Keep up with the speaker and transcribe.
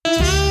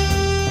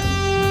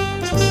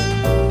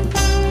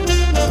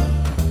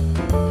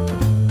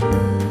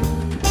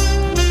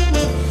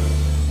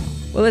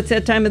Well, it's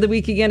that time of the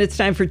week again. It's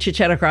time for Chit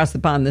Chat Across the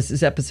Pond. This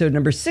is episode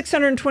number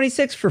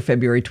 626 for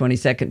February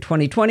 22nd,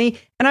 2020.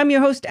 And I'm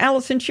your host,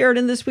 Allison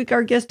Sheridan. This week,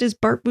 our guest is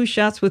Bart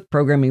Busschots with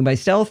Programming by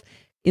Stealth,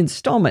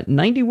 installment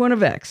 91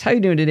 of X. How you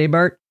doing today,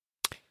 Bart?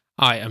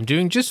 I am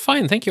doing just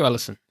fine. Thank you,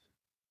 Allison.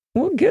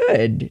 Well,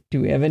 good. Do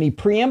we have any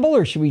preamble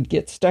or should we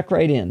get stuck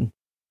right in?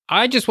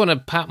 I just want to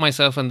pat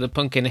myself on the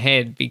pumpkin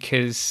head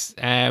because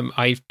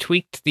I've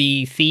tweaked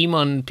the theme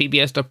on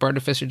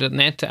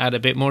pbs.bartartificer.net to add a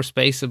bit more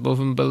space above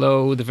and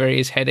below the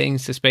various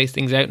headings to space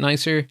things out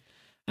nicer.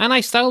 And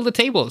I styled the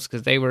tables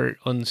because they were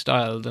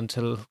unstyled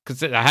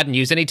because I hadn't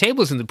used any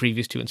tables in the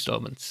previous two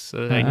installments.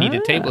 So I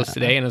needed tables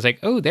today and I was like,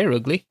 oh, they're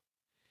ugly.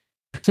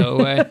 So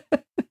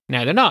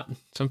now they're not.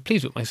 So I'm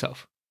pleased with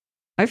myself.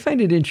 I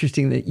find it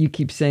interesting that you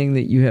keep saying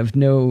that you have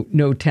no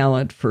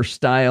talent for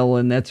style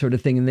and that sort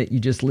of thing, and that you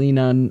just lean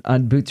on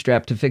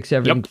Bootstrap to fix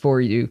everything for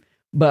you.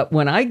 But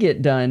when I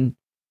get done,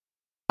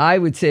 I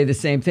would say the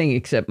same thing,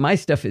 except my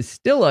stuff is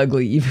still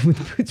ugly, even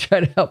with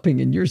Bootstrap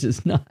helping, and yours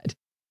is not.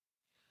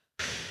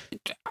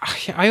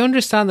 I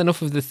understand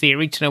enough of the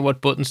theory to know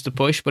what buttons to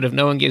push, but if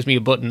no one gives me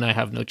a button, I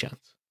have no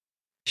chance.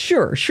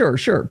 Sure.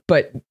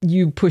 But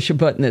you push a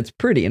button that's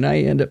pretty, and I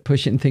end up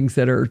pushing things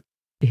that are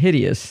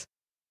hideous.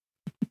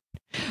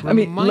 I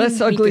mean, less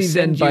ugly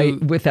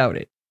than without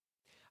it.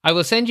 I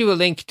will send you a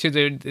link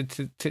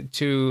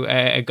to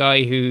a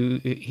guy who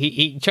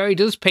Charlie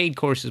does paid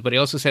courses, but he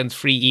also sends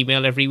free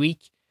email every week,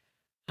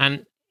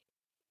 and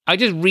I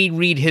just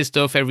read his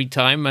stuff every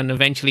time, and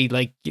eventually,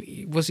 like,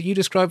 was it you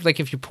described, like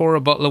if you pour a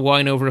bottle of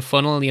wine over a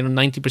funnel,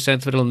 90%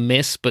 of it'll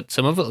miss, but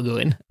some of it'll go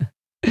in.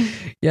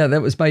 Yeah,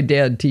 that was my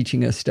dad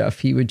teaching us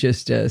stuff. He would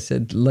just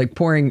said like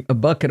pouring a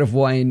bucket of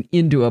wine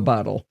into a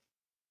bottle.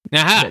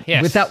 Aha,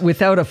 yes.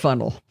 Without a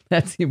funnel.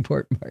 That's the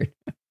important part.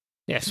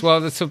 Yes,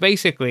 well, so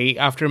basically,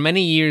 after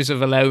many years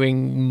of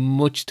allowing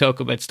much talk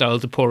about style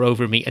to pour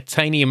over me, a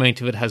tiny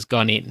amount of it has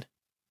gone in.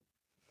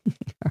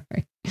 All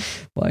right.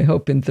 Well, I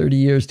hope in 30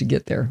 years to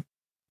get there.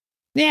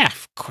 Yeah,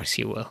 of course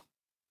you will.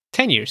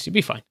 10 years, you'll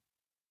be fine.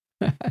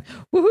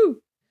 Woohoo!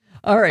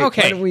 All right,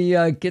 okay. Why don't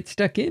we get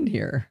stuck in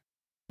here?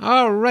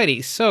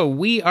 Alrighty, so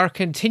we are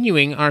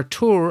continuing our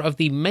tour of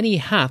the many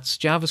hats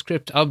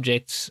JavaScript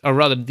objects, or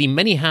rather, the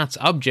many hats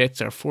objects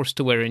are forced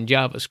to wear in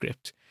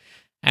JavaScript.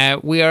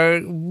 We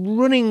are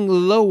running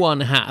low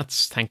on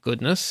hats, thank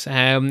goodness.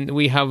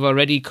 We have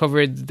already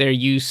covered their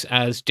use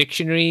as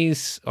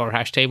dictionaries or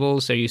hash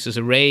tables, their use as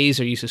arrays,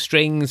 their use as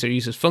strings, their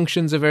use as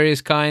functions of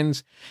various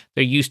kinds.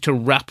 Their use to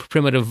wrap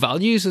primitive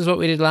values is what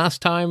we did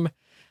last time.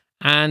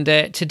 And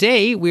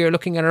today we are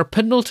looking at our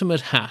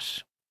penultimate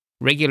hat,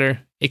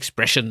 regular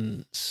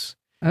expressions.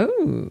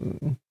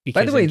 Oh,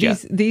 by the way,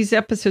 these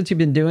episodes you've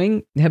been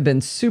doing have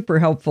been super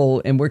helpful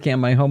in working on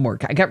my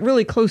homework. I got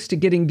really close to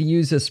getting to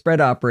use a spread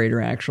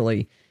operator,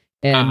 actually.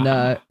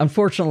 And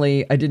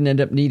unfortunately, I didn't end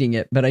up needing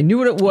it. But I knew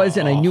what it was,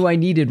 and I knew I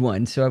needed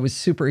one. So I was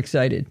super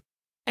excited.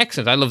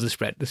 Excellent. I love the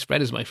spread. The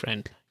spread is my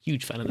friend.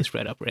 Huge fan of the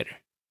spread operator.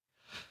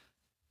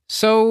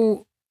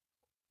 So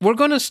we're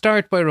going to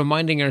start by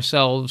reminding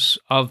ourselves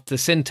of the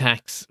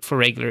syntax for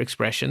regular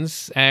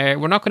expressions.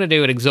 We're not going to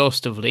do it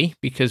exhaustively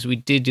because we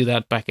did do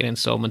that back in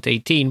installment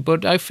 18,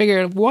 but I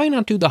figured why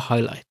not do the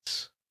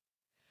highlights?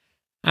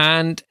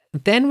 And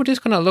then we're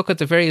just going to look at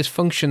the various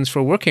functions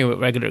for working with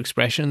regular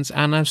expressions,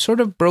 and I've sort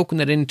of broken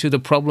it into the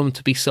problem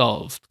to be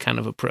solved kind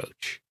of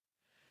approach.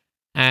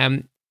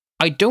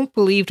 I don't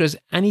believe there's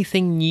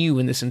anything new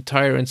in this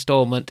entire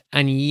installment,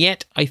 and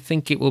yet I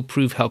think it will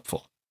prove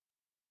helpful.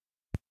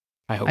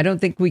 I don't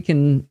think we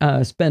can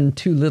spend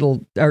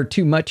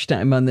too much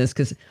time on this,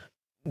 because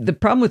the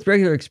problem with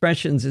regular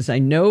expressions is I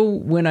know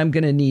when I'm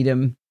going to need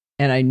them,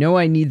 and I know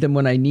I need them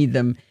when I need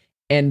them,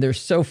 and they're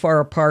so far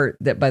apart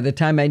that by the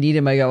time I need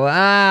them, I go,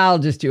 I'll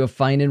just do a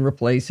find and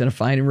replace and a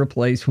find and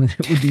replace when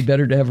it would be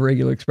better to have a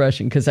regular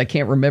expression because I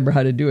can't remember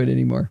how to do it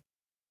anymore.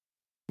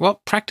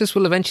 Well, practice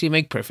will eventually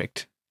make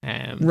perfect.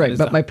 Right,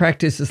 but my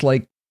practice is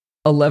like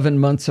 11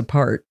 months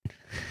apart.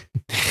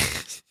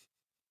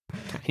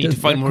 I need to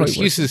find more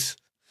excuses.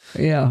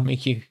 Yeah.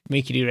 Make you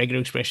do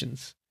regular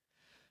expressions.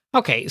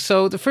 Okay,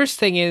 so the first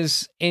thing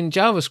is, in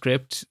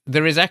JavaScript,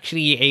 there is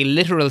actually a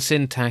literal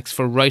syntax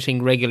for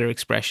writing regular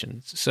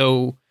expressions.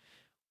 So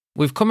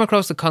we've come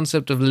across the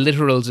concept of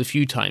literals a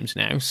few times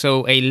now.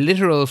 So a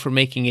literal for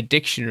making a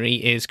dictionary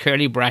is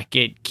curly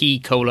bracket, key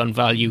colon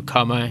value,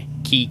 comma,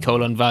 key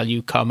colon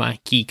value, comma,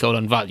 key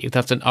colon value.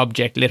 That's an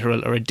object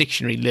literal or a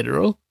dictionary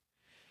literal.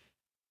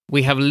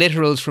 We have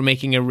literals for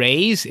making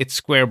arrays. It's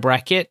square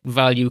bracket,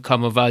 value,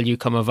 comma, value,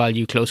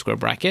 close square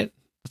bracket.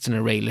 That's an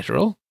array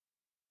literal.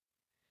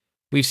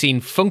 We've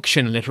seen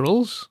function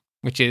literals,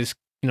 which is,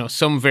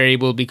 some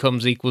variable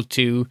becomes equal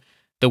to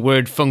the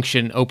word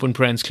function, open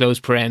parens,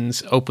 close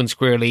parens, open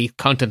squarely,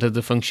 content of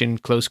the function,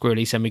 close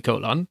squarely,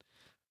 semicolon.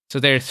 So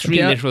there are three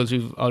literals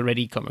we've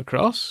already come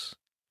across.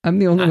 I'm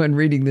the only one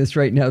reading this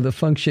right now. The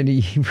function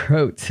he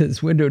wrote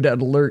says,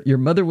 window.alert, your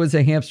mother was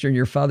a hamster and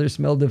your father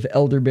smelled of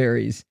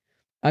elderberries.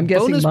 I'm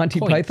guessing bonus Monty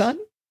points. Python?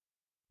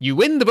 You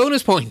win the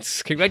bonus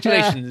points.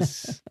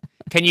 Congratulations.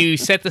 Can you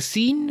set the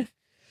scene?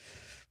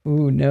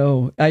 Oh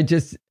no. It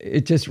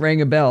just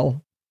rang a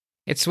bell.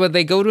 It's when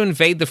they go to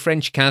invade the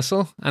French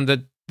castle and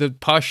the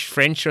posh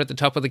French are at the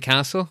top of the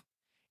castle.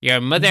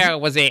 Your mother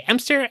was a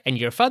hamster and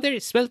your father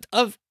smelt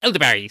of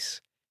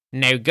elderberries.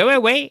 Now go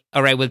away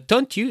or I will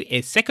taunt you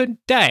a second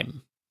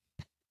time.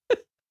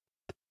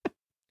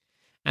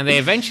 And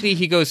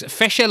he goes,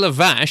 fetch la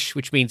vache,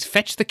 which means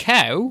fetch the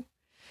cow.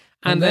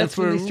 And that's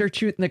when they start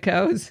shooting the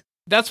cows?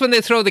 That's when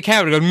they throw the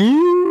cow and go,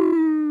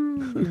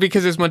 moo,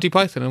 because it's Monty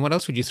Python. And what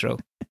else would you throw?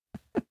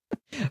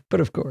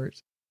 But of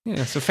course.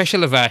 Yeah, so fetch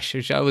la vache,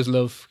 which I always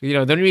love. You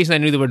know, the only reason I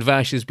knew the word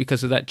vache is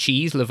because of that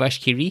cheese, la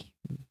vache qui rit.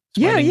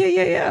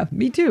 Yeah.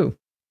 Me too.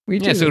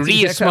 Yeah, so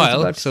ri is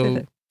smile,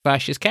 so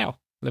vache is cow.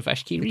 La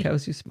vache qui rit.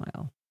 Cows who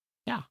smile.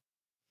 Yeah.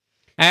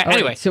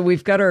 Anyway. Right, so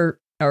we've got our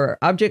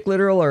object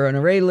literal, or an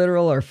array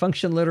literal, or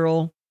function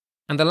literal.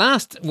 And the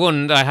last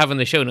one that I have in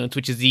the show notes,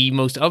 which is the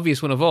most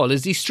obvious one of all,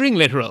 is the string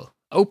literal.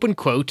 Open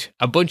quote,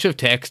 a bunch of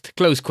text,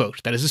 close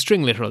quote. That is a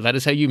string literal. That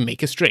is how you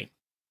make a string,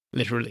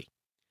 literally.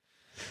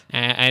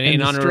 And in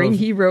the honor string of...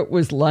 he wrote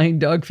was Lying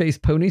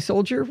Dog-Faced Pony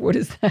Soldier? What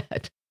is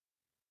that?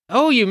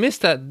 Oh, you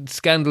missed that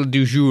scandal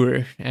du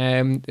jour.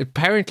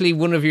 Apparently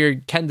one of your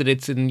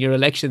candidates in your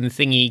election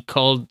thingy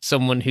called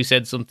someone who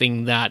said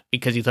something that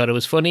because he thought it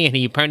was funny, and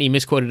he apparently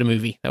misquoted a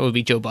movie. That would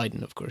be Joe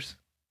Biden, of course.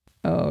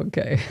 Oh,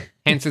 okay.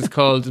 Hence it's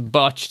called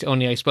botched,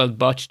 only I spelled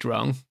botched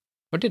wrong.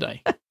 Or did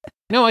I?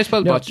 No, I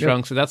spelled botched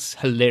wrong, so that's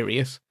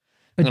hilarious.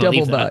 A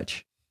double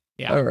botch.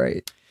 Yeah. All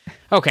right.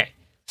 Okay.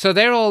 So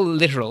they're all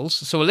literals.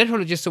 So a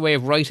literal is just a way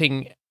of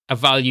writing a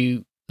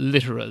value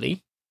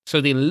literally.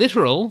 So the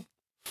literal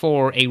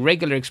for a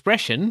regular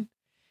expression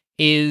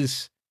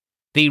is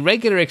the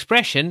regular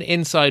expression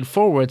inside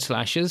forward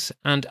slashes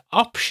and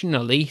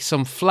optionally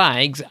some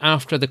flags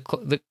after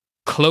the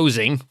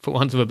closing, for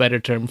want of a better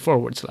term,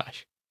 forward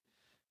slash.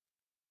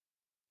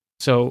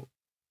 So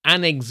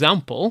an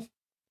example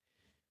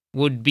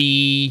would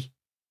be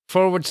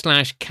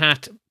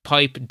 /cat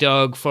pipe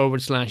dog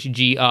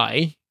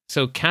 /gi.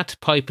 So cat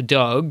pipe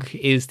dog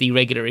is the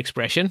regular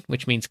expression,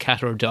 which means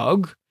cat or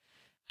dog.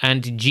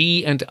 And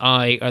G and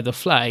I are the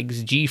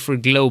flags, G for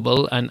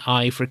global and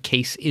I for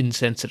case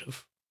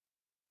insensitive.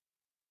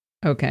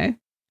 Okay.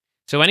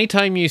 So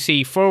anytime you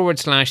see / some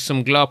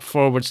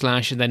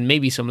glop / and then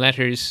maybe some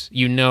letters,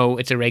 you know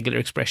it's a regular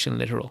expression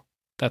literal.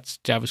 That's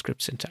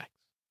JavaScript syntax.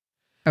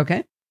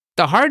 Okay.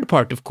 The hard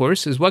part, of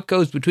course, is what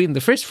goes between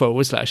the first / and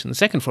the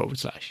second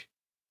 /.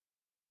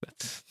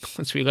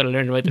 That's where you got to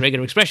learn about the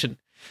regular expression.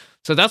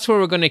 So that's where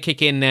we're going to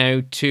kick in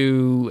now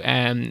to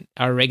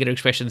our regular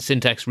expression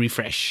syntax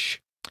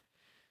refresh.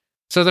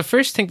 So the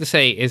first thing to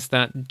say is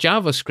that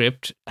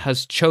JavaScript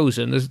has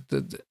chosen...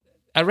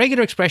 A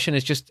regular expression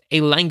is just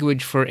a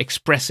language for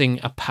expressing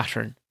a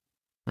pattern,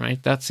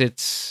 right? That's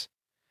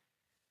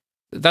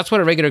what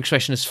a regular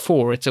expression is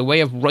for. It's a way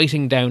of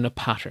writing down a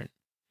pattern.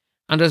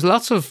 And there's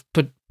lots of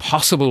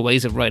possible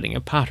ways of writing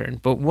a pattern,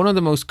 but one of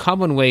the most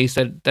common ways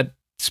that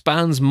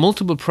spans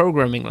multiple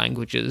programming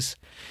languages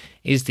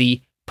is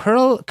the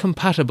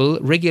Perl-compatible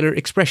regular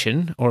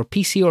expression, or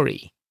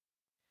PCRE.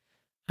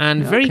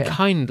 And very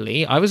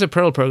kindly, I was a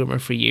Perl programmer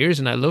for years,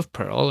 and I love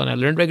Perl, and I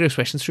learned regular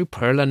expressions through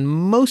Perl, and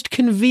most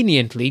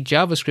conveniently,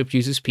 JavaScript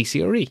uses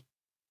PCRE.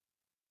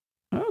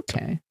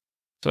 Okay.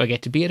 So I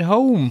get to be at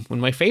home with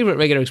my favorite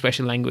regular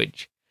expression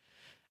language.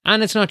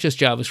 And it's not just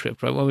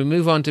JavaScript, right? When we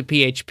move on to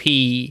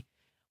PHP,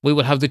 we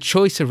will have the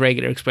choice of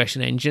regular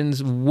expression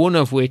engines, one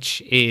of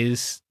which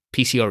is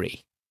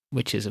PCRE,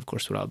 which is, of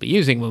course, what I'll be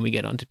using when we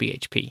get onto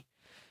PHP.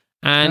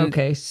 And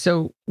okay,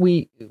 so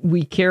we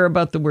care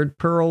about the word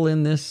Perl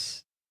in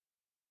this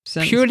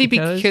sense purely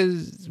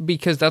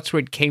because that's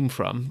where it came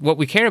from. What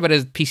we care about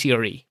is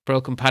PCRE,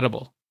 Perl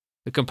compatible.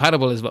 The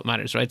compatible is what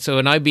matters, right? So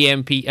an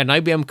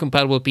IBM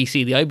compatible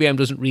PC, the IBM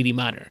doesn't really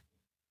matter.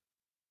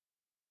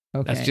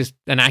 Okay. That's just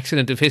an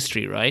accident of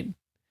history, right?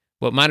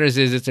 What matters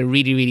is it's a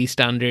really, really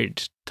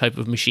standard type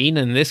of machine.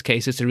 And in this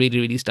case, it's a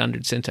really, really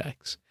standard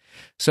syntax.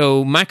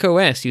 So Mac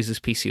OS uses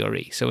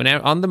PCRE. So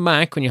on the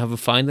Mac, when you have a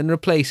find and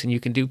replace and you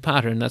can do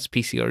pattern, that's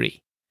PCRE.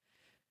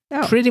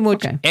 Oh, pretty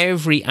much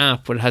every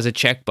app where it has a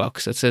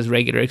checkbox that says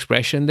regular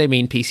expression, they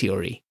mean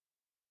PCRE.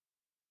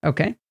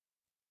 Okay.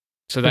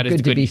 So that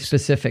is good to be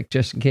specific,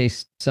 just in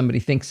case somebody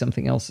thinks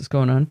something else is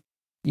going on.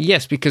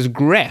 Yes, because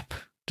grep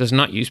does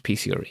not use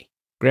PCRE.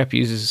 Grep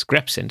uses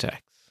grep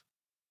syntax.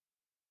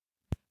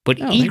 But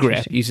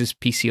egrep uses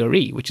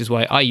PCRE, which is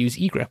why I use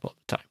egrep all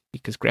the time,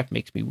 because grep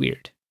makes me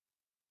weird.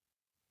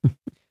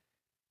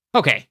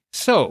 Okay,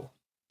 so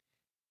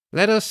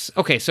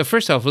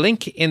first off,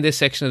 link in this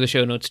section of the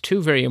show notes,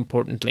 2 very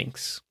important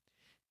links.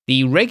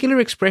 The regular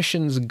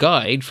expressions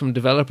guide from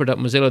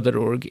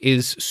developer.mozilla.org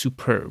is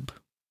superb.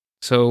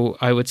 So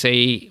I would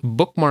say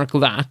bookmark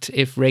that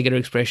if regular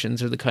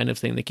expressions are the kind of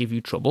thing that give you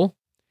trouble.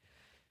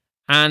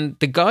 And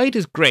the guide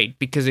is great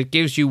because it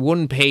gives you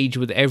one page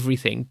with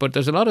everything, but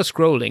there's a lot of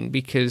scrolling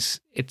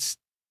because it's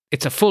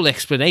a full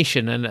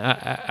explanation and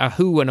a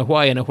who and a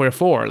why and a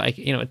wherefore. Like,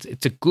 you know,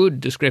 it's a good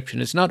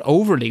description. It's not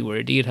overly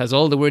wordy. It has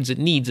all the words it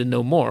needs and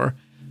no more,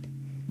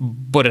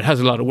 but it has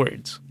a lot of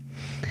words.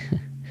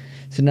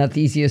 So it not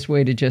the easiest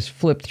way to just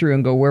flip through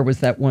and go, where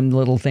was that one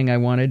little thing I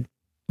wanted?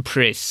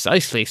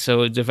 Precisely.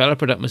 So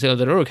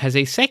developer.mozilla.org has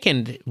a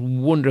second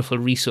wonderful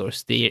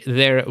resource,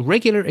 their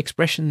regular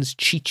expressions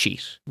cheat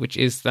sheet, which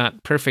is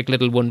that perfect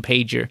little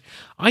one-pager.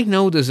 I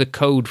know there's a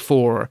code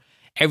for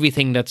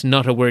everything that's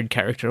not a word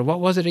character. What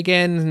was it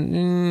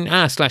again?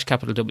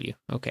 /W.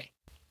 Okay.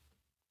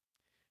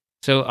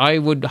 So I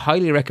would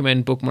highly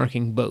recommend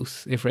bookmarking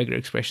both if regular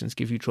expressions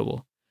give you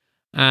trouble.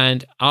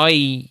 And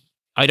I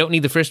don't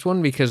need the first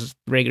one because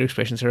regular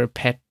expressions are a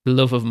pet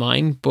love of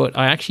mine, but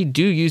I actually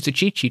do use the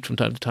cheat sheet from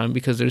time to time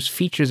because there's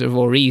features of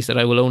REs that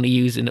I will only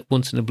use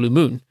once in a blue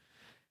moon.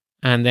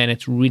 And then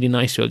it's really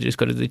nice to just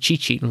go to the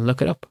cheat sheet and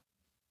look it up.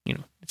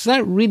 Does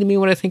that really mean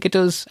what I think it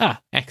does?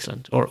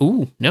 Excellent. Or,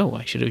 no,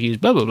 I should have used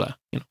blah, blah, blah.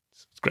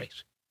 It's great.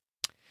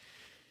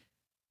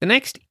 The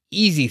next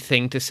easy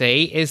thing to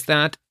say is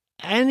that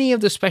any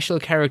of the special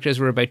characters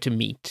we're about to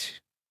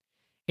meet,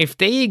 if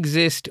they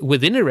exist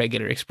within a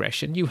regular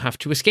expression, you have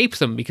to escape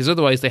them because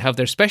otherwise they have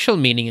their special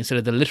meaning instead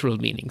of the literal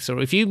meaning. So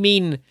if you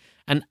mean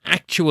an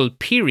actual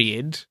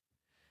period,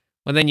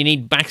 well, then you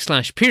need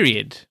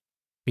 \period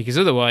because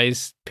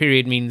otherwise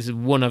period means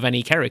one of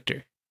any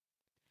character.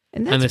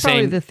 And that's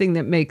probably the thing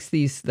that makes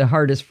these the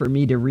hardest for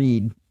me to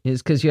read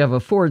is because you have a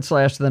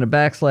 /, then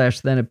a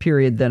 \, then a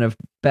period, then a \,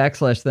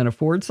 then a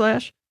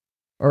 /,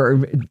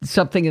 or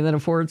something and then a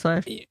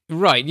 /.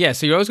 Right, yeah.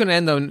 So you're always going to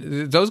end on,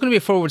 there's always going to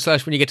be a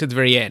 / when you get to the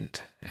very end.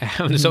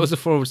 There's always a /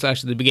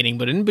 at the beginning,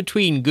 but in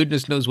between,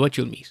 goodness knows what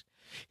you'll meet.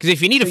 Because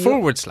if you need a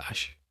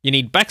 /, you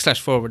need \/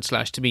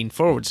 to mean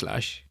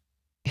 /.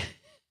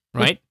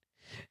 Right?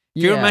 If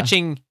you're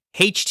matching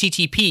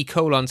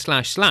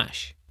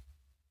http://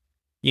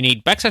 you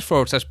need \/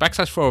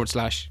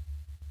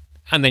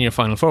 and then your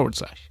final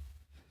 /.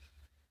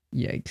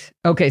 Yikes.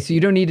 Okay, so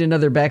you don't need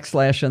another /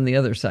 on the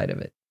other side of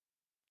it.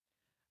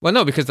 Well,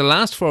 no, because the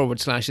last /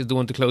 is the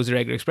one to close the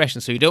regular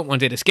expression, so you don't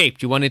want it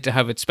escaped. You want it to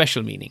have its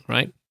special meaning,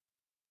 right?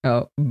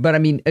 Oh, but I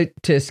mean,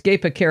 to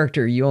escape a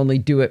character, you only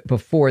do it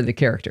before the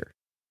character.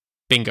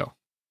 Bingo.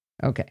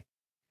 Okay.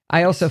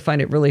 I also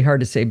find it really hard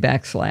to say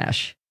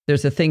 \.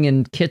 There's a thing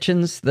in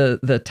kitchens,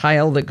 the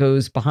tile that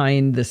goes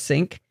behind the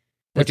sink.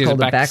 That's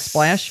called a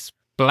backsplash.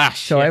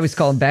 Splash. So yes. I always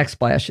call them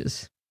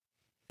backsplashes. I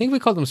think we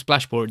call them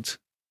splashboards.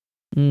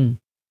 Mm.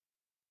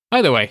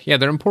 Either way, yeah,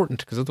 they're important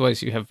because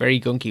otherwise you have very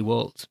gunky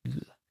walls.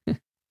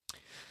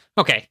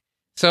 Okay,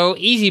 so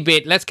easy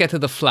bit. Let's get to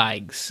the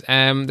flags.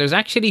 There's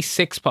actually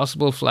 6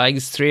 possible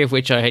flags, 3 of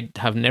which I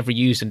have never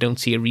used and don't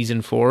see a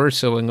reason for,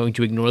 so I'm going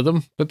to ignore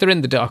them. But they're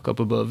in the doc up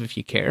above if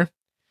you care.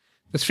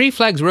 The 3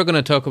 flags we're going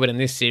to talk about in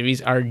this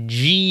series are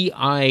G,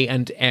 I,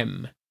 and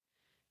M.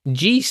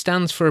 G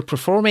stands for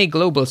perform a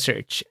global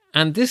search,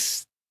 and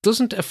this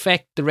doesn't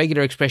affect the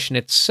regular expression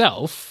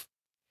itself.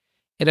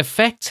 It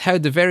affects how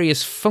the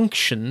various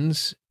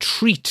functions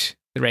treat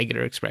the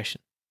regular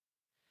expression.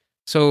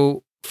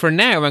 So for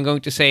now, I'm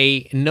going to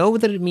say know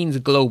that it means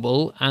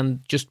global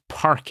and just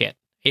park it.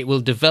 It will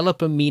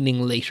develop a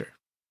meaning later.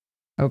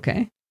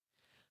 Okay.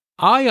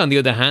 I, on the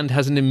other hand,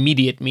 has an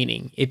immediate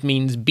meaning. It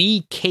means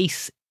be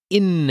case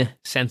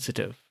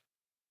insensitive.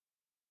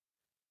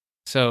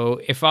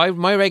 So if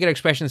my regular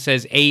expression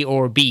says A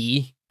or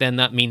B, then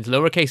that means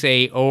lowercase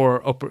a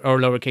or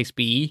lowercase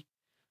b.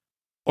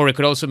 Or it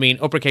could also mean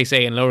uppercase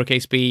A and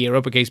lowercase b, or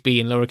uppercase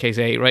B and lowercase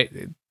a, right?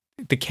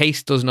 The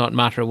case does not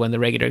matter when the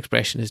regular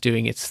expression is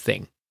doing its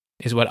thing,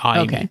 is what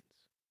I mean.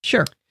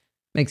 Sure.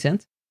 Makes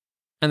sense.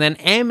 And then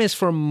M is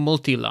for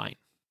multi-line.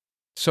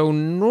 So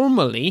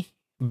normally,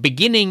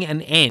 beginning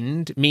and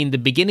end mean the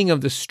beginning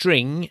of the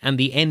string and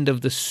the end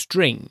of the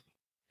string.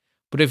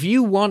 But if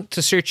you want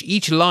to search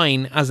each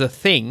line as a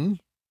thing,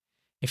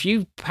 if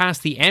you pass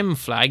the M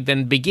flag,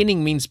 then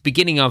beginning means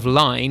beginning of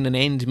line and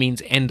end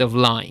means end of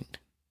line.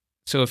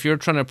 So if you're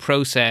trying to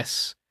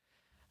process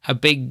a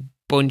big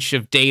bunch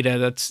of data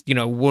that's,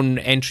 one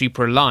entry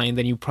per line,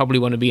 then you probably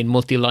want to be in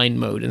multi-line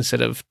mode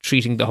instead of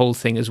treating the whole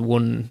thing as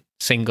one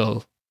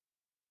single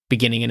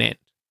beginning and end.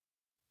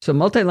 So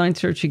multi-line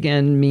search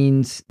again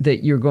means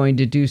that you're going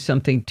to do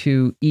something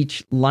to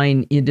each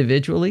line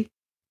individually?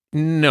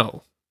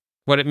 No.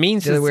 What it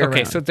means is,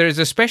 okay, so there's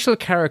a special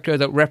character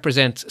that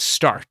represents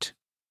start.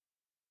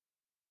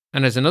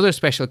 And there's another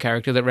special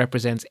character that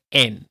represents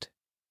end.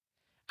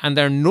 And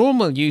their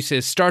normal use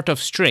is start of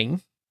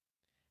string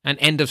and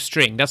end of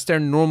string. That's their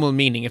normal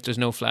meaning if there's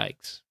no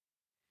flags.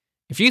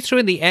 If you throw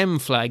in the M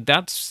flag,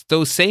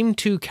 those same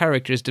 2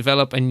 characters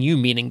develop a new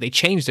meaning. They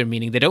change their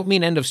meaning. They don't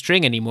mean end of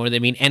string anymore. They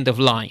mean end of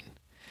line.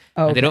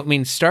 Okay. And they don't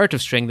mean start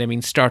of string. They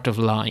mean start of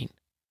line.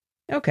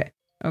 Okay.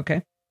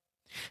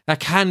 That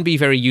can be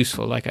very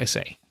useful, like I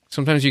say.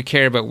 Sometimes you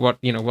care about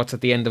what's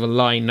at the end of a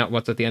line, not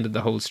what's at the end of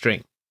the whole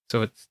string.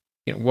 So it's,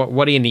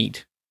 what do you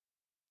need?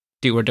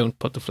 Do or don't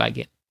put the flag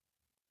in.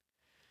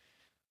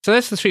 So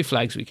that's the 3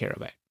 flags we care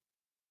about.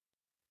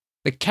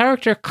 The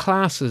character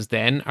classes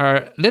then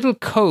are little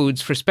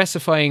codes for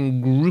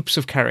specifying groups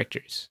of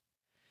characters.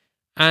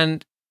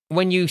 And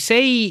when you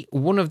say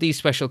one of these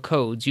special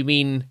codes, you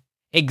mean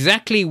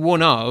exactly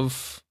one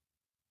of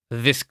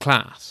this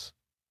class.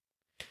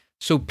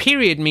 So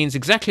period means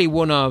exactly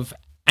one of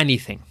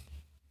anything.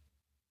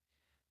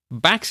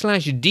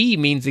 \D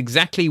means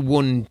exactly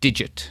one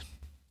digit.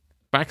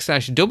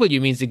 \W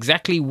means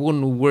exactly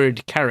one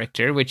word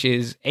character, which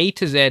is A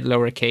to Z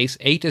lowercase,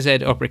 A to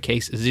Z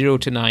uppercase, 0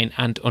 to 9,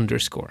 and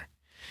underscore.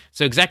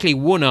 So exactly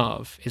one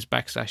of is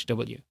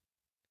 \W.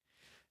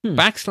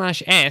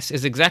 \S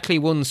is exactly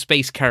one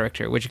space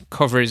character, which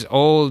covers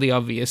all the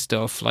obvious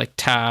stuff like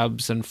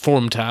tabs and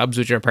form tabs,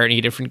 which are apparently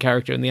a different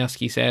character in the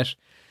ASCII set.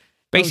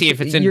 Basically,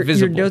 if it's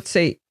invisible.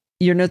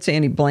 Your notes say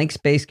any blank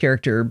space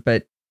character,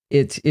 but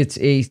it's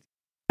a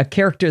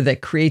character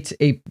that creates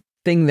a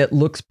thing that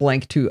looks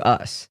blank to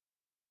us.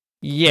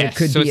 Yes. It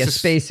could be a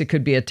space, it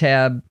could be a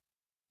tab.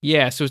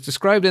 Yeah, so it's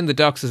described in the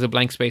docs as a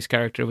blank space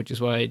character, which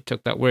is why I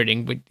took that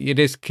wording, but it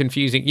is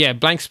confusing. Yeah,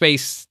 blank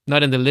space,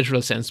 not in the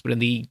literal sense, but in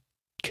the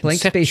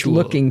blank space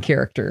looking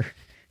character.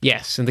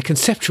 Yes, in the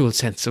conceptual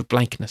sense of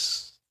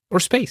blankness or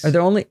space.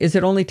 Is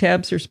it only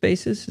tabs or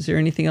spaces? Is there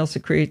anything else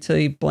that creates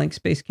a blank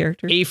space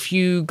character? If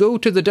you go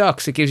to the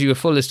docs, it gives you a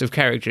full list of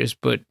characters,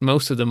 but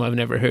most of them I've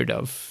never heard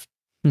of.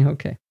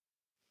 Okay.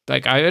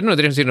 Like, I don't know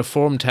the difference between a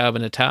form tab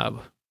and a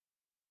tab.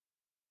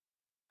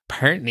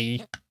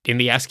 Apparently, in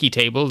the ASCII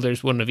table,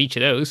 there's one of each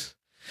of those.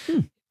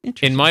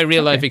 In my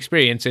real life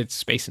experience, it's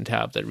space and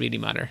tab that really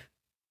matter.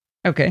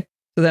 Okay.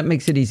 So that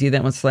makes it easy.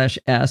 That one's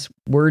 /S.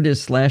 Word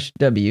is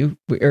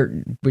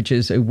 /W, which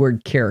is a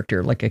word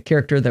character, like a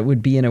character that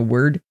would be in a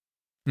word,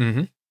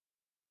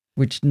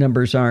 which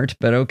numbers aren't,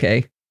 but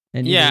okay.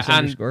 And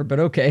underscore, but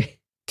okay.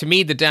 To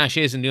me, the dash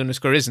is and the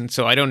underscore isn't,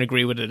 so I don't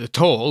agree with it at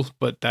all,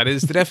 but that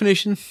is the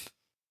definition.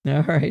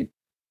 All right.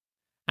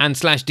 And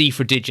 /D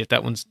for digit.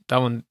 That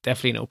one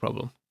definitely no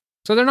problem.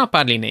 So they're not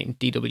badly named,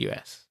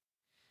 DWS.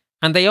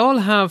 And they all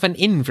have an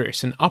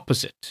inverse, an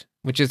opposite,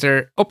 which is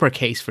their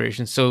uppercase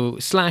version. So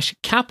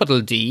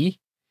 /D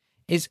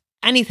is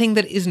anything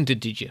that isn't a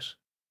digit.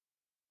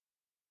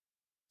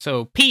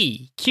 So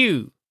P,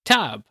 Q,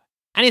 tab,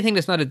 anything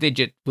that's not a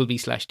digit will be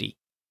 /D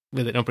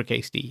with an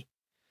uppercase D.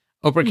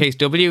 Uppercase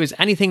W is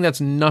anything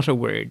that's not a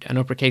word, and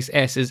uppercase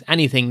S is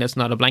anything that's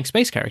not a blank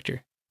space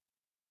character.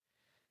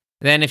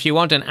 Then if you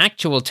want an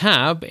actual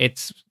tab,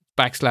 it's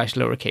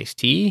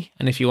 \t,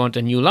 and if you want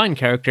a new line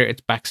character,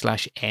 it's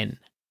 \n.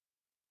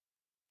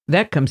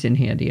 That comes in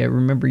handy. I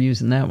remember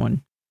using that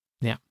one.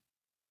 Yeah.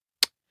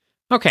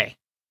 Okay.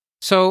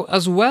 So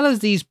as well as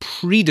these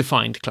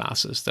predefined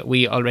classes that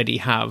we already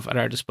have at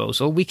our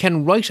disposal, we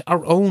can write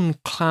our own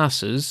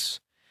classes,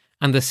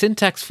 and the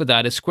syntax for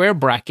that is square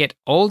bracket,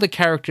 all the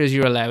characters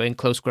you're allowing,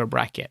 close square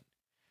bracket.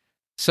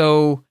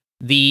 So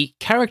the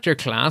character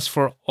class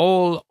for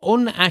all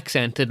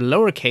unaccented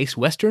lowercase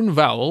Western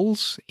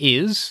vowels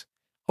is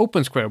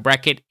open square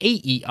bracket,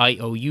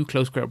 A-E-I-O-U,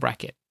 close square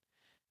bracket.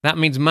 That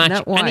means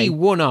match any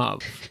one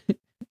of.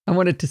 I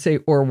wanted to say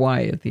or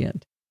Y at the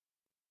end.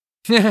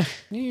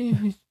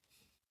 We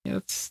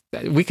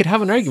could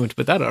have an argument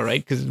about that, all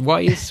right, because Y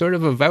is sort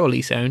of a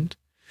vowel-y sound.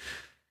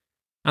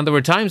 And there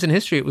were times in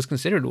history it was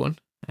considered one.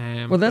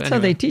 Well, that's how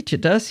they teach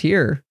it to us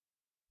here.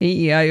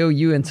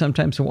 A-E-I-O-U and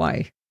sometimes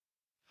Y.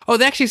 Oh,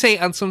 they actually say,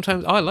 and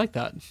sometimes, I like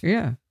that.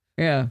 Yeah.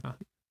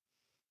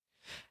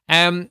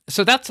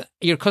 So that's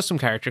your custom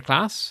character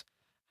class.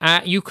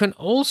 You can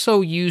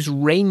also use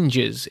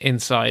ranges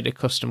inside a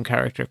custom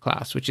character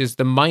class, which is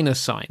the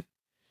minus sign.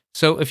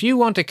 So if you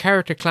want a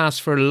character class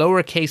for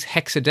lowercase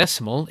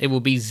hexadecimal, it will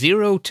be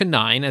 0 to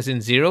 9, as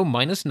in 0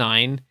 minus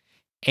 9,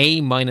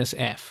 A minus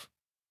F,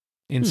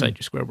 inside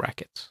your square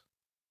brackets.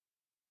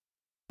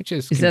 Which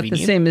is convenient. That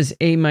the same as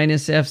A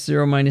minus F,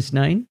 0 minus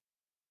 9?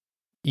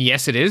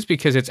 Yes, it is,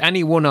 because it's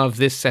any one of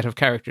this set of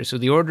characters. So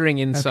the ordering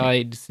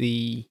inside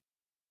the...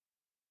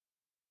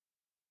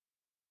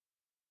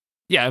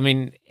 Yeah, I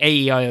mean,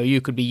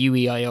 A-E-I-O-U could be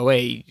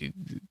U-E-I-O-A,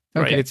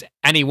 right? Okay. It's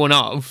any one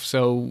of,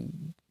 so,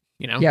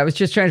 you know. Yeah, I was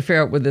just trying to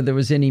figure out whether there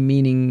was any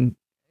meaning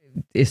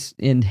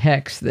in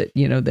hex that,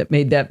 that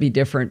made that be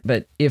different.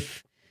 But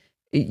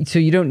so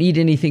you don't need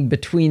anything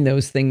between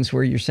those things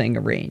where you're saying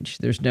a range.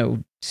 There's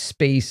no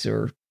space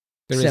or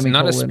there is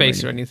not a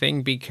space or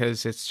anything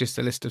because it's just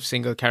a list of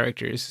single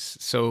characters.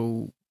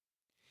 So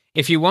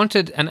if you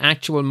wanted an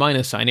actual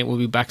minus sign, it will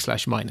be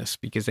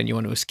 \- because then you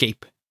want to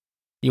escape.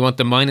 You want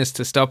the minus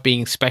to stop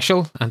being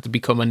special and to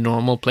become a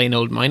normal plain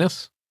old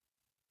minus.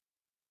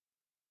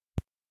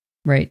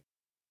 Right.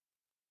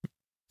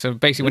 So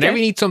basically, whenever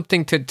you need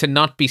something to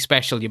not be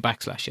special, you /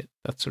 it.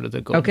 That's sort of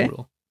the golden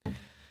rule.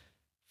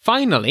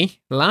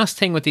 Finally, last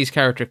thing with these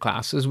character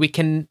classes, we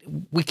can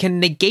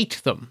negate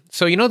them.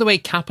 So you know the way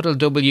capital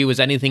W is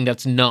anything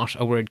that's not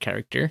a word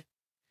character?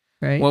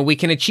 Right. Well, we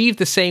can achieve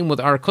the same with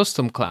our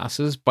custom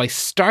classes by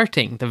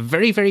starting the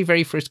very, very,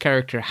 very first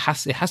character. It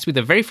has to be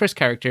the very first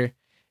character,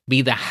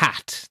 be the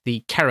hat,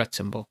 the caret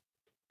symbol.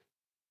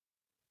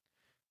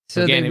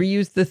 So again, they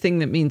reused the thing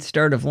that means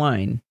start of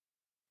line.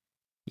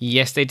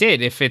 Yes, they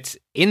did. If it's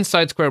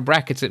inside square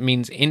brackets, it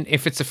means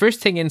if it's the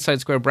first thing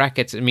inside square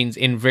brackets, it means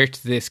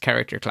invert this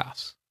character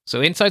class. So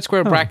inside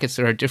square brackets,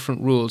 there are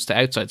different rules to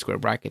outside square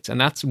brackets, and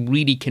that's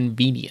really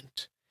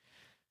convenient.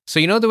 So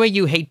you know the way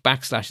you hate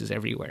backslashes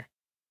everywhere?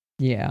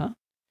 Yeah.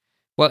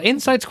 Well,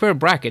 inside square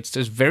brackets,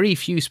 there's very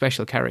few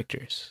special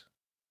characters.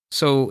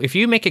 So if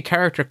you make a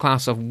character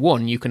class of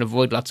 1, you can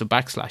avoid lots of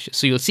backslashes.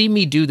 So you'll see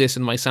me do this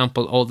in my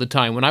sample all the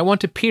time. When I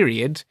want a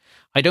period,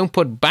 I don't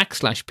put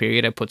backslash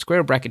period, I put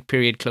square bracket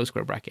period, close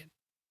square bracket.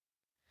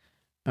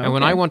 Okay. And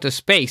when I want a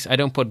space, I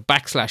don't put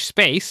backslash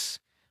space,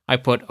 I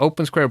put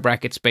open square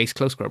bracket space,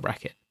 close square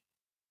bracket.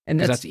 And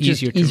that's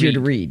easier to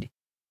read.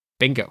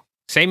 Bingo.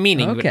 Same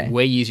meaning, but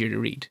way easier to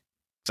read.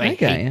 So I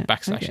hate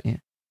backslash.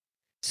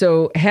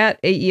 So hat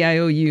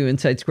AEIOU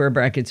inside square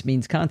brackets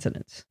means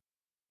consonants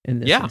in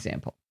this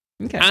example.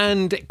 Okay.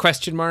 And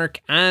question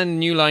mark and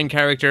new line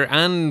character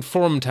and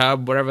form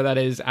tab, whatever that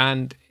is,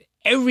 and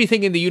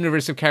everything in the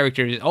universe of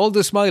characters, all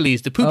the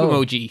smileys, the poop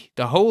emoji,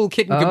 the whole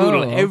kit and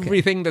caboodle,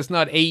 everything that's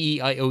not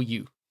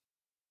AEIOU.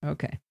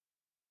 Okay.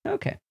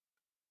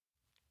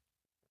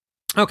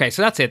 Okay,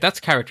 so that's it. That's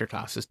character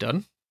classes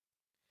done.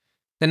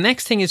 The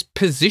next thing is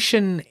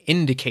position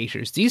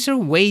indicators. These are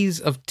ways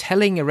of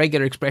telling a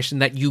regular expression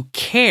that you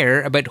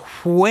care about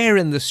where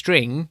in the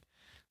string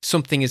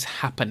something is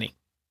happening.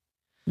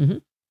 Mm-hmm.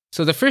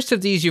 So the first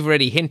of these you've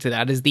already hinted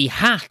at is the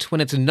hat when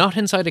it's not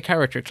inside a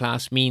character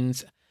class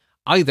means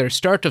either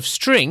start of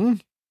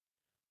string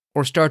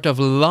or start of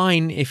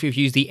line if you've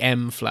used the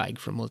M flag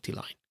for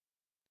multi-line.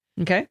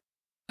 Okay.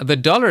 The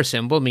dollar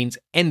symbol means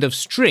end of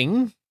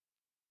string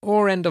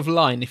or end of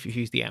line if you've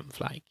used the M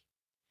flag.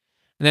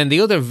 And then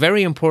the other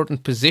very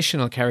important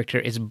positional character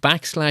is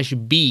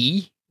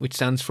 \B, which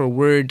stands for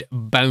word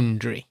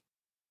boundary.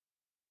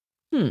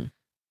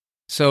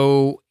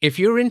 So if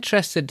you're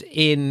interested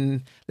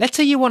in, let's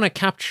say you want to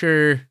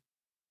capture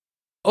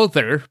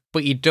other,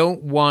 but you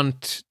don't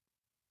want,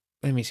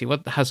 let me see,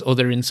 what has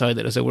other inside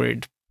it as a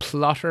word?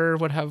 Plotter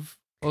would have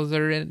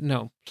other in,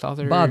 no,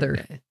 plotter.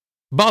 Bother.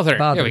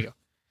 There we go.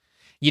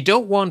 You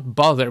don't want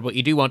bother, but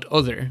you do want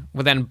other.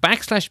 Well, then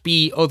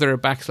 \B other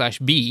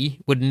 \B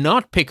would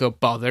not pick up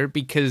bother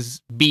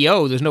because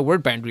BO, there's no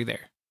word boundary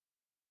there.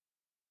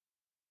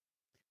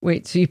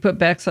 Wait, so you put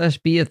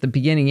 \B at the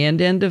beginning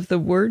and end of the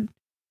word?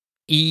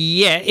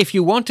 Yeah, if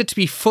you want it to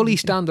be fully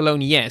standalone,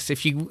 yes.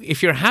 If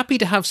you're happy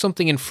to have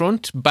something in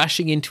front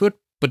bashing into it,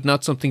 but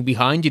not something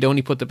behind, you'd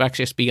only put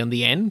the \B on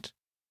the end.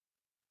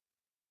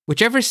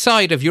 Whichever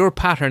side of your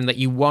pattern that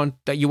you want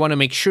to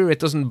make sure it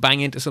doesn't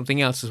bang into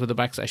something else is where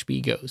the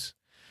 \B goes.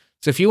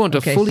 So if you want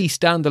a fully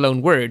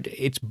standalone word,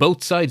 it's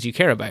both sides you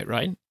care about,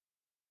 right?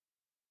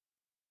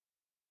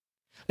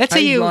 Let's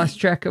say you lost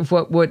track of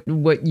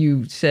what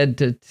you said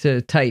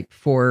to type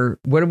for.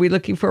 What are we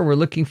looking for? We're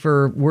looking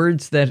for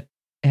words that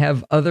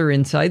have other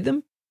inside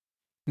them?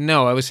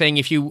 No, I was saying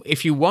if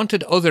you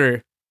wanted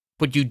other,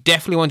 but you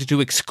definitely wanted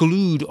to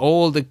exclude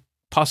all the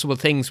possible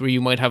things where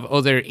you might have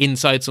other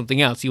inside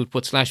something else, you would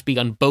put \B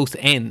on both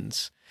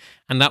ends.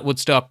 And that would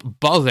stop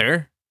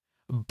bother,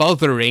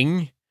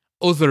 bothering,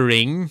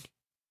 othering.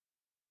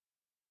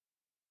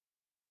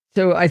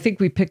 So I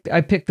think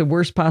I picked the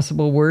worst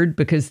possible word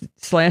because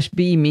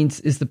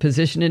 /B is the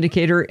position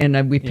indicator,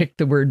 and we picked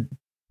the word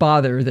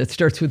bother that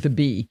starts with a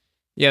B.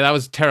 Yeah, that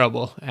was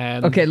terrible.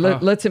 Okay,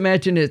 let's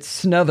imagine it's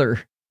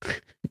snother.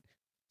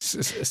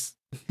 SNOTHER.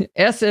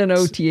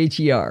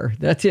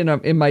 That's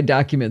in my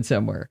document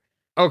somewhere.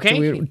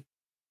 Okay.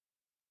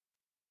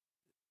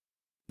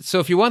 So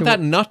if you want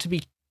that not to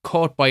be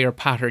caught by your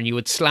pattern, you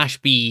would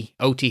 /B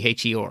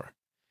OTHER.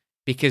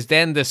 Because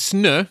then the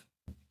sn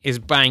is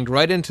banged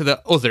right into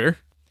the other.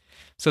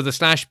 So the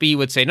 /B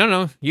would say,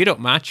 no, you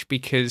don't match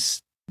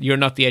because you're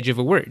not the edge of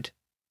a word.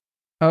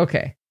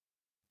 Okay.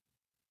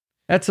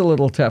 That's a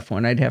little tough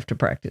one. I'd have to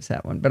practice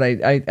that one, but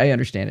I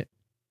understand it.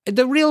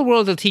 The real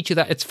world will teach you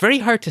that. It's very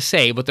hard to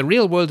say, but the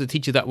real world will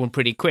teach you that one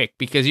pretty quick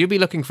because you'll be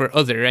looking for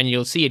other and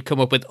you'll see it come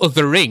up with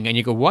othering and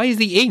you go, why is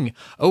the ing?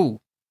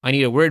 Oh, I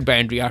need a word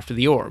boundary after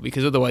the or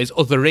because otherwise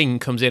othering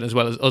comes in as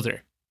well as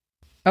other.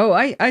 Oh,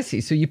 I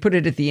see. So you put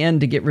it at the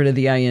end to get rid of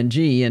the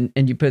ing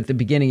and you put it at the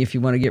beginning if you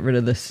want to get rid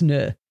of the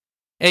sn.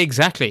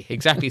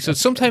 Exactly. So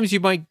sometimes you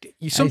may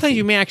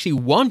actually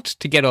want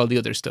to get all the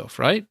other stuff,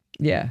 right?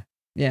 Yeah.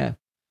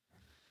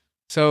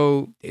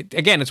 So,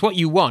 again, it's what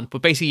you want.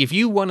 But basically, if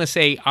you want to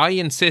say, I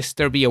insist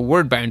there be a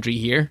word boundary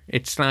here,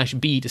 it's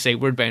 /B to say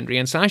word boundary.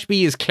 And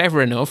 /B is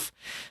clever enough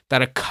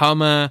that a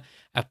comma,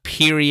 a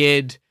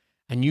period,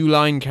 a new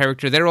line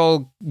character, they're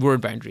all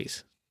word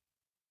boundaries.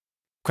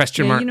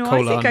 Question mark,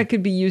 colon. I think I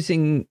could be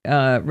using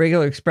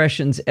regular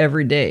expressions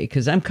every day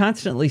because I'm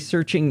constantly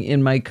searching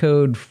in my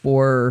code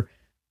for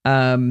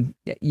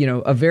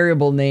a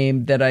variable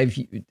name that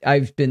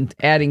I've been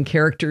adding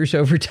characters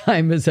over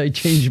time as I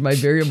change my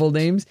variable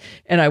names,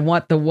 and I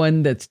want the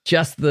one that's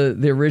just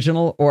the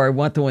original, or I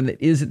want the one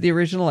that is the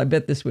original. I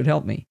bet this would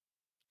help me.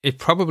 It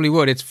probably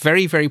would. It's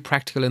very, very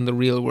practical in the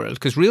real world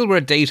because real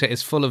world data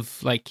is full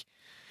of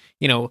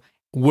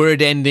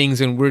word endings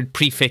and word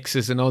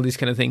prefixes and all these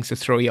kind of things to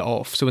throw you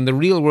off. So in the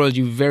real world,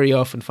 you very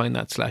often find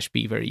that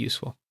 /B very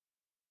useful.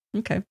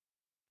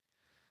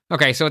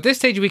 Okay, so at this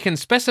stage, we can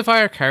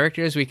specify our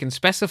characters, we can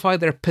specify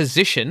their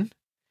position.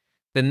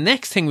 The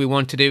next thing we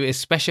want to do is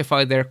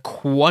specify their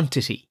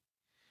quantity,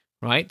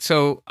 right?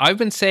 So I've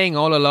been saying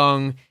all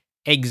along,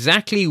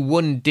 exactly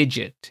one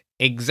digit,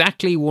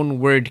 exactly one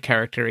word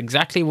character,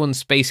 exactly one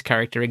space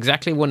character,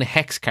 exactly one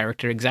hex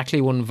character,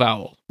 exactly one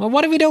vowel. Well,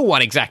 what if we don't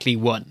want exactly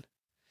one?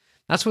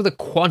 That's where the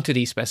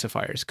quantity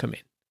specifiers come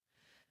in.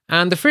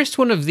 And the first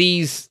one of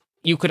these,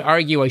 you could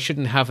argue I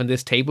shouldn't have in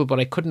this table, but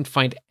I couldn't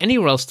find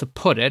anywhere else to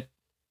put it.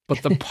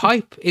 But the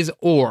pipe is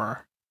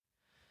OR,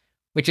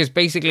 which is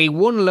basically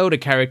one load of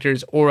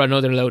characters or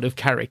another load of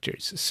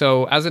characters.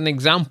 So as an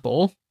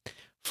example,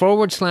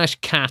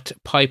 /cat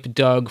pipe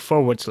dog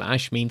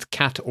 / means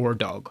cat or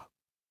dog.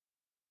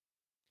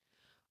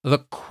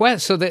 The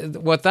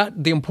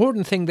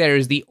important thing there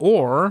is the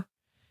OR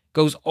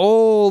goes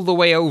all the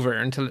way over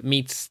until it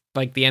meets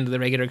like the end of the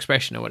regular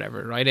expression or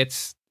whatever, right?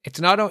 It's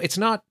not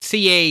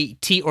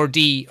CAT or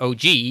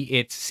DOG,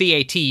 it's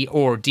CAT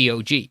or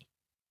DOG.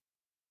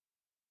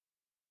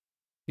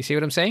 You see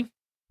what I'm saying?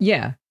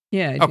 Yeah.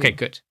 Yeah. Okay,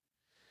 good.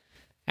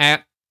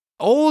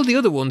 All the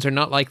other ones are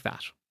not like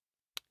that.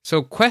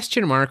 So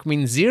question mark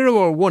means 0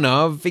 or 1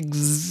 of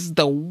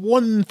the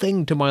one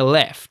thing to my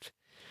left.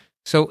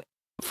 So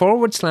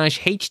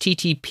 /HTTPS ?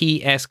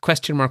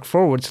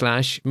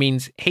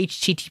 Means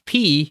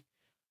HTTP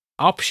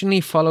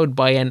optionally followed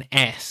by an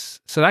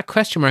S. So that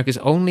question mark is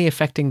only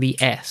affecting the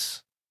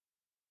S.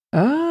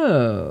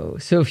 Oh,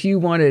 so if you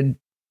wanted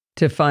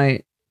to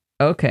find,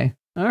 okay,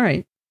 all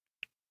right.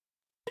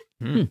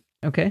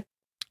 Okay.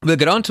 We'll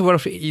get on to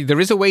what there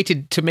is a way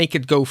to make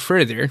it go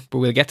further, but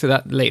we'll get to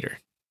that later.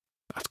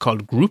 That's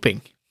called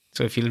grouping.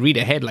 So if you'll read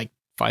ahead like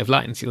 5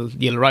 lines,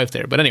 you'll arrive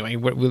there. But anyway,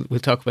 we'll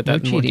talk about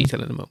that in more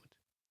detail in a moment.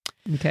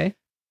 Okay.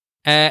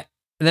 The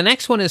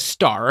next one is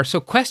star. So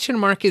question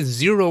mark is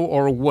 0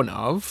 or 1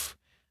 of.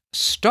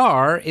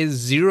 Star is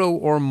 0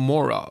 or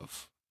more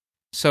of.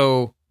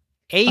 So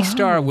A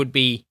star would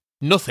be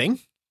nothing.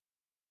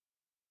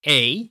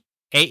 A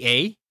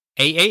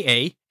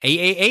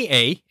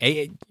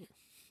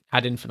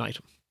ad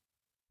infinitum.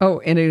 Oh,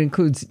 and it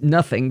includes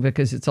nothing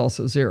because it's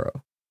also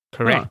 0.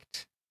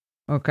 Correct.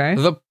 Huh. Okay.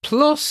 The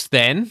plus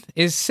then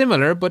is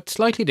similar but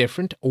slightly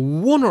different.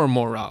 1 or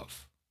more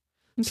of.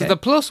 Okay. So the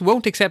plus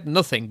won't accept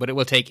nothing, but it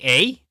will take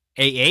A.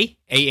 Okay.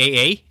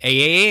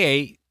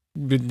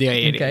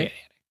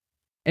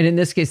 And in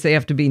this case, they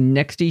have to be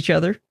next to each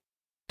other?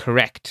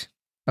 Correct.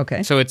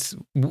 Okay. So it's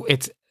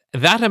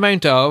that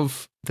amount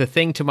of the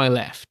thing to my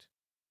left.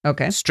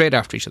 Okay. Straight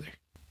after each other.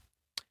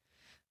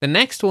 The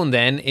next one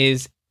then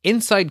is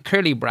inside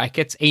curly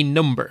brackets, a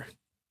number.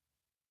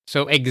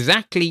 So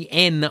exactly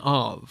n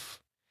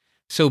of.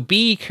 So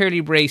B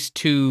curly brace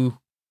to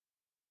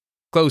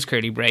close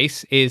curly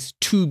brace is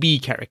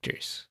 2B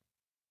characters.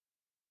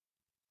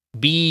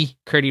 B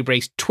curly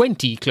brace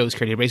 20 close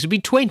curly brace would be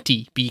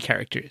 20 B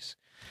characters.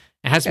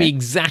 It has to be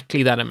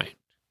exactly that amount.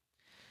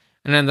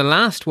 And then the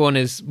last one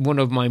is one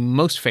of my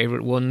most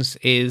favorite ones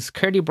is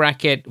curly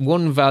bracket,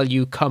 one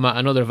value, comma,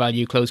 another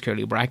value, close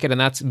curly bracket. And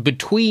that's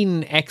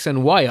between X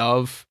and Y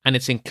of, and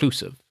it's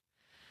inclusive.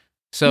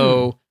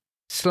 So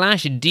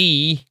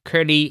 /D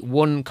curly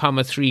 1,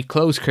 3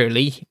 close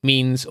curly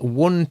means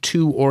 1,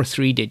 2, or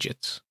 3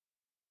 digits.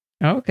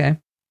 Okay.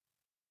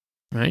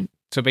 Right.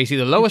 So basically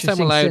the lowest I'm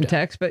allowed.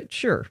 Syntax, but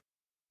sure.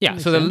 Yeah.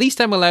 So the least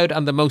I'm allowed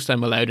and the most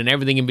I'm allowed, and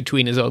everything in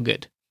between is all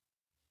good.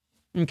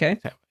 Okay.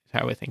 That's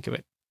how I think of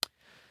it.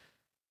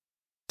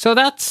 So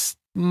that's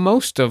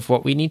most of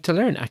what we need to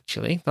learn,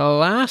 actually. The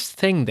last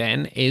thing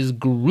then is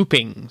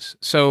groupings.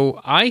 So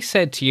I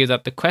said to you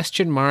that the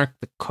question mark,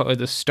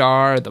 the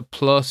star, the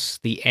plus,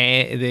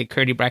 the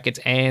curly brackets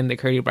n, the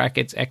curly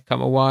brackets x,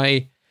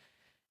 y,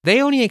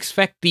 they only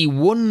expect the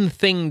one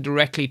thing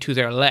directly to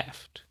their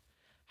left.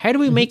 How do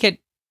we make it?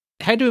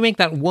 How do we make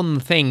that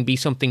one thing be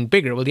something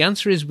bigger? Well, the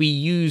answer is we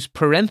use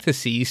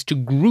parentheses to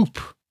group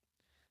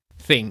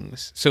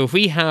things. So if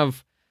we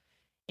have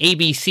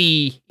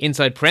ABC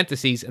inside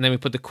parentheses, and then we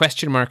put the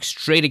question mark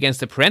straight against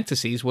the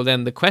parentheses, well,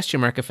 then the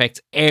question mark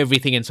affects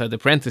everything inside the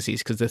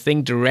parentheses because the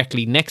thing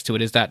directly next to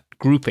it is that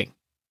grouping.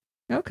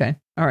 Okay.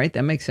 All right.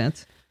 That makes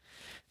sense.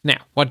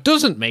 Now, what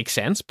doesn't make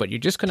sense, but you're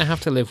just going to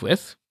have to live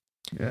with,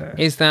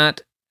 is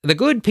that the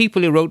good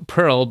people who wrote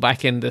Perl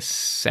back in the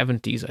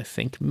 70s, I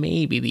think,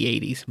 maybe the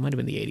 80s, might have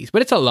been the 80s,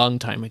 but it's a long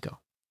time ago.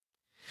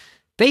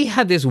 They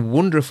had this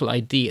wonderful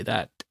idea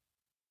that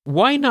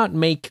why not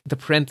make the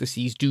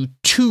parentheses do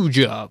 2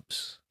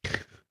 jobs?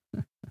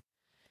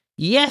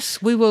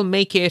 Yes, we will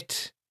make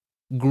it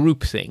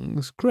group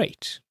things.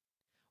 Great.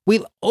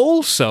 We'll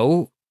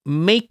also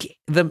make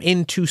them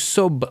into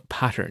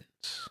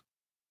sub-patterns,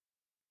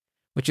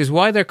 which is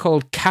why they're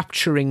called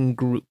capturing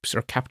groups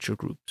or capture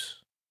groups.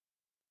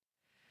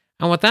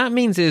 And what that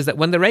means is that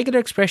when the regular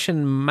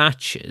expression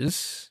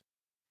matches,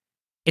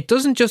 it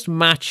doesn't just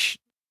match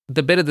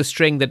the bit of the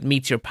string that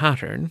meets your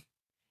pattern.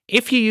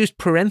 If you use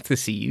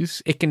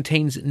parentheses, it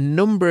contains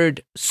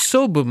numbered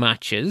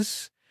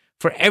sub-matches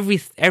for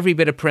every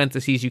bit of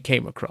parentheses you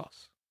came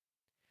across.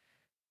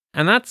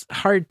 And that's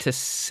hard to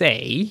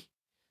say.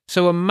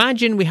 So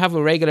imagine we have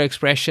a regular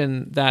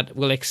expression that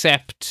will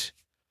accept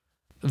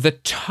the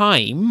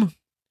time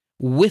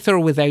with or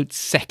without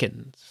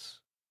seconds.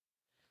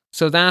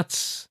 So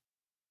that's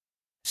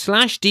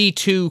slash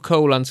D2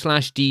 colon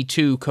slash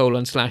D2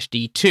 colon slash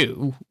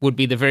D2 would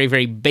be the very,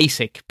 very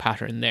basic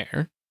pattern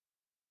there.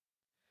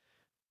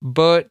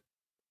 But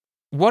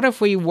what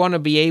if we want to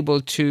be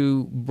able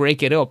to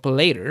break it up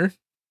later?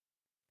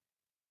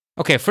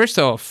 Okay, first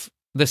off,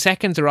 the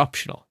seconds are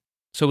optional.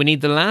 So we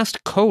need the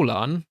last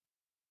colon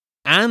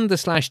and the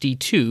slash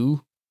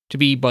D2 to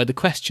be by the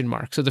question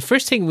mark. So the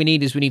first thing we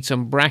need is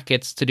some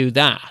brackets to do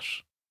that.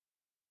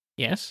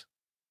 Yes?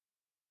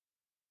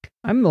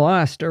 I'm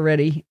lost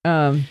already.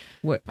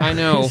 What? I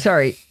know.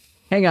 Sorry.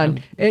 Hang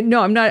on.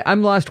 No, I'm not.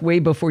 I'm lost way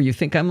before you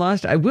think I'm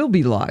lost. I will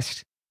be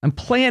lost. I'm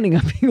planning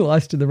on being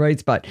lost to the right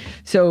spot.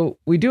 So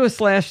we do a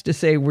slash to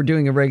say we're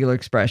doing a regular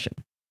expression.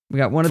 We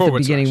got one at the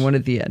beginning, one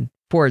at the end.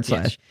 /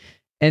 Yes.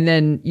 And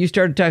then you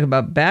started talking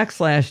about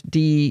backslash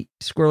D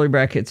squirrely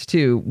brackets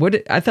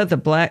 2. I thought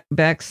the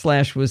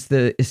backslash was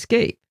the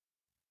escape.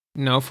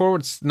 No,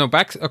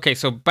 okay,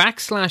 so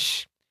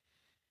backslash,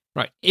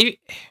 right.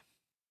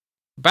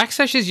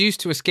 Backslash is used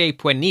to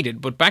escape when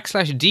needed, but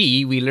backslash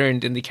D, we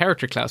learned in the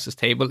character classes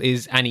table,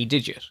 is any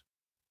digit.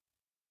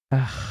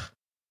 Ugh.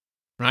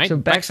 Right? So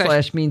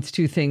backslash means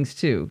two things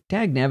too.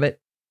 Dagnabbit.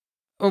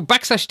 Oh,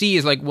 backslash D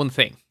is like one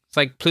thing. It's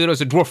like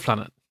Pluto's a dwarf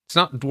planet. It's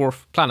not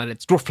dwarf planet,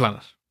 it's dwarf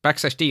planet.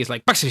 Backslash D is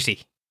like backslash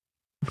D.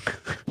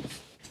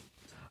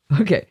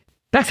 Okay.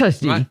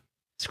 Backslash D, right.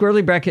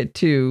 Squirrely bracket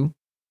 2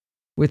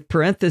 with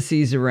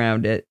parentheses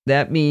around it.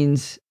 That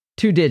means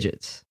 2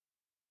 digits.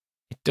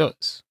 It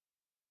does.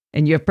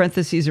 And you have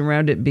parentheses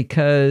around it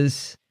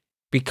because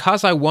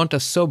I want a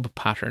sub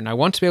pattern. I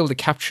want to be able to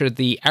capture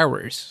the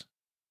hours.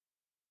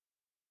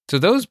 So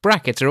those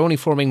brackets are only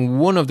forming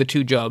one of the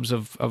 2 jobs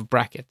of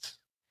brackets.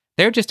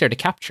 They're just there to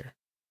capture.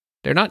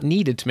 They're not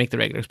needed to make the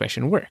regular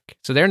expression work.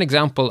 So they're an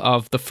example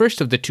of the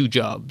first of the 2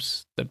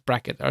 jobs, the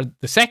bracket, or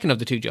the second of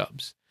the 2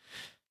 jobs.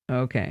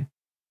 Okay.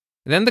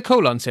 Then the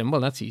colon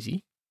symbol, that's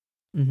easy.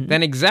 Mm-hmm.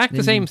 Then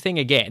the same thing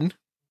again.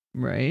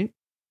 Right.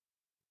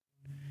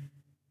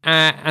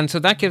 And so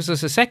that gives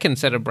us a second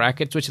set of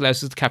brackets, which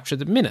allows us to capture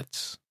the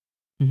minutes.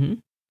 Mm-hmm.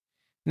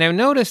 Now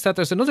notice that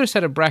there's another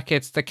set of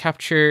brackets that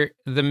capture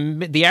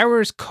the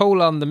hours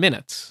colon the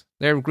minutes.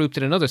 They're grouped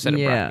in another set of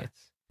brackets.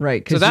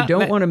 Right, because you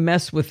don't want to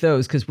mess with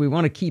those because we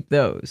want to keep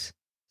those.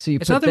 So you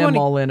put them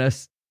all in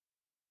us.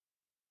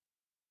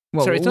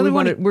 Well, sorry,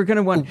 we're going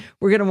to want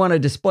to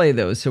display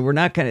those. So we're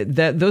not going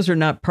to those are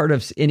not part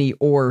of any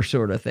or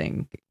sort of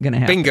thing going to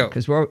happen. Bingo.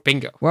 Because we're always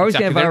exactly.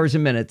 going to have hours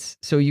and minutes.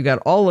 So you got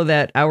all of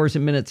that hours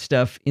and minutes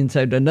stuff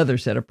inside another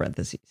set of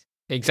parentheses.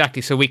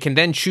 Exactly. So we can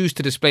then choose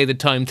to display the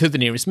time to the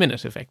nearest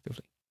minute,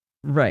 effectively.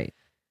 Right.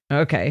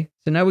 Okay.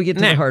 So now we get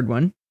to the hard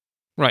one.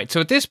 Right.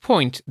 So at this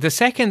point, the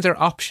seconds are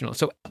optional.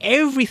 So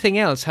everything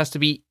else has to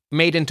be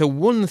made into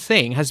one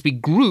thing, has to be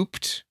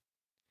grouped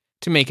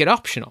to make it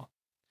optional.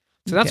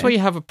 So that's why you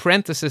have a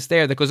parenthesis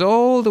there that goes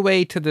all the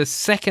way to the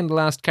second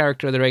last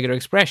character of the regular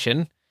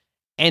expression,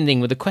 ending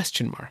with a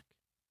question mark.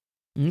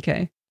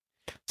 Okay.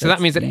 So that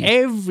means that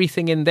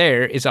everything in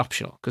there is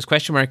optional, because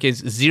question mark is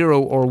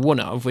 0 or 1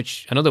 of,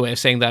 which another way of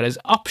saying that is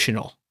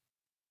optional.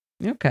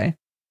 Okay.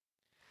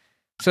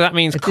 So that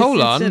means at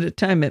colon. At a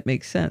time, it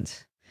makes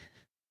sense.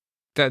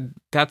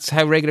 That's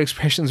how regular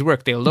expressions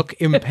work. They look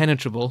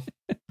impenetrable.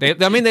 They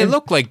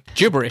look like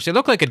gibberish. They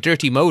look like a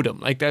dirty modem,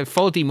 like a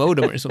faulty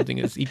modem or something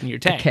is eating your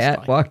text. A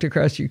cat walked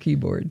across your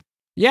keyboard.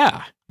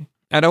 Yeah,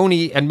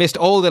 and missed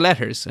all the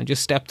letters and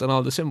just stepped on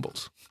all the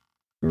symbols.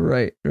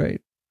 Right.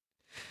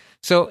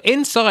 So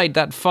inside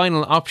that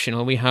final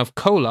optional, we have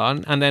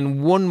colon and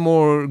then one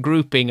more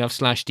grouping of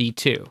slash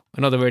D2.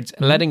 In other words,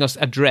 letting us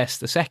address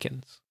the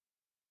seconds.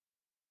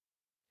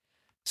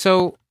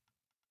 So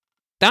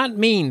that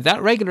means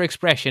that regular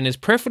expression is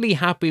perfectly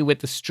happy with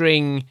the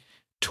string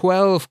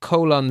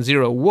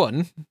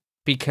 12:01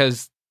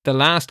 because the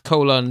last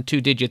colon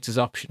 2 digits is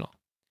optional.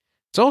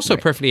 It's also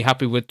perfectly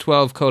happy with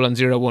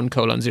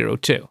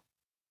 12:01:02.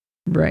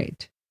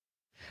 Right.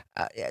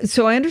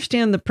 So I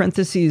understand the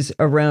parentheses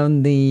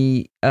around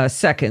the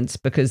seconds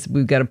because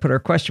we've got to put our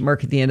question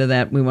mark at the end of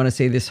that. We want to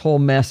say this whole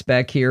mess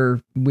back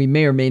here. We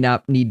may or may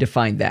not need to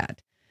find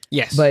that.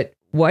 Yes. But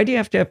why do you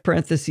have to have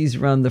parentheses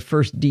around the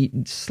first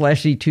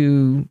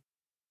D/D2?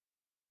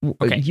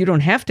 Okay. You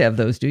don't have to have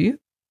those, do you?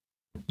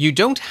 You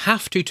don't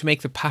have to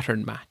make the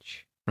pattern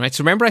match, right?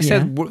 So remember I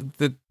said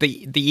the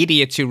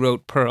idiots who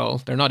wrote Perl,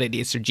 they're not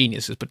idiots, they're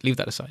geniuses, but leave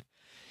that aside.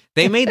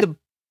 They made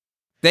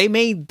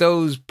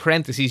those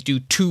parentheses do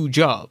 2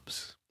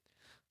 jobs.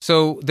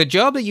 So the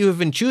job that you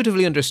have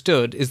intuitively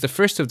understood is the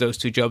first of those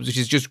 2 jobs, which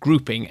is just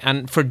grouping.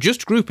 And for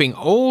just grouping,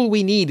 all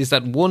we need is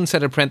that one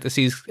set of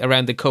parentheses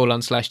around the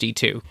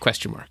colon/D2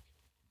 question mark.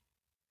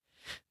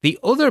 The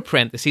other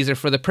parentheses are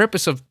for the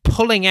purpose of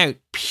pulling out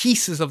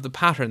pieces of the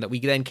pattern that we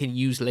then can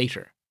use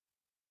later.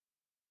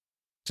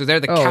 So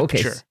they're the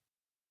capture.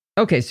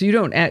 Okay, so you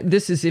don't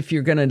this is if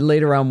you're going to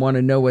later on want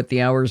to know what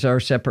the hours are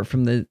separate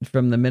from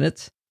the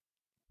minutes?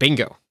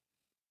 Bingo.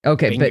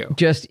 Okay, Bingo. But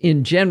just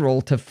in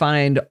general, to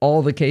find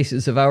all the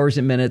cases of hours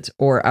and minutes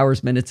or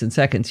hours, minutes, and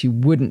seconds, you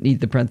wouldn't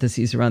need the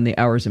parentheses around the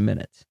hours and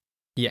minutes.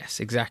 Yes,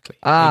 exactly.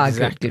 Ah,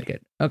 exactly.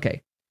 Good.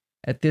 Okay.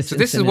 At this So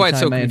this is instant why in it's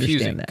so time, I confusing,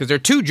 understand that. because there are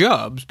two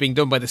jobs being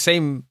done by the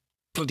same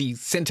bloody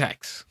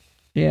syntax.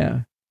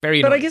 Yeah.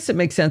 Very But I annoying. guess it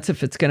makes sense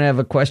if it's going to have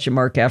a question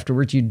mark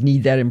afterwards. You'd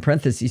need that in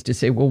parentheses to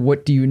say, well,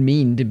 what do you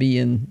mean to be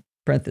in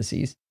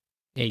parentheses?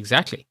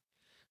 Exactly.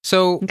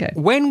 So Okay.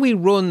 when we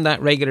run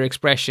that regular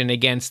expression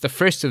against the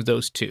first of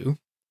those two,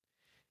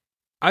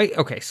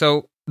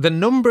 so the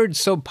numbered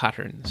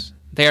subpatterns,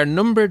 they are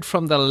numbered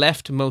from the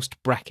leftmost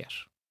bracket.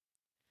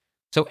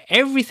 So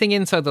everything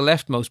inside the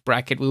leftmost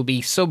bracket will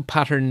be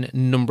subpattern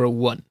number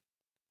 1.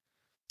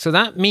 So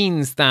that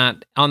means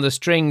that on the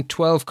string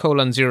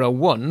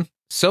 12:01,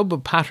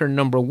 subpattern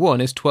number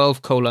 1 is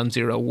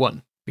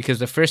 12:01, because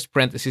the first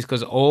parenthesis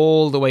goes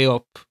all the way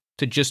up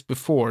to just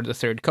before the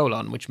third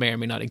colon, which may or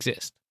may not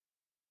exist.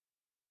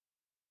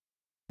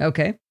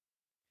 Okay.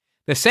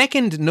 The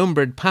second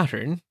numbered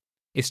pattern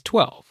is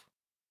 12.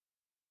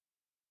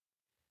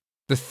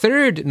 The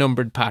third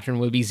numbered pattern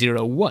will be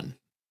 01.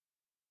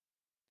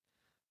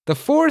 The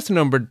fourth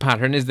numbered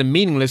pattern is the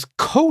meaningless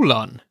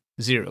colon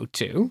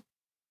 02.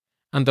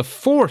 And the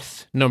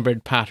fourth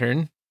numbered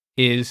pattern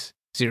is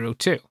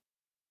 02.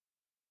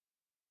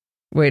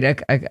 Wait,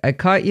 I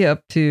caught you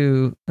up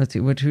to, let's see,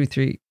 1, 2,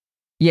 3.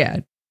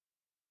 Yeah.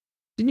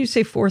 Didn't you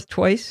say fourth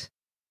twice?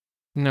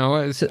 No,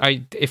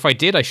 if I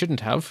did, I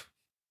shouldn't have.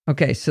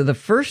 Okay, so the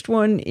first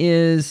one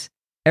is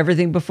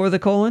everything before the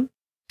colon?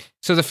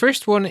 So the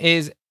first one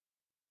is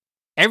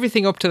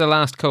everything up to the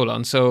last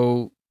colon,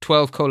 so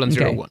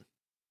 12:01.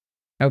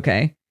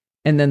 Okay.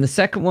 And then the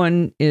second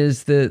one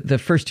is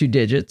the first two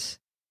digits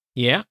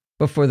Yeah,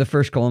 before the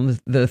first colon.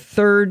 The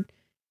third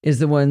is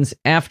the ones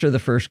after the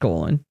first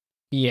colon.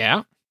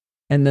 yeah,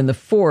 And then the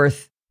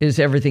fourth is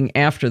everything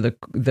after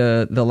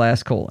the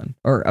last colon,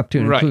 or up to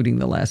and Right. including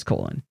the last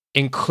colon.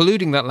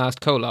 including that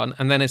last colon,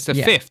 and then it's the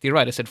Yeah. fifth. You're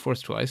right, I said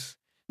fourth twice.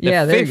 The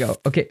Yeah, there you go.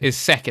 fifth Okay. is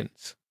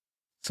seconds,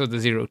 so the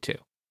 02.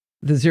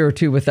 The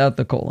 02 without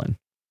the colon.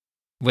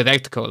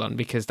 Without the colon,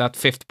 because that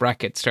fifth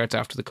bracket starts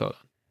after the colon.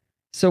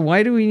 So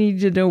why do we need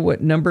to know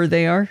what number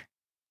they are?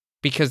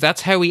 Because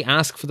that's how we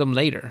ask for them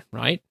later,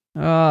 right?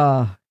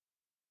 Ah,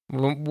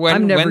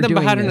 I'm never When the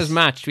doing pattern this. is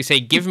matched, we say,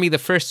 give me the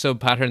first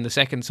subpattern, the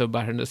second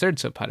subpattern, the third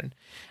subpattern.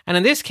 And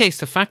in this case,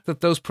 the fact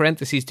that those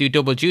parentheses do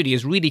double duty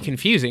is really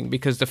confusing,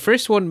 because the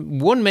first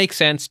one makes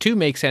sense, 2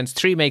 makes sense,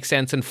 3 makes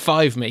sense, and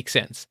 5 makes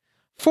sense.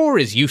 4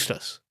 is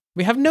useless.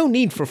 We have no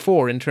need for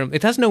 4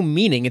 it has no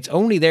meaning. It's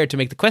only there to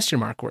make the question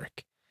mark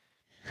work.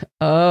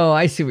 oh,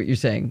 I see what you're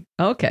saying.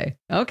 Okay,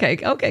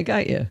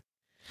 got you.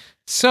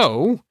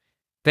 So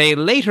they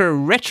later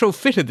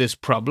retrofitted this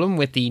problem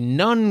with the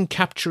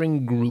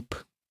non-capturing group.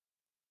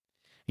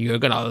 You're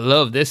going to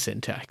love this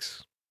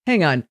syntax.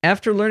 Hang on.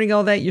 After learning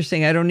all that, you're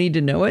saying I don't need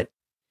to know it?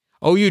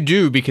 Oh, you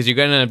do, because you're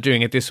going to end up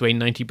doing it this way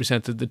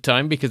 90% of the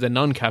time, because the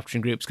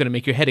non-capturing group's going to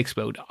make your head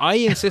explode. I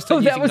insist on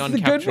Oh, that using was the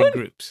good non-capturing one?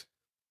 groups.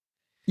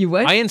 You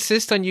what? I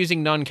insist on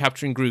using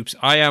non-capturing groups.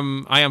 I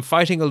am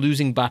fighting a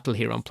losing battle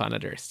here on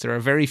planet Earth. There are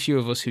very few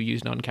of us who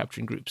use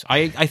non-capturing groups.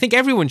 I think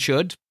everyone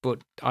should,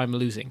 but I'm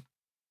losing.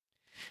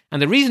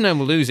 And the reason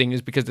I'm losing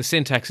is because the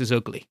syntax is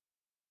ugly.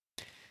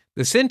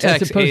 The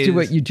syntax As opposed is... to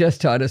what you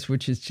just taught us,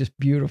 which is just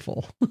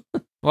beautiful.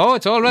 Oh,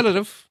 it's all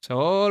relative. It's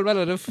all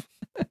relative.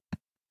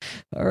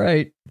 All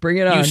right, bring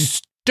it on. You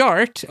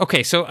start...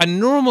 Okay, so a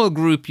normal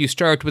group, you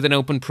start with an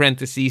open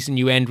parentheses and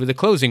you end with a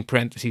closing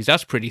parentheses.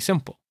 That's pretty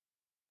simple.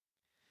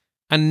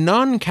 A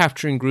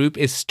non-capturing group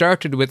is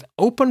started with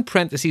open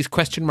parentheses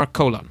question mark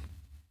colon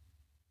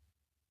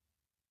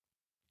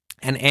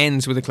and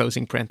ends with a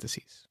closing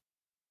parentheses.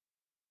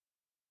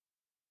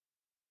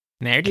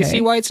 Now, do you Okay.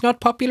 see why it's not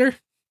popular?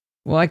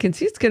 Well, I can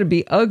see it's going to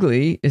be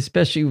ugly,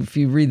 especially if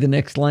you read the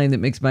next line that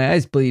makes my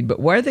eyes bleed. But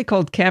why are they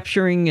called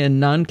capturing and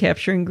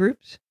non-capturing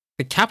groups?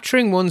 The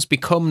capturing ones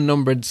become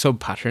numbered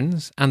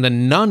subpatterns, and the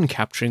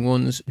non-capturing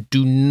ones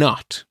do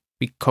not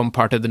become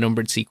part of the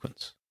numbered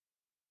sequence.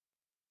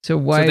 So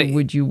why they-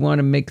 would you want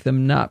to make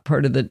them not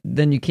part of the...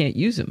 Then you can't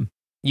use them.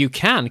 You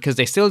can, because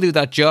they still do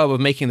that job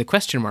of making the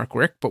question mark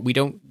work, but we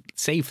don't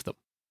save them.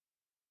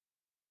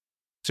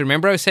 So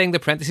remember I was saying the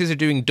parentheses are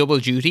doing double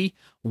duty?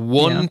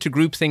 1, Yeah. to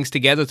group things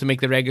together to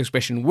make the regular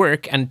expression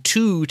work, and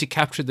 2, to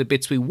capture the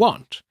bits we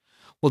want.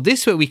 Well,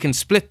 this way we can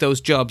split those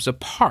jobs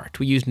apart.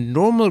 We use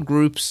normal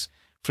groups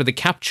for the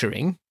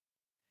capturing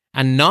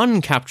and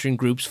non-capturing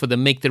groups for the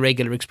make the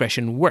regular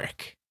expression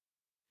work.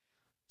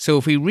 So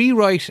if we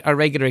rewrite our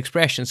regular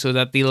expression so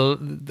that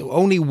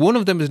only one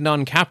of them is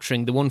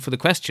non-capturing, the one for the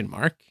question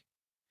mark,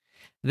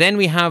 then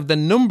we have the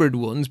numbered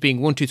ones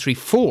being 1, 2, 3,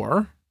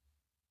 4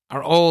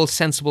 are all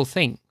sensible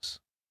things.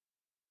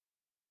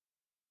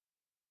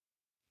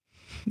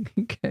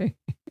 Okay.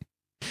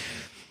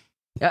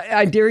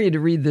 I dare you to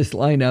read this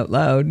line out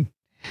loud.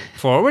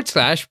 /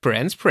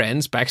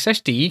 parens,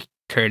 \d,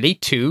 curly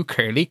 2,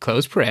 curly,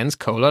 close parens,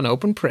 colon,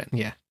 open paren.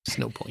 Yeah, it's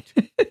no point.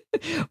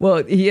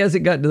 Well, he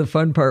hasn't gotten to the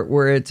fun part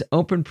where it's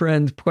open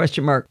parens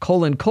question mark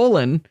colon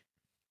colon,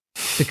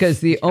 because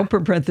the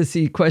open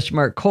parenthesis question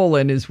mark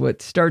colon is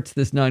what starts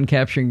this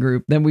non-capturing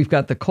group. Then we've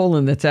got the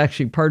colon that's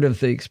actually part of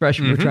the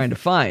expression we're trying to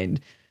find.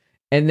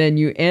 And then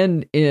you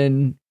end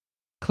in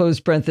close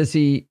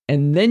parenthesis,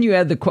 and then you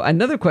add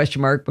another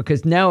question mark,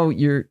 because now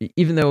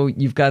even though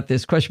you've got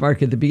this question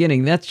mark at the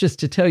beginning, that's just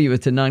to tell you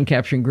it's a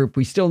non-capturing group.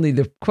 We still need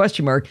the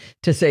question mark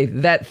to say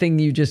that thing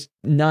you just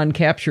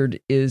non-captured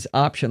is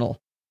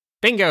optional.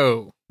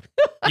 Bingo!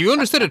 You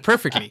understood it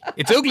perfectly.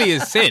 It's ugly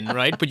as sin,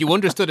 right? But you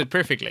understood it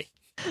perfectly.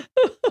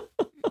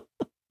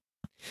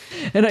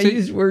 And I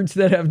used words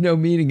that have no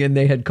meaning, and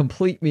they had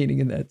complete meaning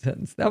in that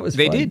sentence. That was fun.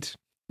 They did.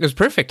 It was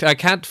perfect. I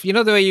can't. You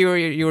know the way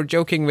you were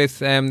joking with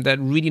that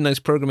really nice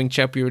programming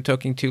chap you were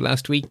talking to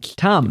last week,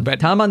 Tom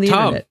on the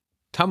internet.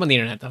 Tom on the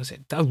internet. That was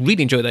it. I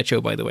really enjoyed that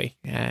show, by the way.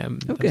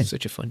 That was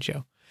such a fun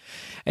show.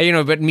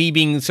 But me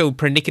being so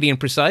pernickety and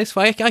precise,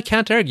 I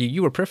can't argue.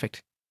 You were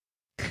perfect.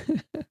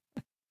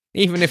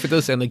 Even if it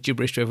does sound like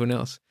gibberish to everyone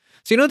else.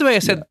 So the way I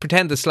said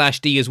pretend the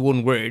 /D is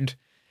one word.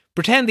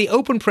 Pretend the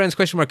open parens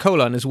question mark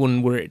colon is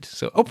one word.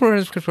 So open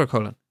parens question mark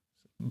colon.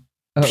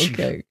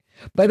 Okay.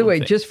 By the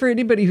way, just for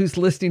anybody who's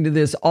listening to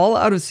this, all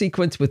out of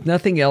sequence with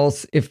nothing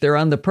else, if they're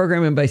on the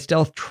Programming by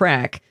Stealth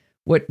track,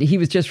 what he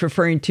was just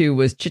referring to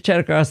was Chit Chat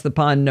Across the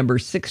Pond number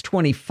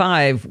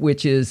 625,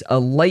 which is a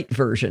light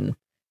version.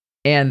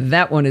 And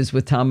that one is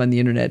with Tom on the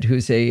internet,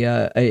 who's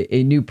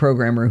a new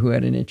programmer who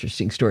had an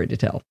interesting story to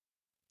tell.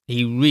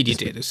 He really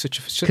did. It's such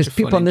a because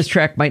people on this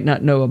track might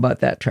not know about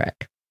that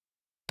track.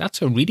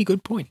 That's a really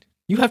good point.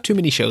 You have too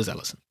many shows,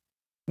 Allison.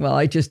 Well,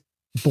 I just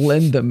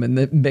blend them, and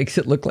that makes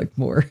it look like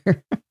more.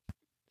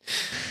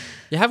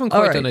 You haven't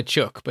quite done a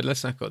Chuck, but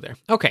let's not go there.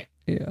 Okay.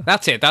 Yeah.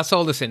 That's it. That's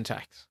all the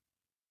syntax.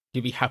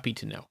 You'll be happy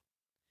to know.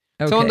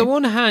 Okay. So on the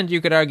one hand,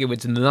 you could argue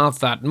it's not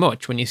that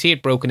much. When you see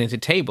it broken into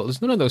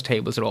tables, none of those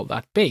tables are all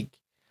that big.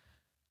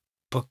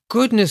 But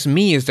goodness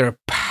me, is there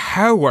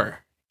power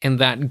in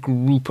that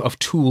group of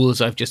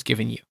tools I've just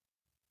given you.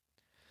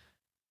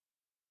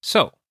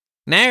 So,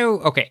 now,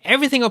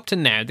 everything up to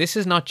now, this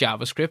is not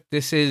JavaScript,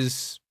 this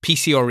is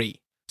PCRE.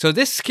 So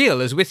this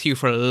skill is with you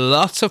for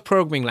lots of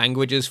programming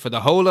languages, for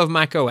the whole of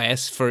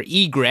macOS, for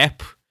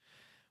egrep,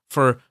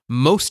 for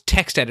most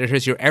text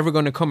editors you're ever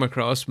going to come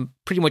across.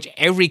 Pretty much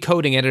every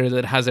coding editor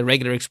that has a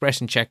regular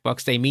expression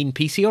checkbox, they mean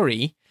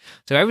PCRE.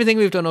 So everything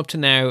we've done up to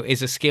now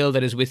is a skill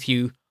that is with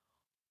you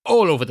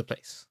all over the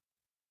place.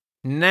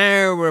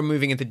 Now we're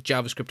moving into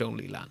JavaScript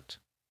only land.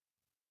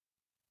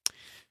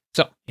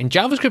 So in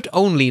JavaScript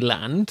only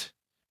land,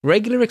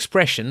 regular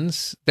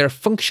expressions, their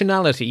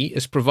functionality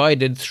is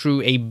provided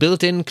through a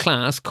built-in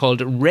class called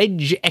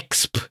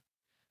regexp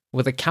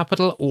with a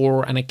capital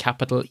OR and a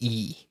capital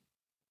E.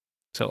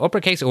 So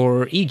uppercase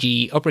OR,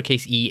 e.g.,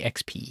 uppercase E,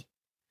 XP.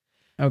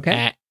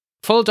 Okay.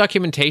 Full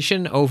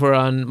documentation over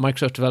on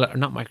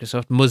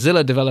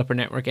Mozilla Developer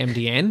Network,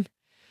 MDN.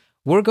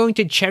 We're going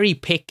to cherry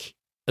pick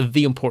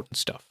the important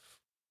stuff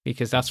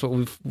because that's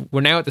what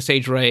we're now at the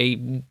stage where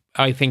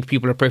I think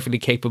people are perfectly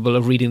capable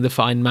of reading the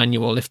fine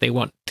manual if they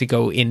want to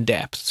go in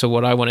depth. So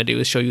what I want to do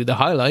is show you the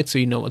highlights so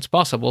you know what's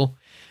possible,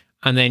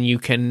 and then you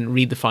can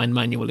read the fine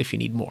manual if you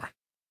need more.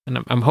 And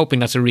I'm hoping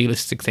that's a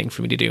realistic thing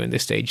for me to do in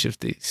this stage of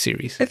the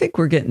series. I think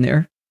we're getting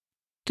there.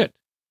 Good.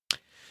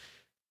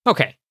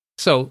 Okay,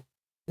 so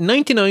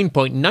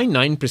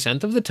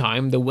 99.99% of the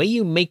time, the way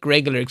you make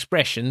regular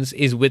expressions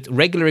is with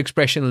regular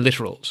expression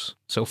literals.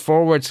 So /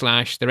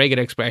 the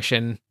regular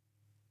expression,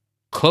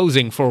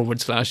 closing /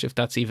 if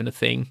that's even a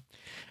thing,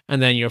 and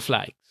then your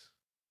flags.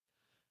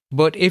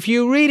 But if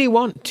you really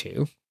want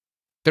to,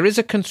 there is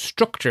a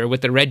constructor with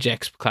the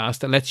regexp class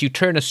that lets you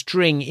turn a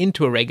string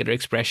into a regular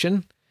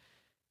expression.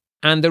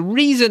 And the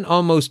reason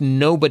almost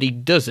nobody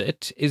does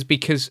it is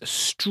because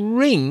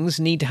strings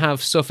need to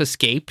have stuff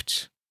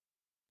escaped,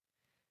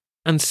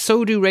 and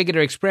so do regular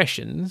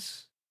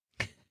expressions.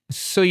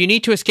 So you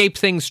need to escape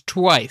things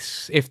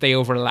twice if they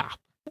overlap.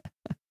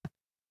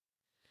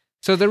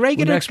 So the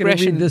regular expression. We're not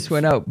going to read this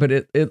one out, but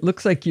it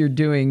looks like you're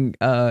doing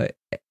a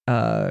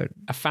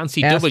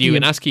fancy W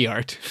in ASCII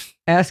art.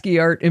 ASCII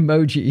art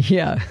emoji,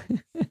 yeah.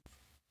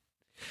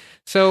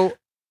 So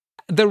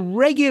the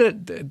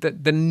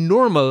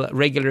normal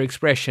regular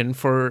expression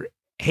for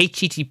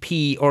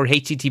HTTP or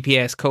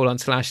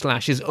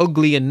HTTPS : / is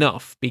ugly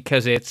enough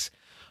because it's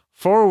 /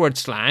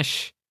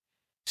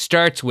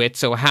 starts with,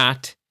 so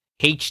hat,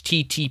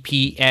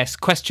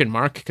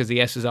 HTTPS ? Because the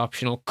S is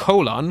optional, : /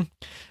 /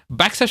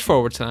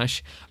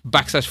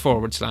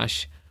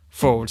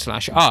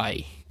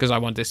 I, because I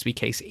want this to be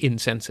case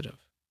insensitive.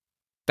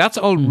 That's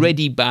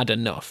already bad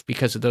enough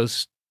because of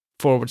those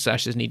 /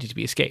 needed to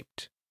be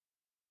escaped.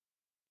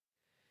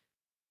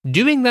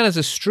 Doing that as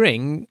a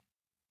string,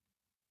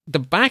 the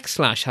 /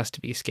 has to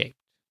be escaped.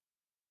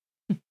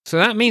 So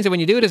that means that when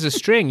you do it as a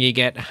string, you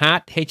get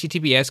hat,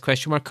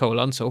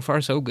 HTTPS ? So far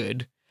so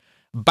good,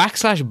 / /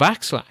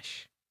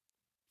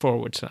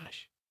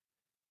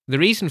 The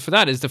reason for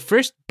that is the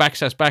first /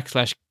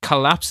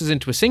 collapses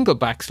into a single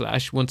 /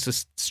 once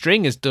the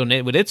string is done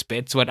it with its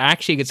bit, so it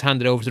actually gets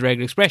handed over to the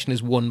regular expression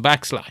is 1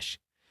 /.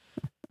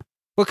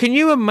 Well, can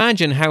you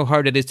imagine how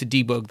hard it is to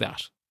debug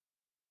that?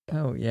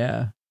 Oh,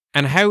 yeah.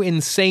 And how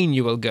insane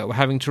you will go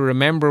having to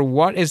remember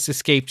what is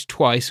escaped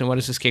twice and what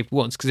is escaped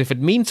once. Because if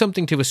it means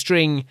something to a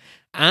string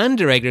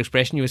and a regular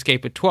expression, you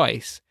escape it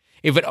twice.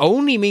 If it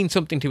only means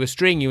something to a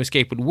string, you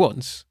escape it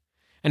once.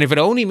 And if it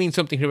only means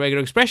something to a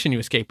regular expression, you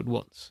escape it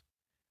once.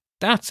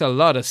 That's a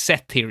lot of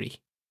set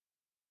theory.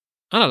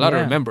 And a lot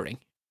of remembering.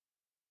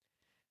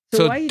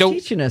 So why are you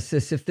teaching us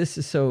this if this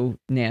is so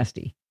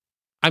nasty?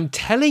 I'm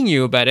telling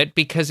you about it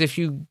because if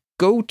you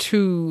go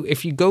to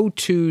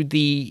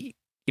the,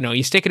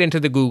 you stick it into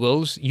the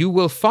Googles, you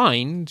will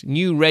find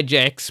new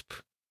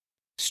regexp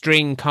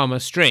string, comma,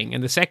 string.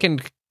 And the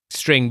second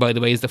string, by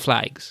the way, is the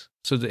flags.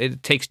 So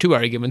it takes two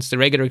arguments, the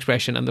regular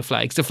expression and the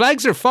flags. The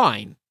flags are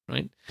fine,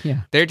 right?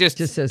 Yeah. They're just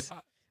says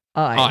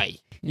I.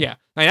 Yeah.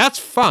 Now that's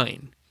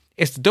fine.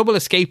 It's the double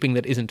escaping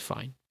that isn't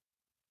fine.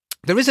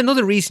 There is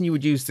another reason you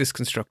would use this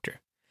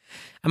constructor.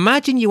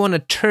 Imagine you want to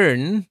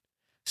turn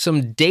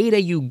some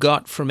data you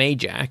got from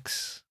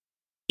Ajax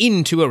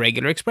into a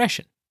regular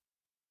expression.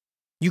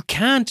 You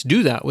can't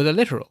do that with a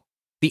literal.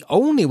 The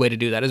only way to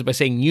do that is by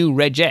saying new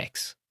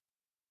regex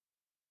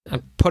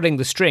and putting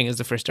the string as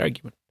the first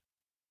argument.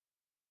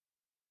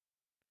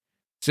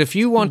 So if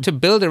you want to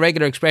build a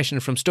regular expression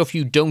from stuff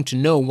you don't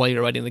know while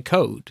you're writing the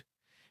code,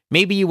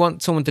 maybe you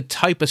want someone to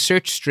type a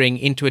search string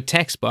into a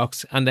text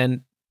box and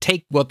then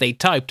take what they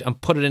typed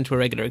and put it into a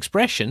regular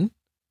expression.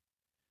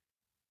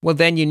 Well,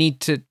 then you need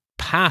to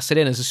pass it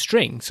in as a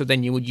string. So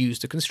then you would use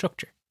the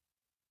constructor.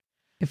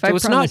 If I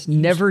promise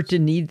never to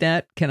need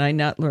that, can I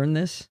not learn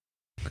this?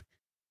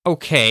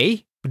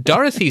 Okay.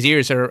 Dorothy's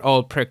ears are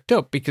all perked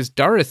up because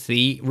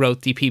Dorothy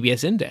wrote the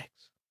PBS index.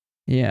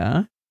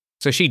 Yeah.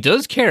 So she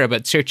does care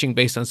about searching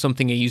based on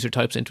something a user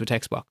types into a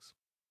text box.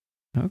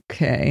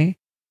 Okay.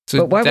 So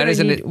but why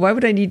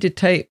would I need to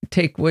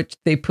take what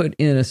they put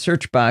in a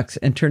search box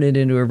and turn it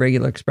into a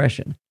regular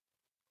expression?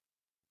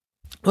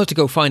 Well, to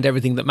go find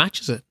everything that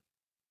matches it.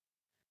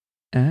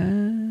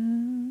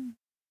 Command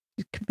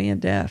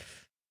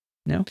F.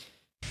 No?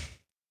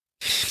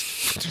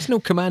 There's no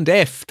Command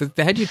F.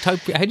 How do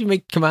you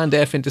make Command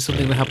F into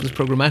something that happens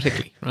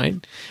programmatically,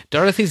 right?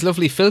 Dorothy's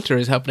lovely filter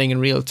is happening in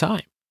real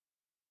time.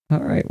 All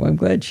right. Well, I'm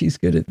glad she's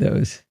good at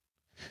those.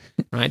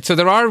 Right. So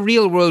there are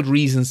real world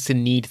reasons to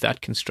need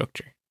that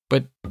constructor,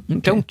 but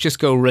don't just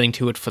go running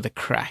to it for the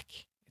crack.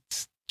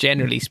 It's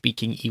generally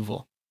speaking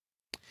evil.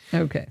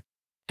 Okay.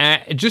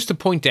 Just to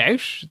point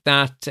out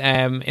that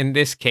in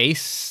this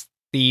case,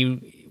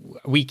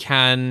 we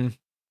can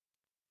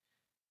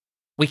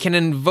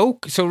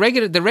invoke. So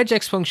the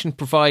regex function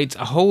provides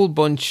a whole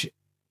bunch.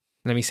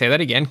 Let me say that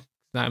again.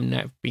 I'm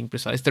now being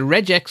precise. The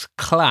regex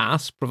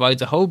class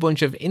provides a whole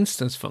bunch of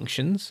instance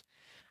functions,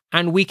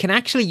 and we can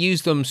actually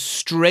use them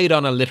straight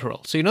on a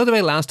literal. So you know the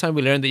way last time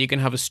we learned that you can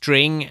have a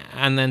string,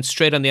 and then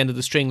straight on the end of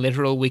the string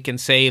literal, we can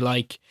say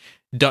like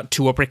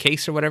 .to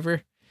uppercase or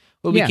whatever.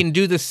 Well, we can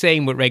do the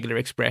same with regular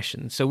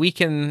expressions. So we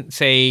can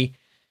say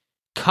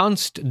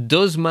const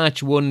does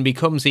match 1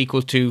 becomes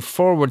equal to /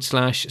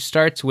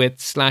 starts with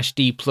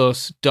 /d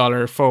plus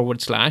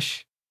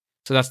 $/.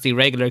 So that's the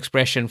regular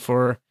expression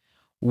for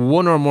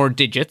one or more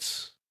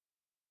digits.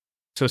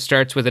 So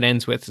starts with and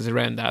ends with is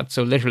around that.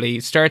 So literally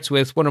starts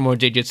with one or more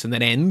digits and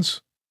then ends.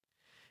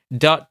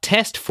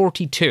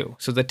 .test42.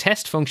 So the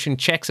test function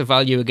checks a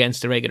value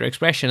against the regular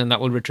expression and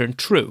that will return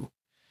true.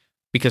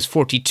 Because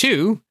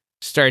 42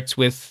 starts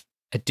with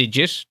a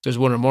digit, there's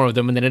one or more of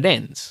them, and then it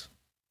ends.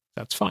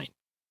 That's fine.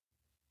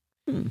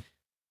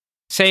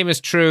 Same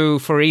is true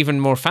for even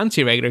more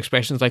fancy regular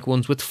expressions like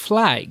ones with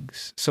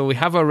flags. So we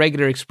have a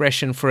regular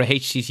expression for a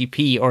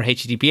HTTP or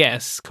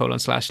HTTPS :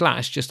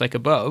 / just like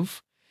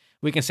above.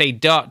 We can say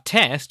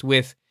 .test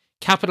with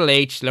capital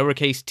H,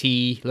 lowercase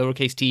t,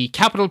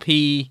 capital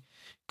P, :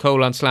 /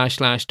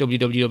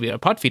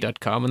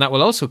 www.podfeed.com, and that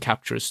will also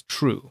capture as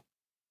true.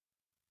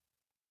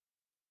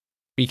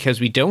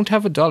 Because we don't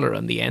have a dollar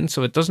on the end,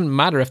 so it doesn't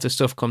matter if the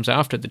stuff comes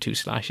after the 2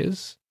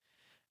 slashes.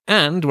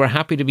 And we're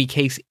happy to be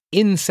case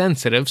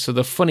insensitive, so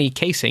the funny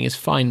casing is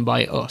fine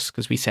by us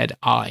because we said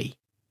I.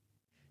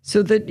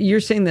 So that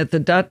you're saying that the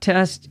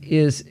 .test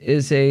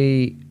is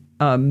a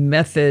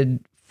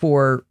method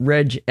for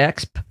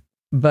regexp,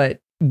 but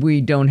we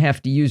don't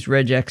have to use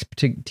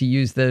regexp to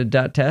use the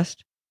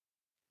 .test?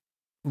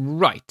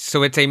 Right.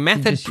 So it's a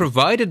method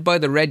provided by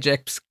the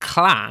regex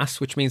class,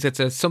 which means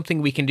it's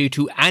something we can do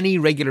to any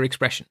regular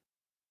expression.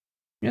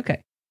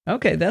 Okay,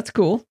 that's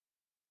cool.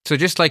 So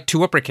just like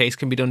to uppercase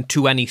can be done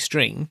to any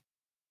string,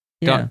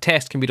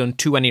 .test can be done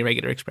to any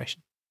regular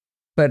expression.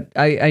 But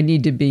I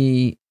need to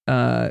be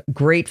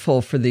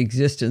grateful for the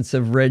existence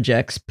of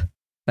regexp.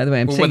 By the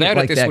way, I'm saying it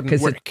like that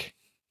because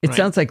it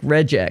sounds like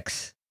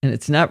regex, and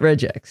it's not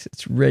regex,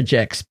 it's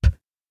regexp.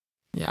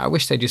 Yeah, I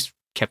wish they just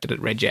kept it at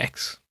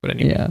regex. But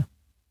anyway. Yeah.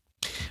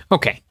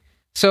 Okay,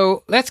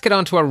 so let's get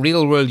on to our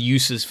real-world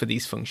uses for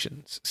these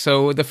functions.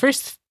 So the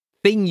first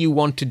thing you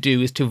want to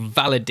do is to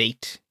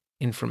validate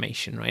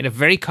information, right? A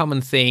very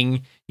common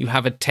thing, you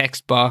have a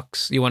text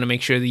box, you want to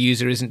make sure the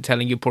user isn't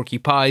telling you porky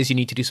pies, you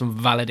need to do some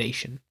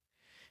validation.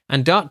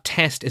 And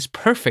 .test is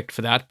perfect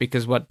for that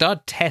because what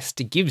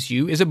 .test gives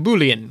you is a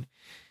Boolean.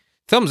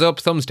 Thumbs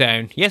up, thumbs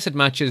down. Yes, it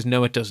matches.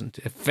 No, it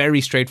doesn't.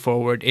 Very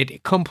straightforward.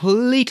 It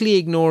completely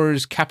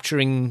ignores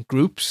capturing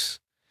groups.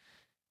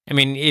 I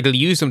mean, it'll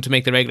use them to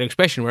make the regular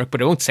expression work,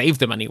 but it won't save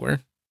them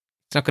anywhere.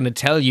 It's not going to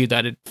tell you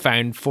that it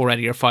found 4 out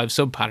of your 5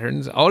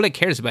 subpatterns. All it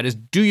cares about is,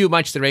 do you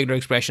match the regular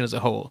expression as a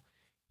whole?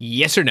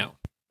 Yes or no?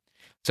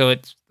 So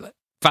it's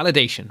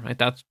validation, right?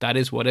 That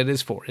is what it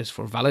is for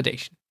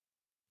validation.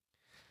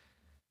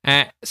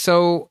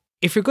 So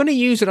if you're going to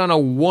use it on a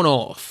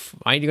one-off,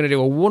 right, you're going to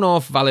do a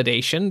one-off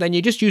validation, then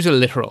you just use a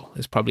literal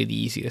is probably the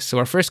easiest. So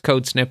our first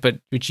code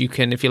snippet, which you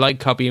can, if you like,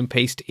 copy and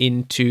paste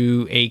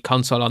into a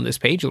console on this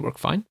page, will work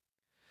fine.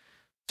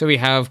 So we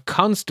have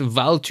const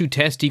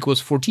val2test equals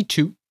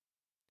 42.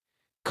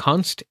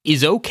 Const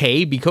is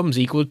okay becomes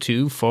equal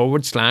to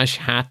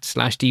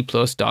 /hat/d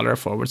plus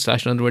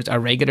 $/. In other words, a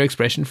regular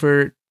expression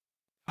for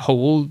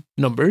whole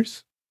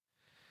numbers.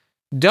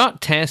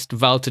 .test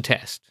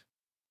val2test.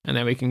 And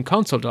then we can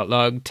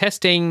console.log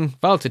testing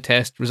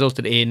val2test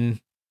resulted in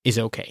is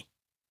okay.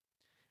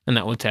 And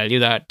that will tell you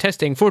that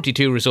testing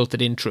 42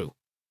 resulted in true.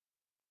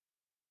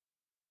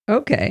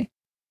 Okay.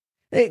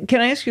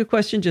 Can I ask you a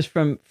question just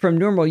from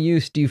normal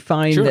use? Do you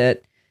find Sure.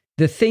 that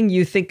the thing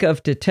you think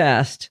of to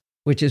test,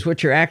 which is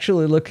what you're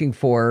actually looking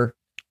for,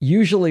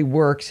 usually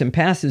works and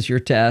passes your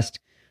test,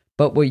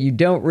 but what you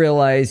don't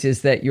realize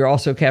is that you're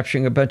also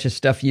capturing a bunch of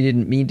stuff you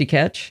didn't mean to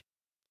catch?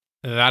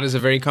 That is a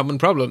very common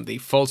problem, the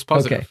false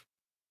positive.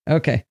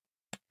 Okay.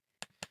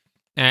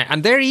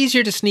 And they're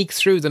easier to sneak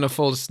through than a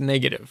false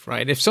negative,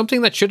 right? If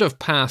something that should have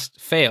passed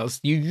fails,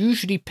 you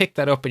usually pick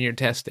that up in your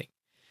testing.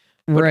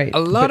 But right. a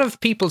lot of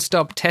people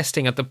stop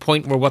testing at the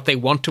point where what they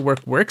want to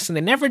work works, and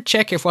they never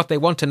check if what they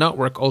want to not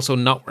work also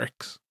not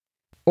works.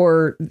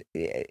 Or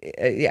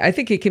I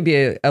think it can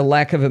be a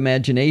lack of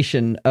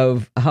imagination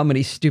of how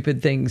many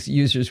stupid things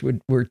users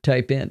would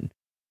type in.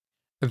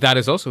 That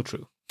is also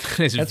true.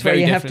 That's why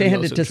you have to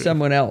hand it to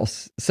someone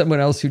else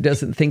who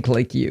doesn't think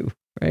like you,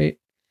 right?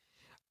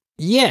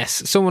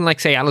 Yes, someone like,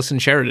 say, Alison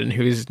Sheridan,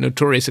 who is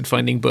notorious at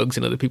finding bugs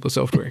in other people's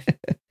software.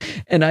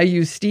 And I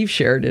use Steve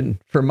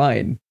Sheridan for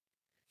mine.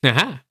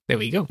 Aha, there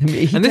we go. I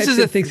mean, he and this is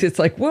a thinks it's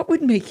like, what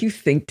would make you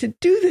think to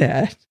do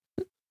that?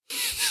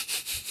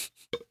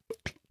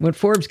 When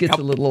Forbes gets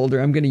a little older,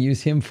 I'm going to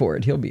use him for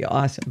it. He'll be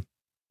awesome.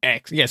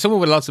 Yeah,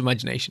 someone with lots of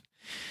imagination.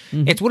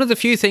 Mm-hmm. It's one of the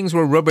few things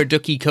where rubber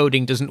ducky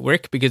coding doesn't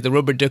work, because the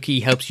rubber ducky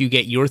helps you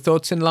get your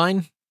thoughts in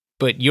line,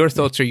 but your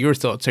thoughts are your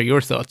thoughts are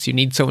your thoughts. You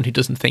need someone who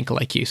doesn't think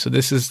like you. So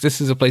this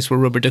is a place where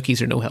rubber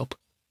duckies are no help.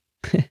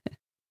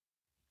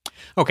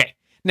 Okay,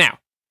 now,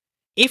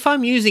 if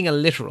I'm using a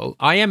literal,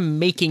 I am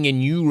making a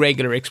new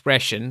regular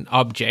expression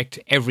object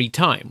every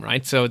time,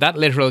 right? So that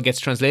literal gets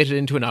translated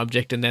into an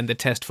object, and then the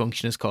test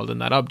function is called in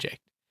that object.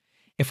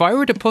 If I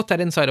were to put that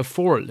inside a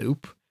for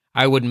loop,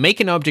 I would make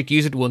an object,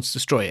 use it once,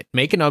 destroy it.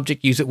 Make an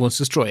object, use it once,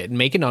 destroy it.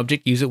 Make an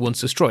object, use it once,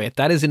 destroy it.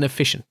 That is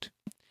inefficient.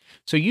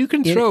 So you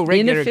can throw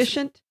regular...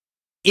 Inefficient?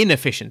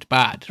 Inefficient,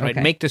 bad, right?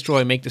 Okay. Make,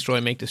 destroy,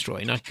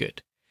 not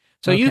good.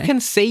 So you can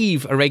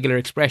save a regular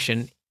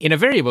expression in a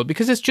variable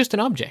because it's just an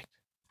object.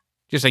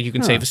 Just like you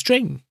can save a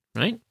string,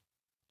 right?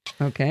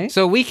 Okay.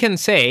 So we can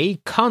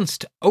say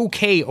const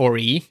OK or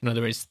E, in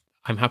other words,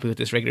 I'm happy with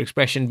this regular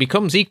expression,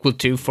 becomes equal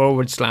to /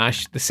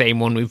 the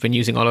same one we've been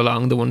using all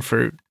along, the one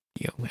for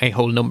a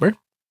whole number.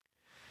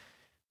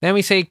 Then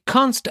we say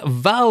const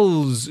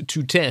vals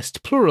to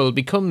test plural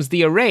becomes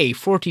the array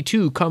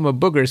 42,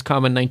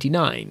 boogers,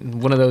 99.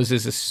 One of those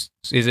is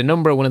a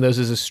number, one of those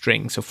is a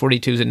string. So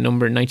 42 is a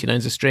number, 99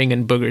 is a string,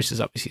 and boogers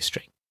is obviously a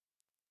string.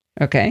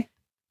 Okay.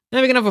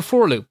 Now we can have a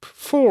for loop.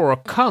 For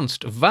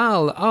const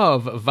val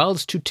of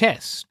vals to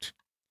test.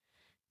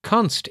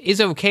 Const is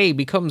okay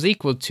becomes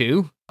equal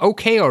to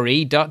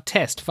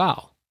okre.test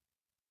val.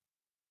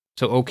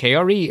 So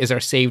okre is our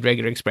saved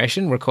regular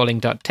expression. We're calling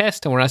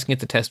 .test, and we're asking it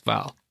to test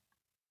val.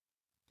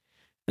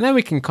 And then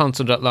we can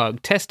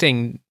console.log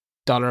testing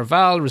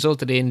 $val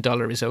resulted in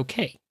 $is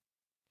okay.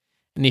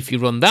 And if you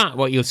run that,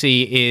 what you'll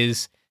see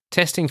is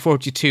testing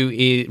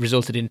 42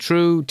 resulted in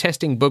true,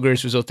 testing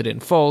boogers resulted in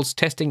false,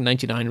 testing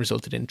 99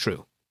 resulted in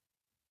true.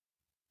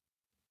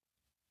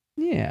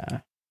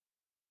 Yeah.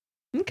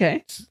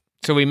 Okay.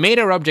 So we made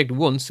our object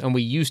once and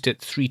we used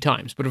it 3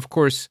 times. But of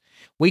course,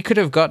 we could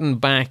have gotten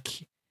back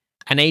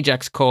an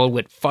Ajax call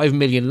with 5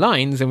 million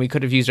lines, and we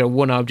could have used our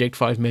one object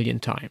 5 million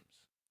times.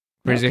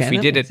 Whereas if we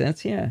did it,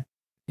 sense, yeah.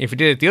 If we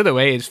did it the other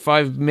way, it's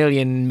 5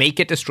 million, make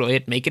it, destroy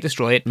it, make it,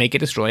 destroy it, make it,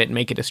 destroy it,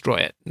 make it, destroy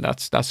it.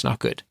 That's not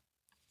good.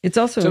 It's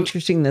also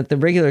interesting that the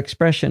regular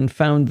expression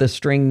found the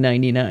string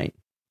 99.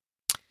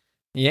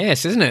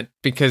 Yes, isn't it?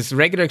 Because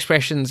regular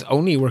expressions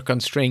only work on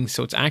strings,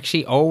 so it's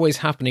actually always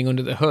happening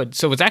under the hood.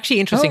 So what's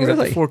actually interesting is that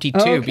the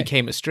 42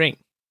 became a string.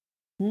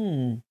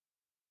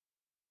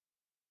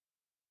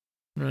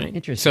 Right.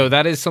 Interesting. So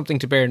that is something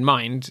to bear in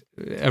mind.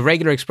 A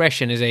regular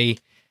expression is a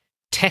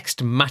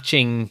text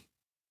matching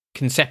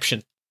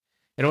conception.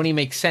 It only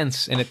makes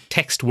sense in a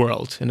text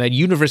world. In a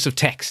universe of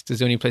text is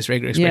the only place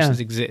regular expressions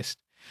exist.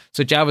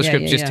 So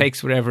JavaScript just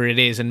takes whatever it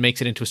is and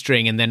makes it into a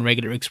string, and then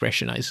regular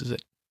expressionizes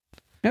it.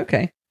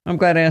 Okay. I'm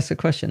glad I asked the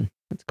question.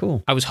 That's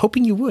cool. I was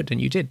hoping you would, and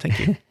you did. Thank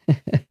you.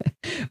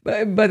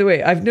 By the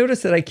way, I've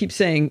noticed that I keep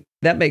saying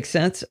that makes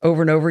sense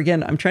over and over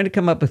again. I'm trying to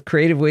come up with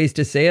creative ways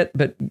to say it,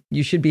 but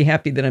you should be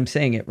happy that I'm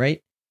saying it,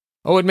 right?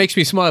 Oh, it makes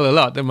me smile a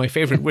lot. They're my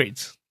favorite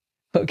words.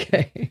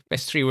 Okay.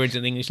 Best 3 words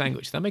in the English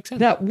language. That makes sense.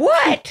 Now,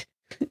 what?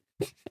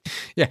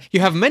 Yeah,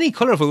 you have many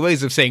colorful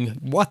ways of saying,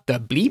 what the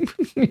bleep?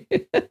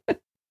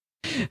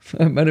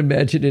 I'm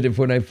unimaginative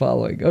when I'm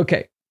following.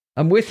 Okay.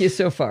 I'm with you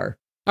so far.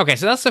 Okay,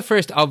 so that's the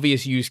first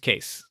obvious use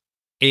case,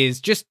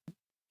 is just,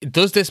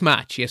 does this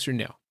match, yes or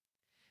no?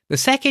 The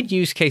second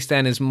use case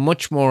then is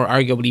much more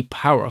arguably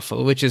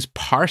powerful, which is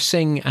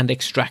parsing and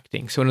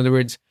extracting. So in other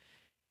words,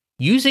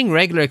 using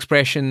regular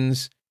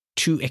expressions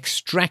to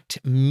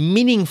extract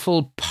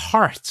meaningful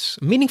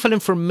parts, meaningful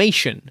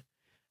information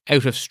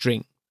out of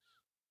string.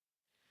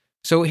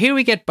 So here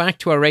we get back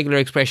to our regular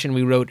expression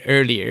we wrote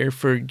earlier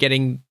for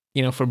getting,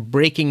 for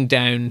breaking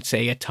down,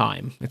 say, a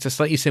time. It's a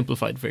slightly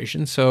simplified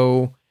version.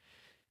 So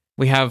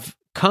we have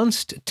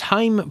const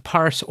time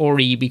parse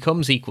RE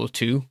becomes equal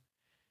to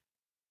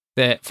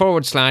the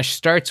 /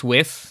 starts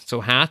with,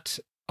 so hat,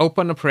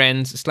 open a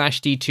parens,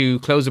 /D2,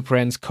 close a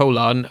parens,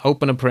 colon,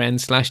 open a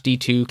parens,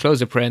 /D2,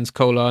 close a parens,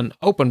 colon,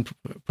 open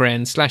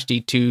parens,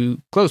 /D2,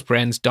 close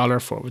parens,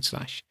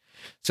 $.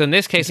 So in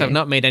this case, okay. I've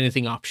not made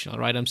anything optional,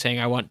 right? I'm saying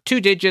I want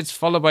 2 digits,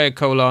 followed by a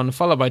colon,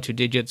 followed by 2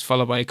 digits,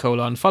 followed by a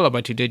colon, followed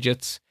by 2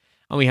 digits.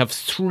 And we have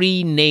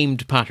 3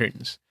 named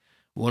patterns.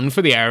 1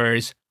 for the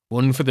hours,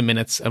 1 for the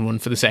minutes, and 1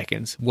 for the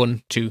seconds.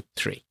 1, 2,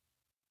 3.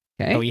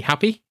 Okay. Are we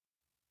happy?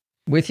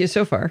 With you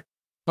so far.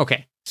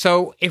 Okay.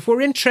 So if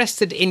we're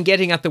interested in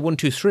getting at the 1,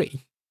 2,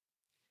 3,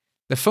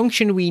 the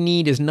function we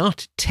need is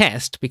not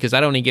test, because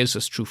that only gives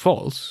us true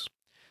false.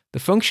 The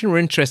function we're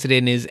interested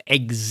in is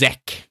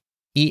exec,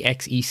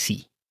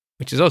 EXEC,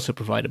 which is also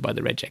provided by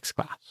the regex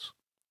class.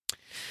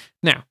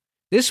 Now,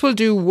 this will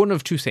do one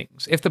of 2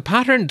 things. If the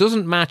pattern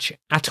doesn't match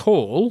at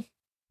all,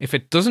 if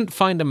it doesn't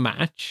find a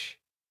match,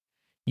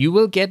 you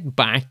will get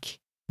back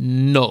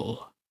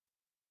null,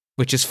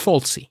 which is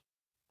falsy.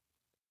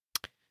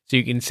 So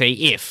you can say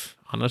if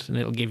on it, and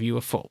it'll give you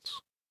a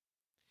false.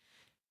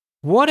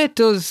 What it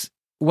does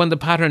when the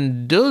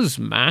pattern does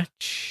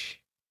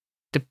match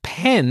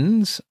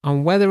depends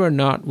on whether or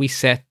not we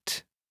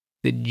set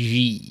the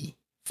G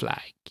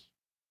flag.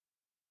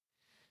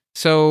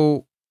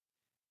 So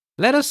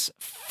let us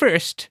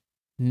first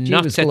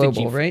not set global,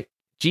 the G. Right?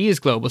 G is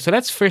global. So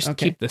let's first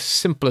keep the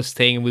simplest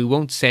thing, and we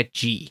won't set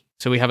G.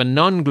 So we have a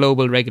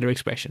non-global regular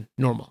expression,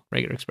 normal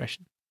regular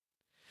expression.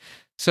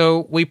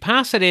 So we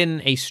pass it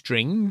in a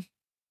string,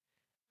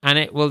 and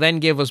it will then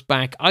give us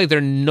back either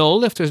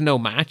null if there's no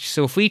match.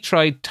 So if we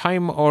try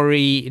time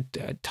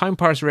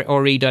parse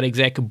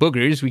re.exec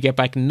boogers, we get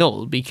back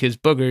null because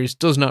boogers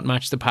does not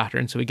match the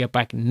pattern, so we get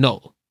back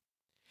null.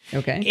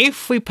 Okay.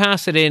 If we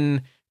pass it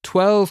in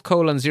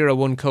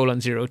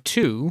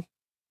 12:01:02,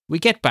 we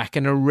get back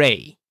an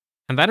array,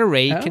 and that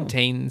array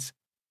contains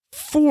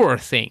 4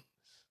 things.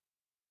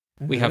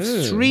 We have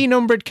 3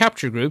 numbered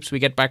capture groups. We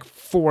get back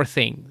 4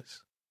 things.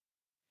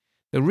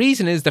 The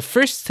reason is the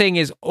first thing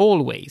is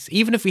always,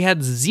 even if we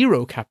had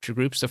 0 capture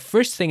groups, the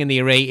first thing in the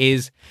array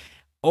is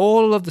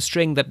all of the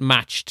string that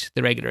matched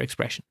the regular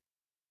expression.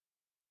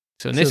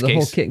 So in this case, the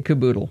whole kit and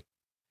caboodle.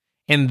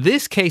 In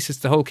this case, it's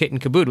the whole kit and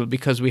caboodle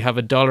because we have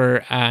a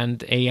 $,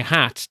 and a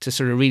hat to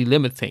sort of really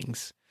limit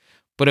things.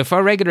 But if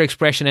our regular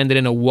expression ended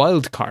in a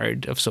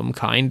wildcard of some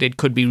kind, it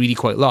could be really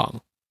quite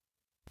long.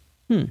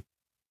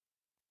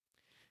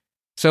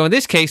 So in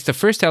this case, the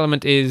first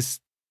element is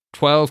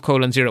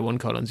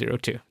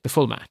 12:01:02, the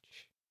full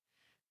match.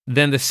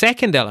 Then the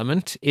second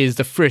element is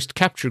the first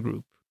capture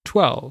group,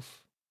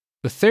 12.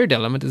 The third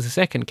element is the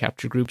second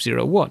capture group,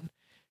 01.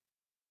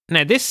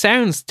 Now, this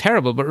sounds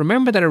terrible, but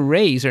remember that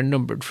arrays are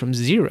numbered from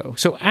 0.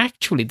 So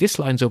actually, this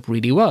lines up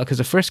really well because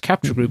the first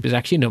capture group is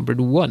actually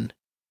numbered 1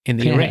 in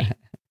the array.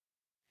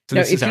 So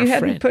now, if you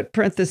hadn't put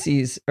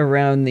parentheses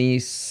around the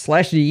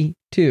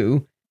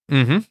 /D2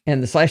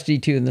 and the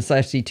 /D2 and the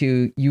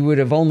 /D2, you would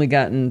have only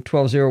gotten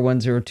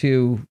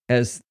 12:01:02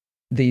 as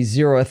the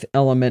 0th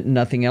element and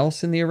nothing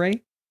else in the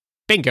array?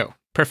 Bingo.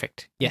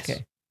 Perfect. Yes.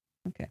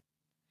 Okay.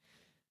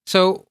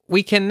 So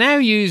we can now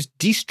use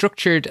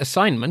destructured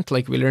assignment,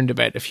 like we learned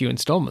about a few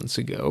installments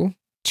ago,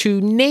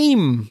 to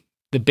name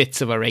the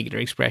bits of a regular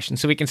expression.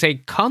 So we can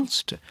say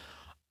const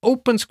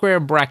open square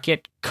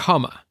bracket,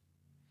 comma.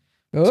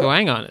 So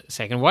hang on a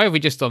second. Why have we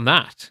just done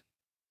that?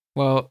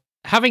 Well,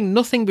 having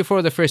nothing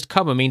before the first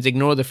comma means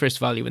ignore the first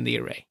value in the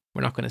array.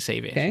 We're not going to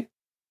save it.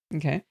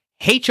 Okay.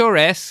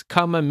 HRS,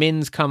 comma,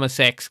 mins, comma,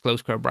 sex, close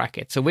square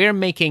bracket. So we're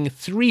making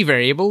 3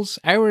 variables,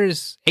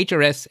 hours,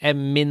 HRS,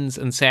 mins,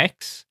 and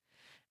sex.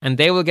 And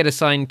they will get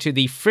assigned to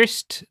the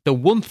first, the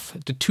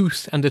 1th, the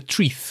 2th, and the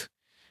 3th.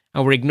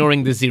 And we're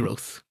ignoring the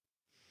 0th.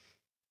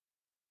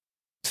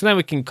 So now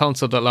we can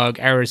console.log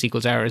hours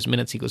equals hours,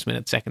 minutes equals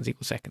minutes, seconds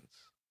equals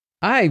seconds.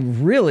 I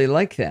really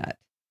like that.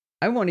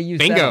 I want to use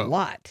that a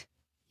lot.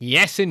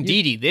 Yes,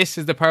 indeedy. This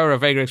is the power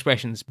of regular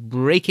expressions,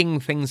 breaking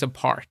things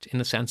apart in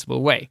a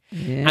sensible way.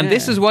 Yeah. And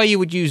this is why you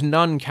would use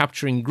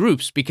non-capturing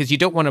groups, because you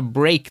don't want to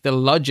break the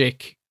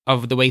logic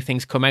of the way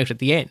things come out at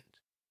the end.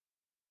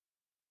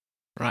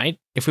 right?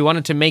 If we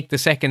wanted to make the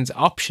seconds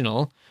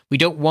optional, we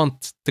don't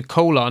want the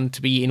colon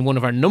to be in one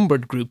of our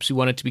numbered groups. We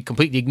want it to be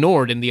completely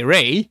ignored in the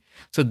array.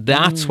 So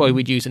that's why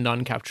we'd use a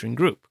non-capturing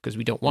group, because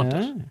we don't want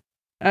it.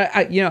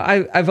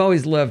 I've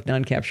always loved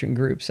non-capturing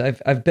groups.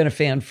 I've been a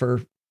fan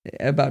for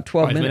about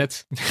 12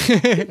 minutes.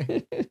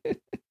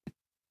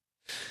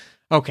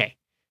 Okay,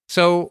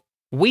 so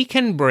we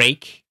can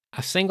break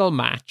a single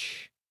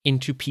match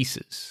into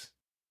pieces.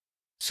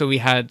 So we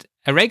had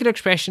a regular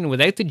expression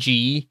without the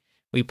G.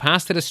 We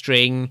passed it a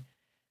string.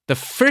 The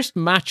first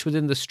match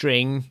within the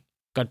string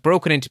got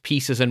broken into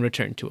pieces and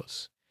returned to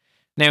us.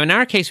 Now, in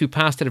our case, we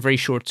passed it a very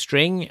short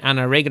string, and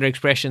our regular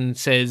expression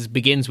says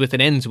begins with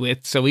and ends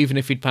with, so even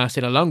if we'd passed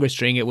it a longer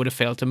string, it would have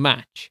failed to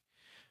match.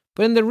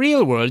 But in the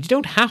real world, you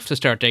don't have to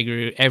start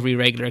every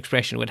regular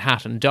expression with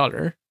hat and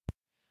dollar,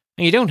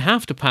 and you don't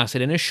have to pass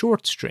it in a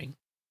short string.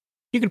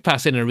 You could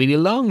pass it in a really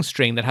long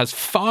string that has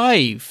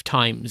 5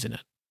 times in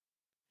it.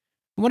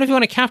 And what if you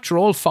want to capture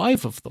all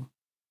 5 of them?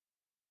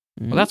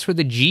 Well, that's where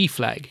the G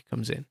flag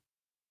comes in.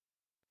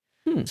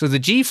 So the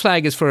G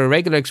flag is for a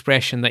regular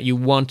expression that you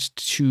want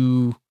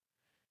to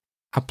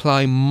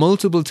apply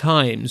multiple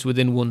times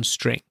within one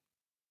string.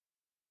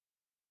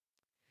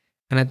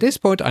 And at this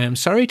point, I am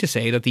sorry to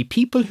say that the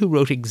people who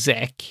wrote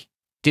exec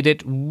did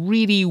it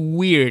really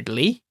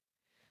weirdly.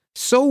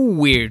 So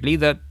weirdly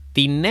that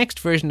the next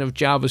version of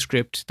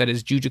JavaScript that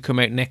is due to come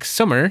out next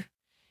summer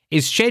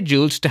is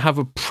scheduled to have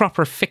a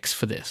proper fix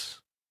for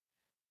this.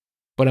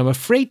 But I'm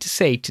afraid to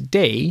say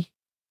today,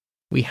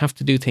 we have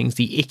to do things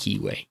the icky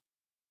way.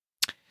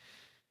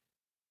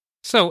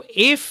 So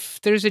if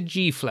there's a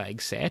G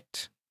flag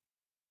set,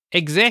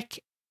 exec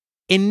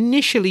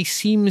initially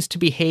seems to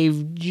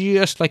behave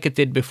just like it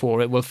did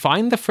before. It will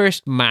find the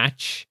first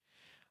match,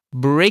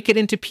 break it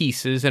into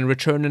pieces and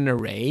return an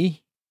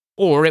array,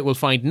 or it will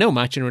find no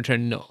match and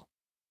return null.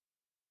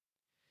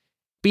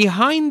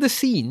 Behind the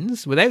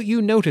scenes, without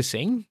you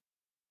noticing,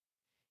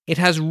 it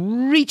has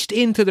reached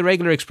into the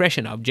regular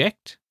expression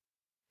object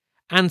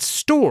and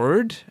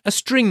stored a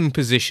string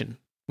position,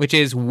 which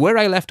is where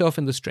I left off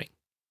in the string,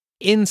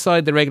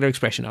 inside the regular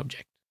expression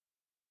object.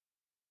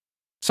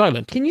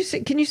 Silent. Can you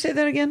say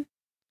that again?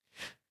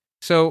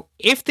 So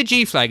if the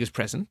G flag is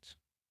present,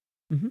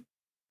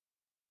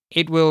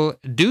 it will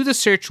do the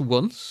search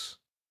once,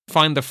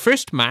 find the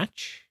first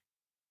match,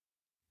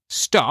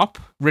 stop,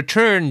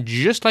 return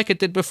just like it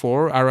did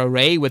before, our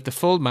array with the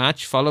full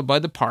match followed by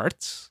the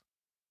parts,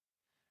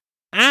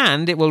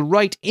 and it will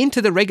write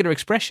into the regular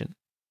expression.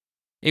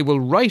 It will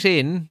write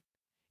in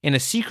a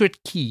secret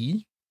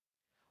key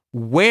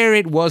where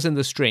it was in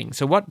the string.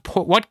 So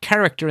what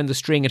character in the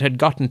string it had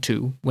gotten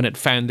to when it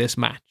found this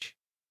match.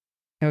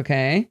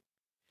 Okay.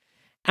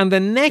 And the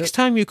next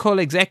time you call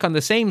exec on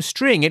the same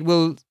string, it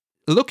will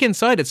look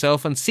inside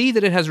itself and see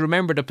that it has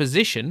remembered a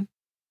position,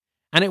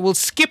 and it will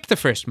skip the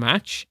first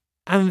match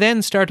and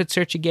then start its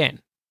search again.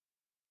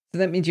 So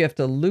that means you have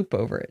to loop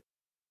over it.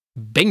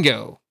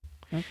 Bingo.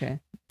 Okay.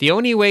 The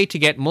only way to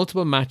get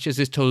multiple matches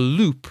is to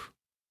loop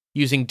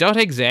using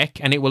 .exec,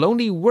 and it will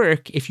only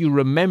work if you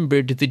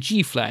remembered the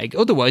G flag.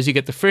 Otherwise, you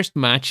get the first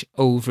match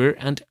over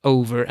and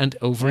over and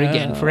over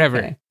again forever.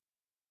 Okay.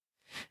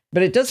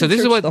 But it doesn't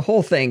search the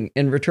whole thing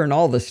and return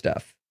all the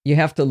stuff. You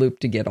have to loop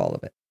to get all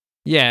of it.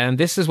 Yeah, and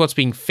this is what's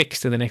being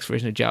fixed in the next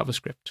version of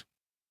JavaScript.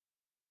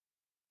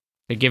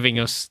 They're giving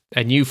us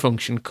a new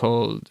function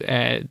called...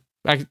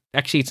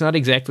 actually, it's not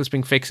exec that's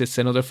being fixed. It's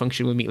another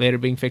function we'll meet later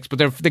being fixed. But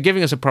they're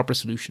giving us a proper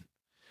solution.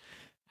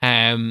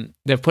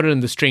 They've put it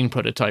in the string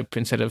prototype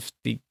instead of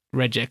the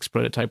regex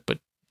prototype. But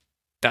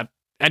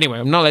anyway,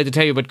 I'm not allowed to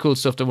tell you about cool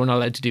stuff that we're not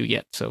allowed to do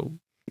yet. So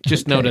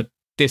just know that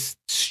this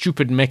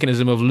stupid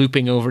mechanism of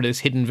looping over this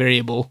hidden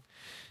variable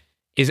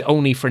is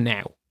only for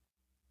now.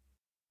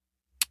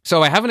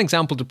 So I have an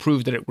example to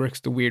prove that it works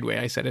the weird way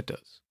I said it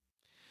does.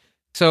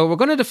 So we're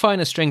going to define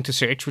a string to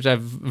search, which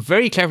I've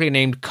very cleverly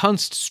named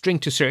const string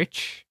to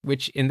search,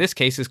 which in this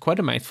case is quite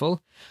a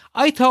mouthful.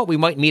 I thought we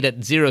might meet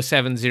at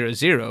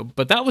 0700,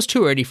 but that was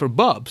too early for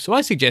Bob. So I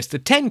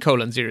suggested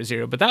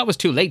 10:00, but that was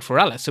too late for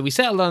Alice. So we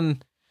settled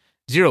on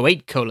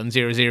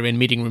 08:00 in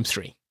meeting room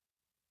 3.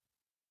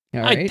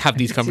 All right. I have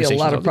these conversations.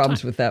 See a lot of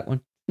problems with that one.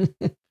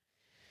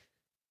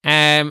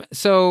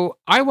 So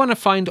I want to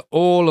find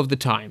all of the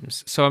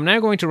times. So I'm now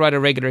going to write a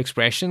regular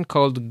expression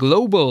called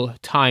global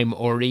time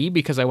ORE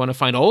because I want to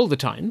find all the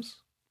times.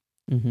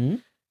 Mm-hmm.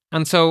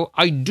 And so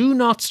I do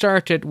not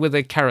start it with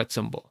a caret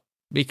symbol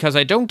because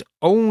I don't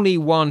only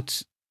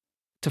want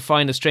to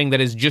find a string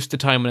that is just the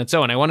time on its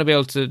own. I want to be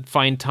able to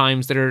find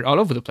times that are all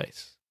over the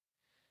place.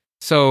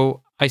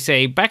 So I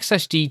say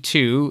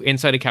 \d2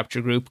 inside a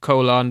capture group,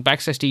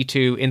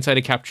 \d2 inside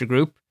a capture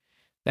group.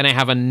 Then I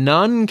have a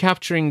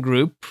non-capturing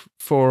group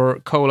for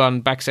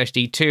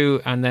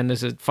 \d2, and then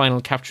there's a final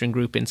capturing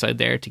group inside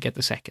there to get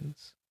the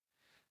seconds.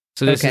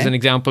 So this is an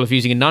example of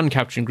using a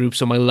non-capturing group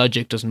so my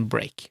logic doesn't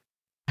break.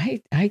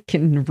 I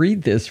can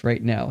read this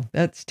right now.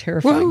 That's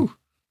terrifying. Woo!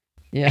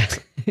 Yeah.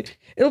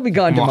 It'll be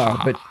gone tomorrow,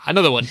 but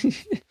another one.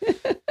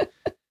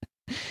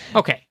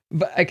 Okay.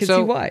 But I can see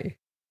why.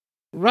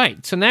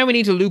 Right, so now we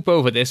need to loop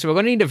over this. So we're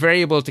going to need a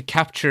variable to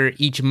capture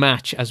each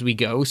match as we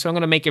go. So I'm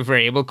going to make a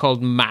variable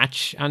called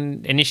match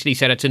and initially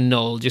set it to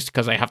null just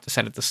because I have to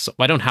set it to...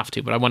 I don't have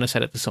to, but I want to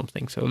set it to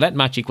something. So let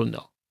match equal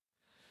null.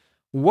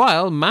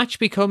 While match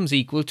becomes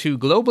equal to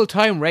global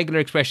time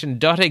regular expression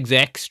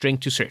 .exec string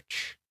to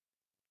search.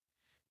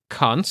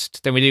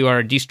 Const, then we do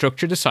our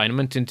destructured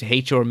assignment into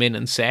hr min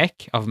and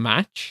sec of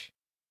match.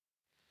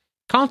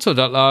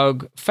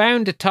 Console.log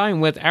found a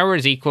time with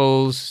hours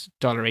equals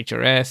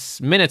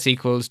 $HRS, minutes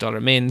equals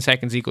 $min,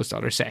 seconds equals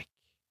 $sec.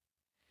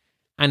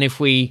 And if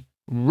we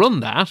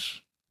run that,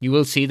 you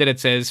will see that it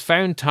says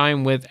found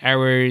time with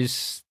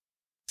hours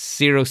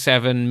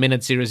 07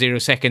 minutes 00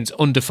 seconds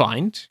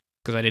undefined,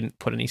 because I didn't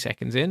put any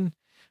seconds in,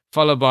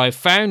 followed by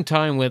found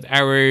time with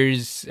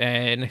hours,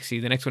 the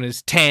next one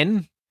is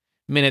 10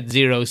 minutes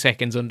 0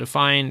 seconds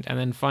undefined, and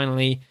then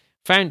finally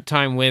found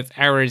time with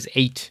hours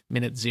 8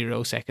 minutes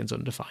 0 seconds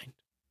undefined.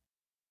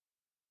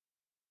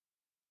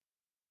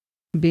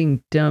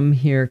 Being dumb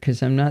here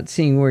because I'm not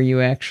seeing where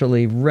you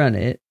actually run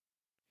it.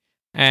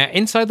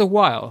 Inside the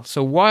while.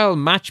 So while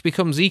match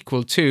becomes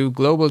equal to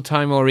global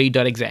time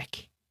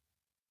re.exec.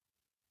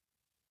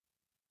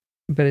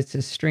 But it's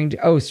a string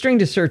to... string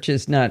to search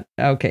is not...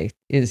 Okay,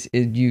 is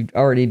you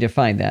already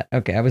defined that.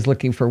 Okay, I was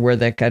looking for where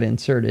that got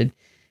inserted.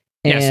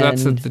 Yeah, so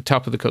that's at the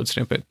top of the code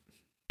snippet.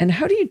 And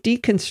how do you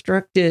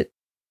deconstruct it?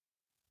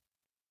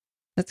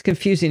 That's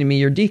confusing to me.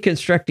 You're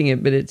deconstructing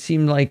it, but it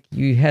seemed like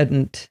you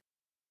hadn't...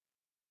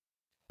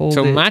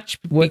 So match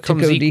what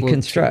becomes to go equal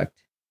deconstruct.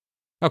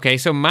 Okay,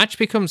 so match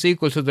becomes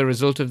equal to the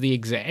result of the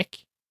exec.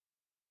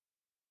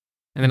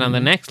 And then on the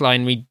next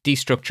line, we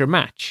destructure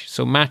match.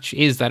 So match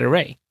is that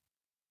array.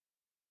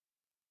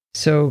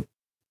 So,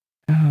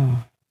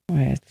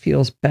 it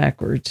feels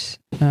backwards.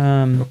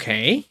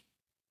 Okay.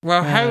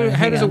 Well,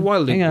 how does a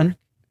while loop work?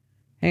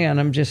 Hang on.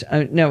 I'm just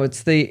no.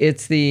 It's the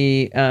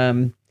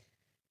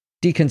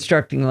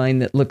deconstructing line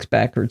that looks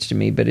backwards to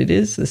me, but it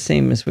is the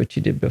same as what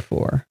you did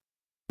before.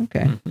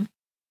 Okay. Mm-hmm.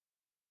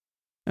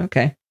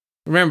 Okay.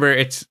 Remember,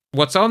 it's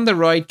what's on the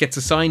right gets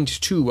assigned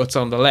to what's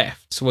on the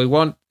left. So we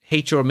want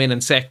hr min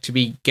and sec to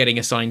be getting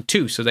assigned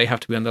to, so they have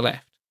to be on the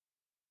left.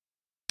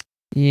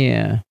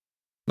 Yeah.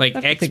 Like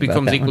x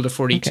becomes equal to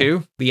 42,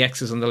 okay. The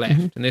x is on the left.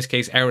 Mm-hmm. In this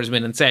case, hours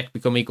min and sec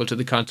become equal to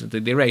the content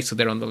of the array, so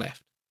they're on the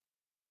left.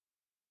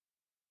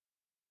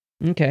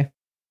 Okay.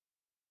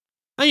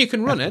 And you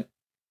can run it.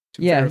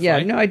 Yeah.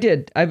 No, I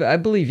did. I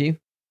believe you.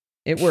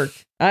 It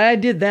worked. I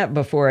did that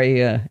before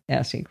I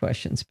asked any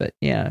questions, but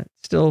yeah,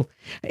 still,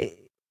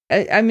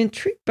 I'm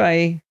intrigued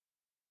by,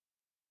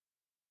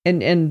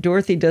 and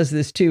Dorothy does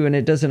this too, and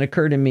it doesn't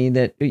occur to me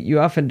that you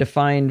often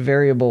define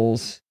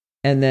variables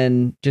and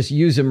then just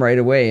use them right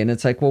away. And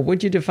it's like, well,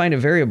 what'd you define a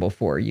variable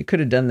for? You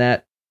could have done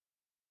that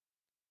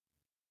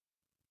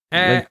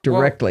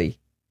directly.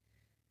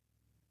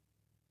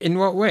 Well, in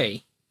what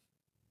way?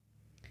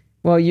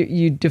 Well,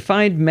 you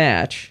defined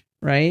match,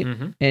 right?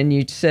 Mm-hmm. And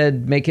you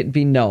said make it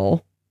be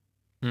null.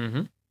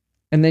 Mm-hmm.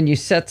 And then you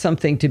set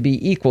something to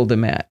be equal to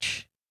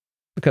match.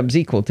 Becomes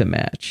equal to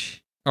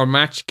match. Or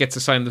match gets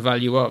assigned the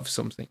value of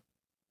something.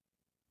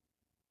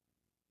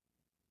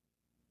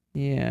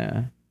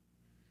 Yeah.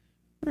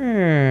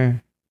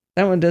 That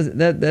one doesn't.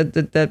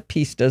 That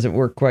piece doesn't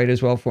work quite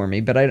as well for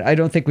me. But I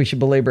don't think we should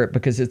belabor it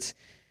because it's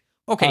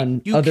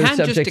on other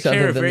subjects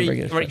other than the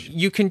regular.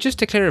 You can just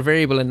declare a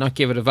variable and not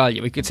give it a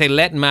value. We could say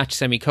let match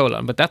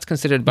semicolon, but that's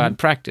considered bad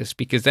practice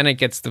because then it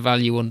gets the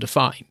value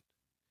undefined,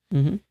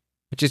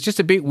 which is just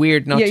a bit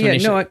weird. Not to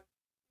initially.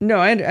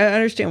 I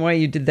understand why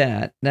you did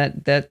that.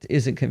 That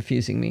isn't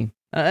confusing me.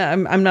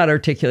 I'm not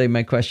articulating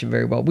my question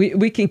very well.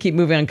 We can keep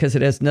moving on because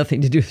it has nothing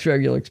to do with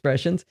regular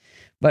expressions.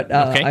 But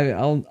okay.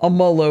 I'll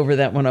mull over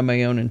that one on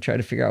my own and try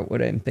to figure out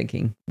what I'm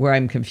thinking, where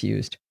I'm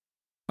confused.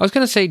 I was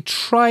going to say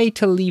try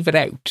to leave it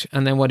out,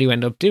 and then what do you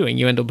end up doing?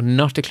 You end up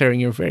not declaring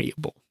your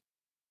variable,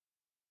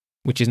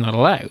 which is not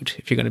allowed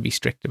if you're going to be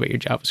strict about your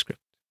JavaScript.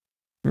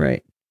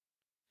 Right.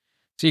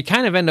 So you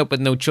kind of end up with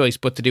no choice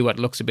but to do what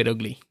looks a bit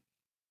ugly.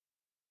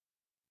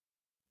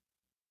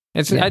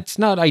 It's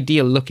not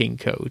ideal looking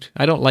code.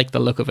 I don't like the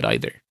look of it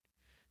either.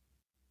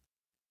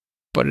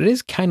 But it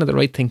is kind of the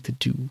right thing to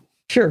do.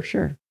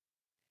 Sure.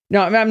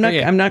 No,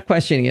 I'm not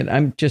questioning it.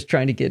 I'm just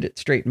trying to get it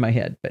straight in my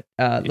head. But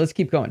let's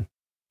keep going.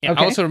 Yeah,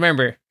 okay. Also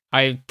remember,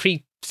 I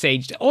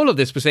presaged all of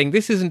this by saying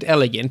this isn't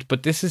elegant,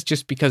 but this is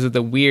just because of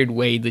the weird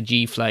way the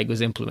G flag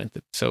was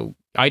implemented. So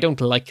I don't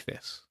like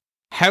this.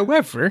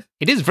 However,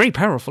 it is very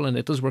powerful and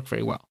it does work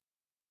very well.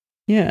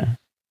 Yeah.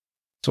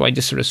 So I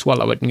just sort of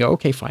swallow it and go,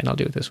 okay, fine, I'll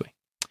do it this way.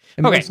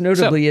 And most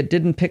notably, it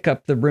didn't pick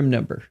up the rim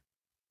number.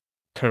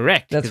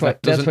 Correct. That's why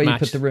you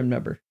put the rim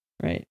number,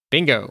 right?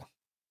 Bingo.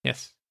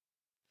 Yes.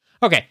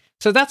 Okay,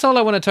 so that's all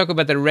I want to talk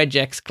about the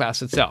regex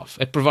class itself.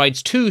 It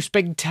provides two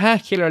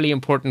spectacularly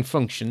important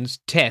functions,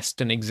 test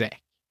and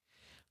exec.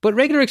 But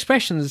regular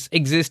expressions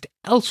exist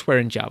elsewhere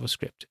in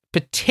JavaScript,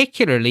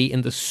 particularly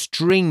in the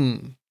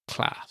string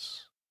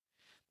class.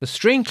 The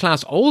string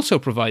class also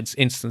provides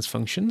instance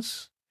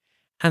functions,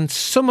 and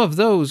some of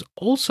those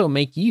also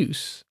make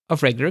use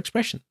of regular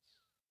expressions.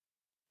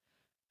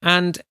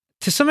 And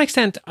to some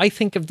extent, I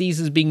think of these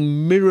as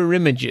being mirror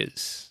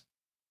images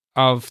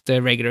of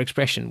the regular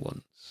expression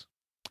ones.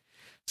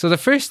 So the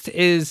first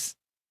is,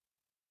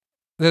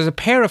 there's a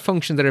pair of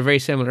functions that are very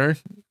similar.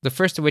 The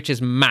first of which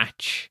is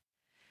match.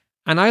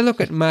 And I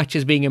look at match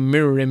as being a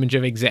mirror image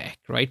of exec,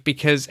 right?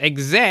 Because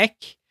exec,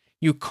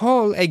 you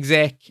call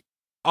exec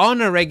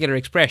on a regular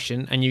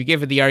expression and you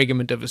give it the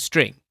argument of a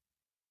string.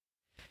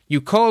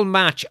 You call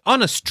match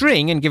on a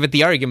string and give it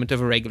the argument of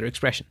a regular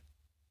expression.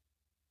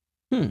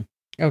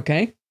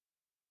 Okay.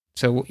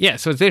 So, yeah,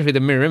 so it's literally the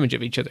mirror image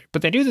of each other.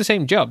 But they do the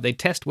same job. They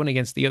test one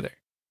against the other.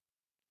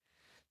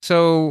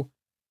 So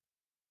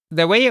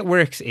the way it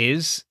works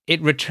is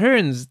it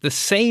returns the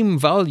same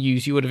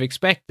values you would have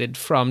expected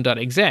from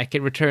 .exec.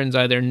 It returns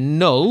either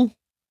null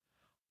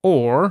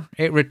or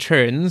it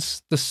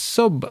returns the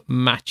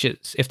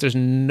sub-matches if there's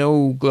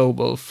no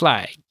global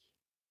flag.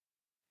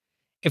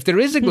 If there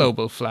is a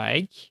global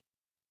flag,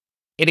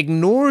 it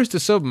ignores the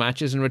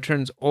sub-matches and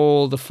returns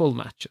all the full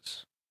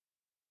matches.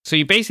 So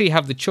you basically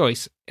have the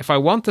choice. If I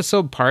want the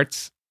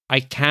sub-parts, I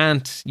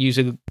can't use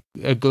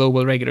a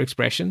global regular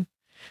expression.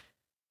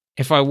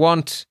 If I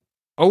want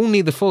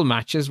only the full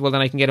matches, well,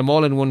 then I can get them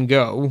all in one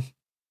go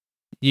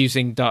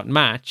using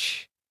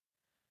 .match.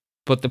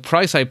 But the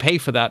price I pay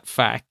for that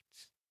fact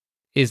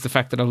is the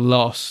fact that I've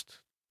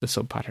lost the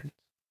sub-pattern.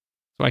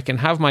 So I can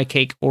have my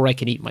cake or I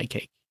can eat my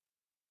cake.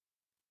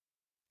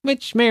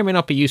 Which may or may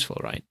not be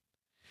useful, right?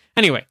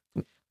 Anyway,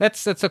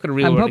 let's look at a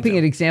real world I'm hoping example.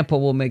 an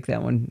example will make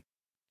that one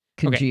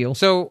congeal. Okay,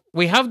 so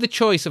we have the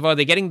choice of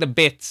either getting the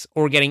bits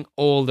or getting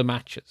all the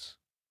matches.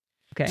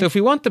 Okay. So if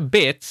we want the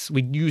bits,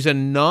 we use a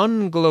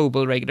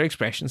non-global regular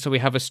expression. So we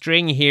have a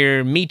string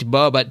here, meet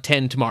Bob at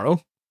 10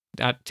 tomorrow,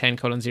 at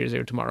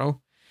 10:00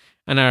 tomorrow.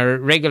 And our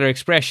regular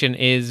expression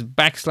is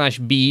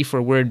 \b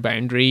for word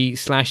boundary,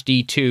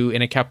 /d2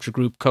 in a capture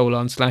group,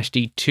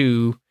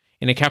 /d2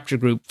 in a capture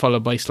group,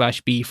 followed by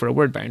 /b for a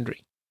word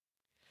boundary.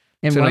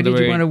 And So why in did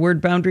other you words- want a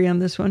word boundary on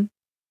this one?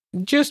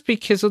 Just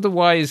because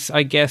otherwise,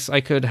 I guess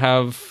I could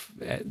have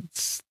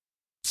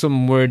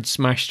some words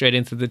smashed straight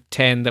into the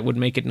 10 that would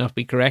make it not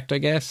be correct, I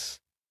guess.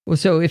 Well,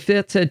 so if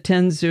that's at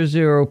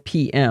 10:00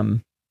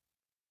 p.m.,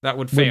 That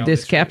would fail. would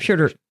this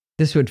captured or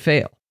this would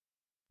fail?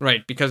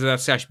 Right, because of that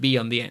 /b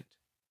on the end.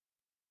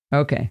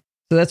 Okay.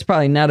 So that's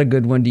probably not a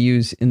good one to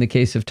use in the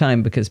case of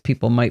time because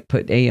people might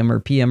put AM or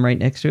PM right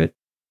next to it.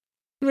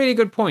 Really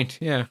good point,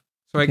 yeah.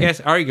 So I Okay. guess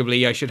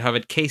arguably I should have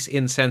it case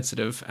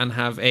insensitive and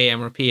have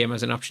AM or PM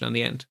as an option on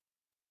the end.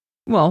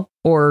 Well,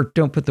 or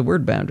don't put the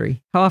word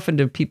boundary. How often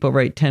do people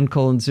write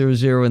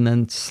 10:00 and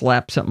then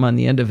slap something on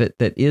the end of it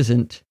that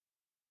isn't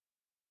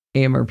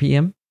AM or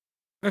PM?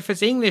 If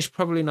it's English,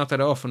 probably not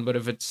that often, but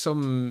if it's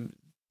some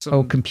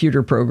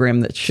Computer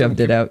program that shoved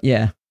it out.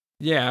 Yeah.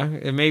 yeah,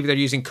 maybe they're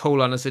using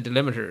colon as a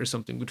delimiter or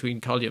something between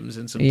columns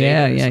in some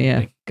Yeah, data or yeah.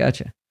 something.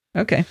 Gotcha.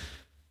 Okay.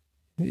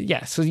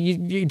 Yeah, so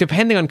you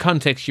depending on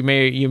context, you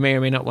may or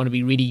may not want to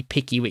be really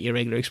picky with your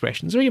regular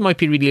expressions, or you might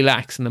be really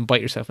lax and then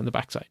bite yourself in the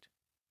backside.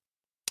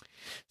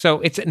 So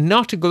it's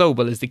not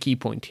global is the key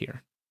point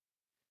here.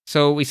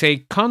 So we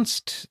say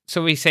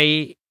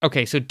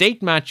okay, so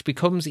date match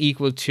becomes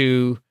equal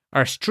to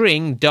our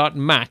string dot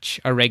match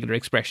our regular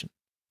expression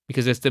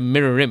because it's the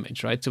mirror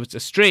image, right? So it's a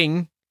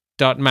string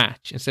dot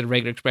match instead of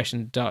regular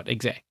expression dot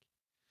exec.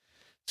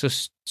 So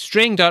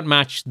string dot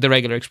match the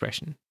regular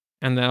expression.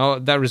 And now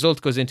that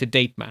result goes into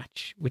date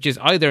match, which is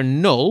either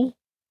null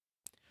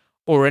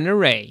or an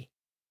array.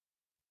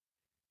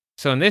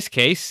 So in this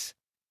case,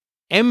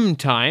 M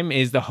time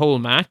is the whole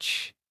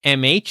match,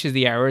 MH is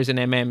the hours, and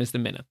MM is the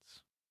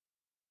minutes.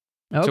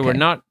 Okay. So we're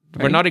not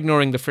Right.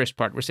 ignoring the first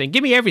part. We're saying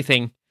give me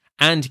everything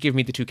and give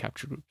me the two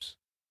capture groups.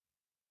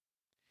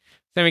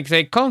 Then we can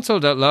say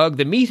console.log,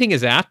 the meeting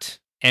is at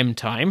M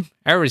time,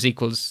 hours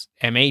equals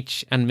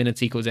MH, and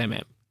minutes equals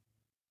MM.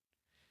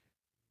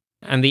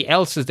 And the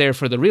else is there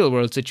for the real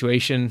world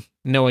situation.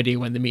 No idea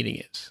when the meeting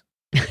is.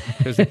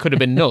 Because it could have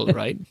been null,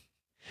 right?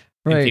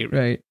 Right, theory.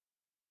 right.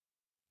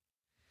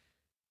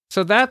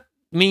 So that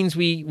means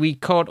we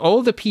caught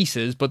all the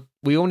pieces, but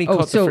we only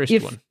caught the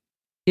first one.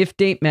 If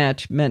date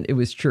match meant it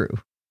was true.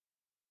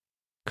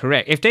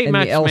 Correct. If date And the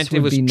match else meant it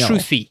would was be null.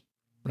 truthy,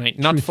 right?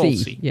 Not Truthy.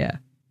 falsy. Yeah.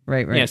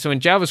 Right, right. Yeah, so in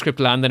JavaScript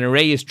land, an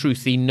array is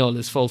truthy, null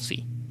is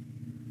falsy.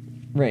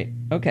 Right.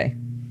 Okay.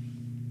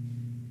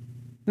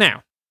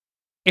 Now,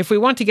 if we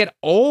want to get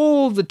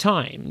all the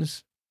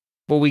times,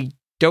 but we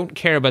don't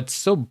care about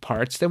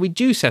subparts, then we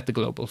do set the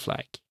global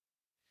flag.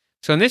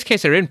 So in this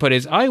case, our input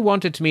is, I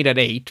wanted to meet at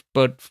 8,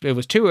 but it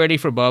was too early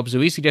for Bob, so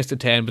we suggested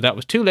 10, but that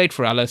was too late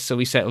for Alice, so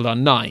we settled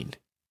on 9.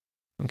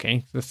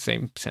 Okay, the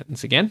same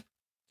sentence again.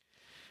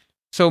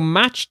 So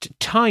matched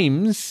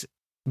times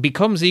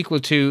becomes equal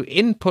to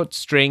input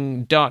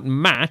string dot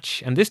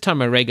match, and this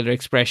time our regular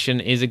expression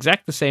is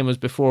exact the same as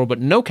before, but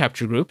no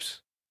capture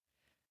groups,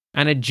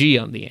 and a G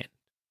on the end.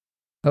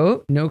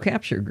 Oh, no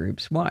capture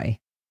groups. Why?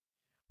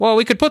 Well,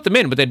 we could put them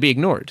in, but they'd be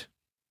ignored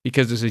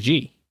because there's a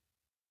G.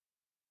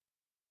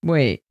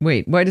 Wait.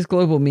 Why does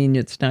global mean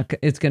it's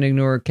going to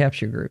ignore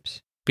capture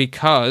groups?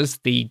 because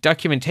the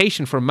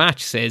documentation for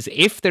match says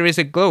if there is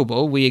a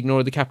global, we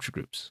ignore the capture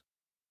groups.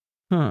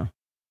 Huh.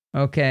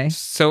 Okay.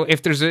 So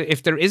if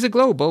there is a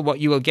global, what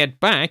you will get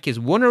back is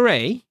one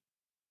array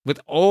with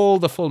all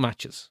the full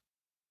matches.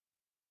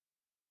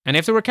 And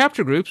if there were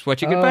capture groups,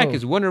 what you get back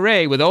is one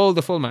array with all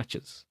the full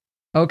matches.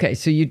 Okay,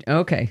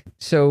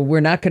 so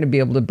we're not going to be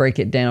able to break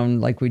it down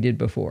like we did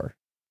before.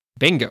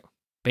 Bingo.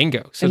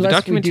 So unless the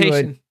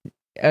documentation,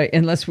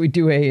 unless we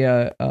do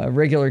a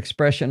regular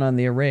expression on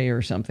the array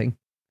or something.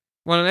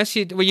 Well,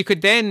 you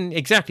could then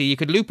you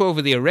could loop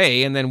over the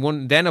array and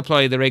then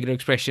apply the regular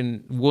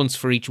expression once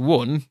for each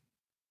one.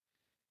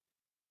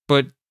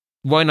 But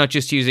why not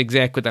just use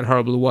exec with that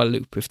horrible while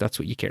loop if that's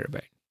what you care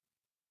about?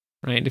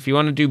 Right? If you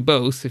want to do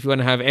both, if you want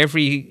to have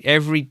every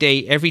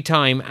day, every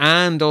time,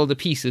 and all the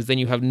pieces, then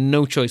you have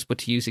no choice but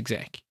to use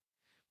exec.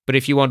 But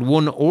if you want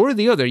one or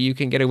the other, you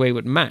can get away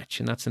with match,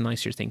 and that's a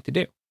nicer thing to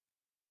do.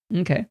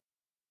 Okay.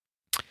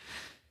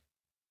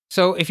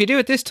 So if you do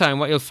it this time,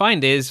 what you'll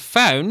find is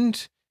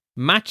found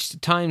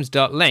matched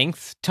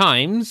times.length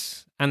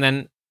times, and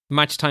then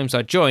match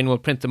times.join will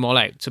print them all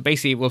out. So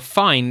basically, it will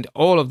find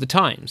all of the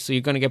times. So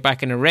you're going to get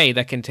back an array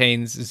that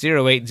contains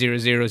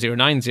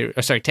 0800090,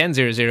 1000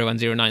 and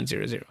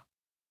 0900.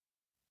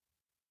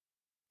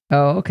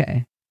 Oh,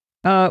 okay.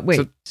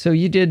 Wait, so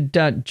you did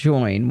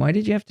 .join. Why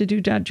did you have to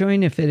do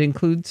 .join if it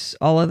includes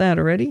all of that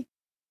already?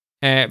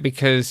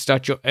 Because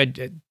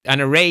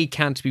an array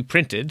can't be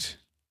printed.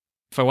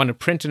 If I want to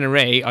print an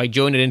array, I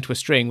join it into a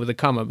string with a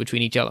comma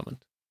between each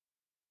element.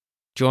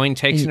 Join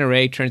takes an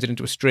array, turns it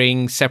into a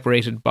string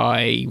separated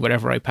by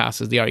whatever I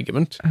pass as the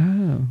argument.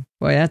 Oh,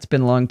 boy, that's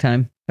been a long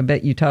time. I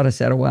bet you taught us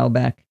that a while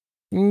back.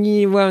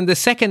 Yeah, well, the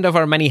second of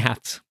our many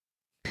hats.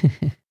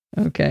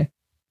 Okay.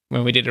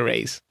 When we did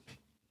arrays.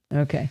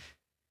 Okay.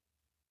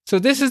 So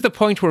this is the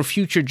point where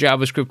future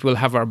JavaScript will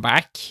have our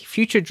back.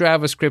 Future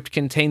JavaScript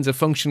contains a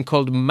function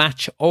called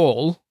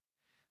matchAll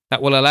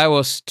that will allow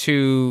us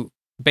to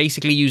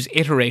basically use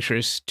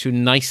iterators to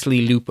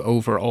nicely loop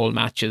over all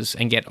matches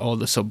and get all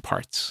the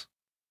subparts.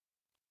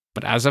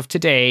 But as of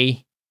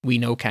today, we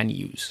no can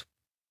use.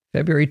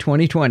 February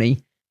 2020.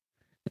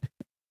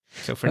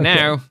 So for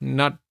now,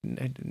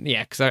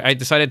 because I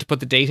decided to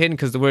put the date in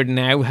because the word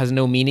now has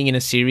no meaning in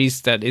a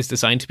series that is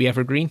designed to be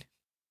evergreen.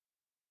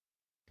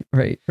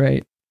 Right.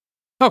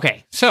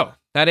 Okay, so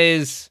that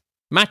is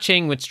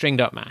matching with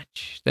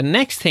string.match. The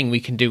next thing we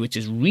can do, which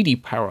is really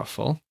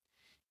powerful,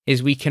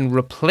 is we can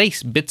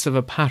replace bits of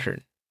a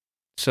pattern.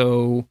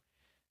 So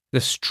the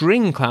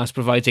string class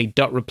provides a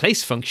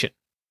 .replace function.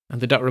 And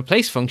the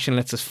 .replace function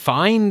lets us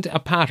find a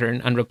pattern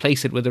and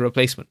replace it with a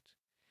replacement.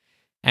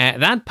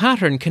 That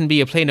pattern can be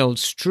a plain old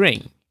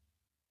string,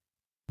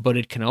 but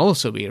it can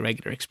also be a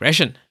regular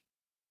expression.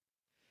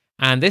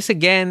 And this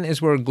again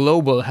is where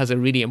global has a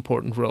really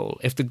important role.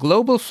 If the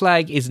global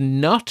flag is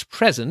not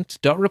present,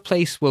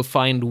 .replace will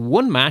find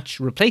one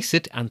match, replace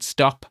it, and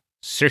stop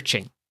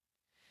searching.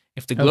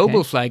 If the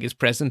global flag is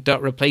present,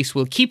 .replace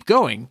will keep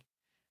going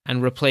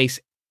and replace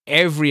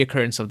every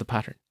occurrence of the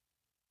pattern.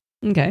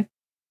 Okay.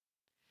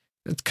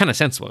 It's kind of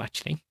sensible,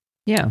 actually.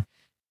 Yeah.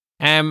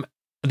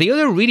 The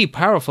other really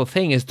powerful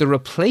thing is the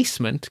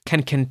replacement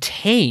can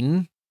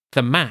contain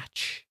the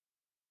match.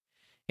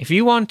 If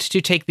you want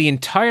to take the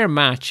entire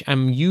match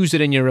and use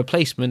it in your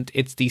replacement,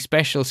 it's the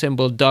special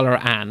symbol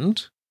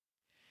 $and.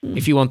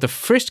 If you want the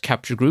first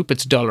capture group,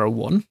 it's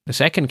 $1. The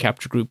second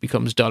capture group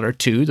becomes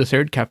 $2. The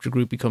third capture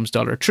group becomes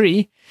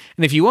 $3.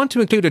 And if you want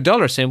to include a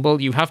dollar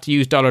symbol, you have to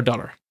use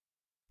 $.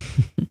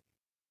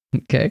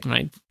 Okay.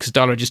 Right? Because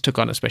dollar just took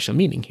on a special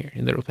meaning here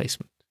in the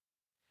replacement.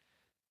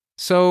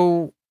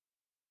 So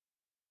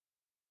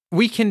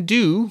we can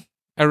do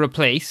a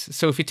replace.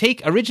 So if you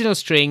take original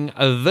string,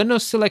 the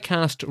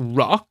Nosilicast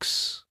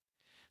rocks,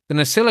 the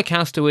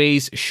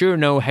Nosilacastaways sure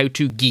know how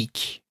to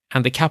geek,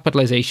 and the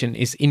capitalization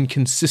is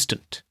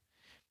inconsistent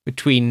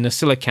between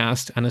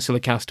Nosilicast and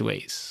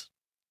Nosilacastaways.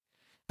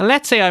 And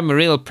let's say I'm a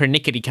real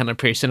pernickety kind of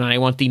person and I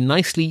want the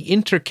nicely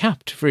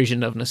intercapped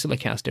version of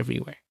Nosilicast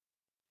everywhere.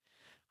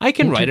 I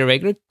can write a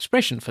regular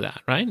expression for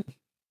that, right?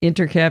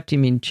 Intercapped, you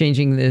mean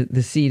changing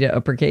the C to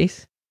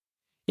uppercase?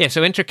 Yeah,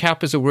 so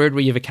intercap is a word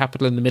where you have a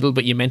capital in the middle,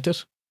 but you meant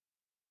it.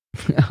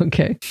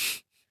 Okay.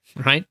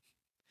 Right?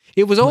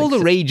 It was all the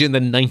rage in the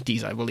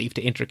 90s, I believe,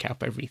 to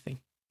intercap everything.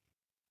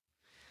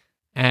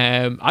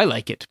 I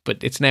like it,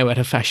 but it's now out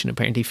of fashion,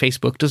 apparently.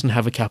 Facebook doesn't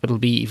have a capital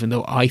B, even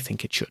though I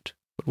think it should.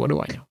 But what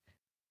do I know?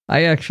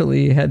 I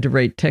actually had to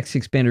write text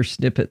expander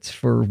snippets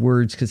for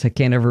words because I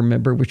can't ever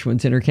remember which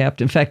one's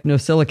intercapped. In fact,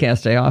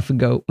 Nosilicast, I often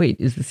go, wait,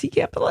 is the C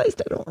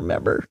capitalized? I don't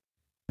remember.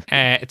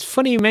 It's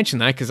funny you mention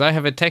that because I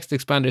have a text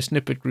expander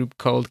snippet group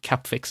called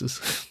Cap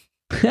Fixes.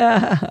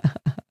 I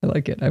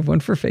like it. I have one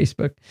for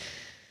Facebook.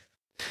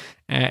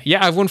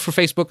 Yeah, I have one for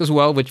Facebook as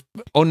well, which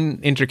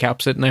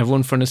unintercaps it, and I have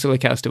one for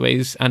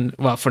Nosilacastaways, and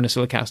for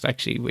Nosilicast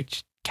actually,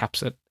 which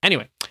caps it.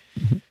 Anyway,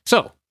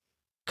 so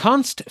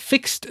const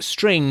fixed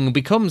string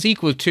becomes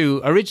equal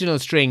to original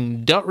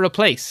string dot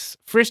replace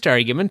first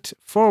argument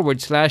 /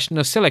 Nosilicast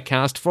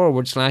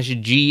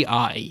 /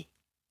 GI.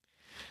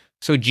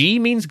 So G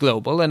means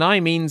global, and I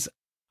means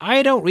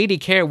I don't really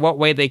care what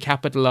way they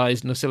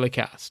capitalize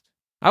NosillaCast.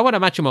 I want to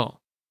match them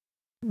all.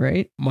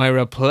 Right. My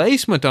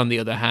replacement, on the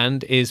other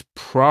hand, is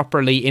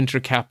properly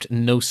intercapped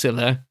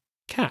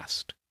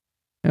NosillaCast.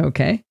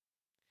 Okay.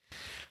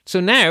 So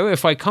now,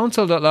 if I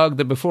console.log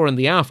the before and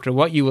the after,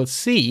 what you will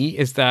see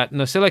is that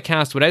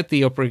NosillaCast without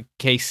the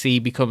uppercase C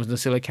becomes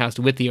NosillaCast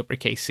with the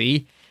uppercase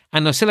C,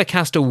 and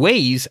NosillaCast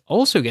aways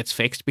also gets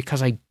fixed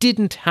because I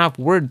didn't have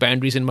word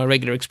boundaries in my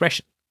regular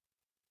expression.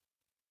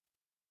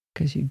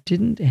 Because you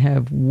didn't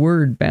have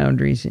word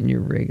boundaries in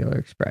your regular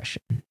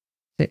expression.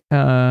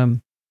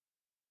 I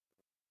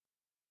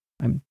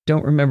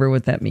don't remember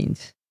what that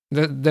means.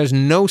 There's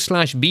no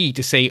 /B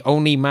to say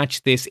only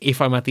match this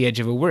if I'm at the edge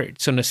of a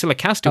word. So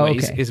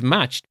NosillaCastaways is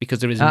matched because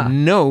there is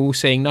no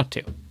saying not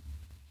to.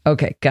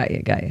 Okay, got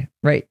you.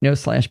 Right, no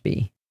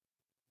 /B.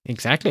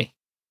 Exactly.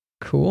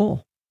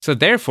 Cool. So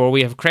therefore,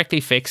 we have correctly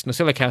fixed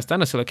NosillaCast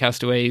and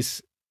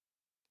NosillaCastaways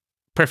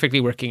perfectly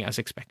working as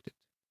expected.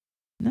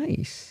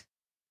 Nice.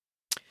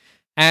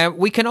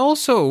 We can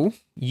also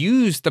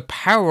use the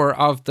power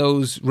of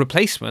those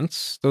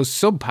replacements, those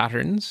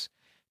sub-patterns,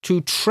 to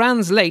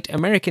translate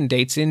American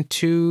dates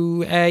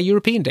into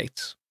European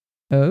dates.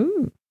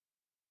 Oh.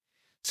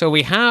 So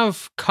we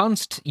have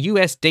const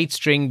US date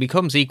string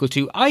becomes equal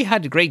to I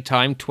had a great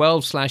time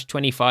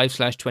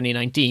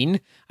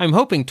 12/25/2019. I'm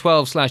hoping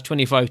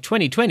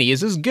 12/25/2020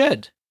 is as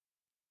good.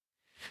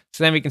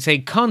 So then we can say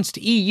const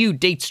EU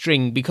date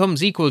string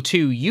becomes equal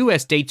to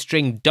US date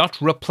string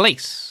dot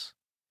replace.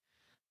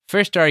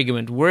 First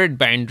argument, word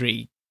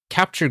boundary,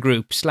 capture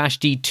group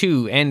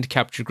 /D2 end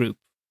capture group.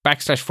 /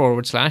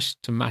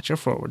 to match our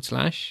 /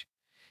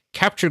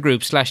 capture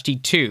group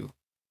 /D2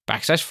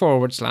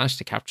 /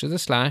 to capture the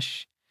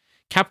slash,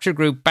 capture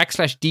group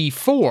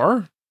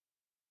 /D4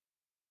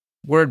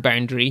 word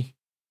boundary,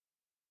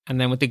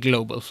 and then with the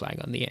global flag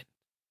on the end.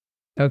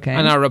 Okay.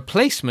 And our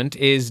replacement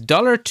is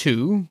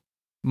 $2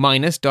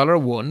 minus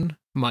 $1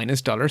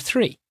 minus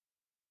 $3.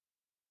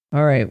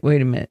 All right,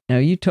 wait a minute. Now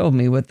you told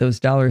me what those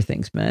dollar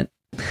things meant.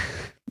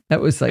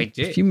 That was like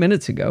a few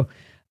minutes ago.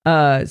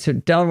 So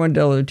 $1,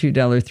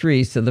 $2,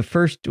 $3. So the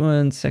first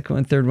one, second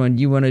one, third one,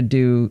 you want to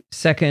do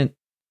second,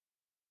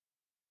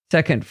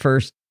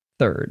 first,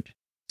 third.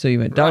 So you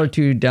went $2,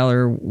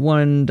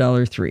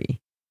 $1, $3.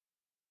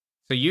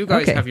 So you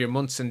guys have your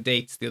months and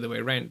dates the other way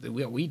around.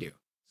 We do.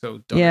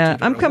 So yeah,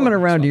 I'm coming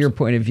around to your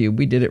point of view.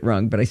 We did it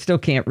wrong, but I still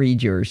can't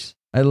read yours.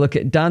 I look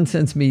at Don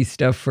sends me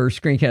stuff for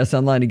Screencast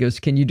Online. He goes,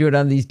 "Can you do it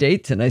on these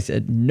dates?" And I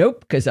said,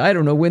 "Nope, because I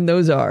don't know when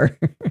those are."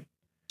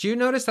 Do you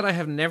notice that I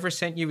have never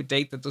sent you a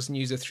date that doesn't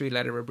use a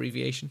 3-letter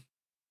abbreviation?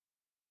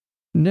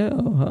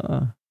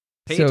 No.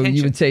 So attention.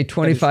 You would say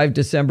 25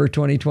 December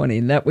 2020,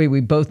 and that way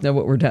we both know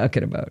what we're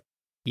talking about.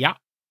 Yeah,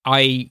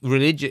 I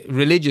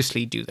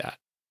religiously do that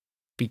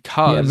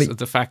because of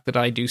the fact that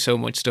I do so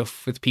much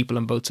stuff with people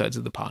on both sides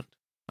of the pond.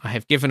 I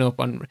have given up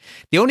on...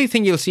 The only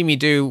thing you'll see me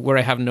do where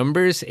I have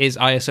numbers is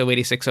ISO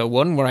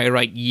 8601, where I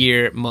write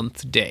year,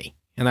 month, day.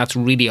 And that's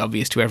really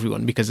obvious to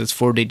everyone because it's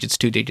 4 digits,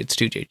 2 digits,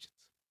 2 digits.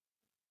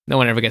 No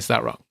one ever gets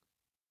that wrong.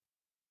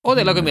 Or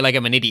they look at me like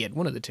I'm an idiot,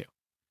 one of the two.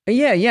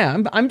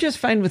 Yeah. I'm just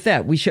fine with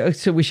that. We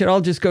should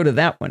all just go to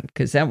that one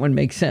because that one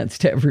makes sense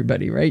to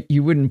everybody, right?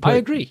 You wouldn't put... I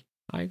agree.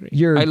 I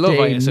love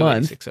ISO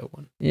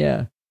 8601.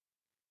 Yeah.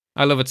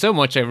 I love it so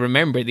much I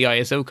remember the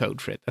ISO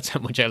code for it. That's how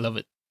much I love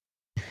it.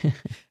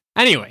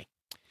 Anyway,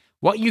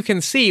 what you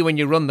can see when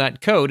you run that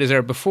code is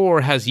our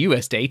before has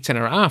US dates and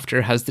our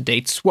after has the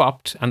dates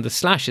swapped and the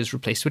slashes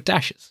replaced with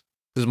dashes.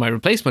 Because my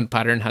replacement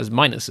pattern has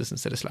minuses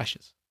instead of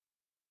slashes.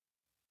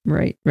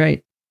 Right.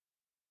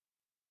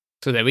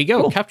 So there we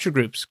go. Cool. Capture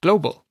groups,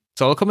 global.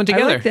 It's all coming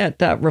together. I like that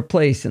dot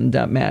replace and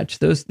dot match.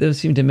 Those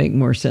seem to make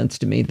more sense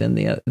to me than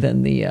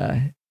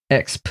the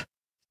exp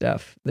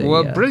stuff.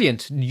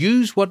 Brilliant.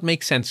 Use what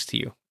makes sense to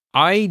you.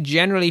 I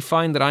generally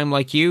find that I'm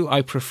like you.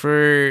 I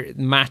prefer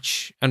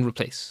match and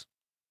replace.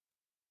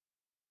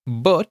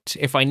 But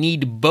if I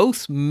need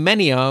both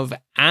many of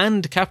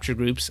and capture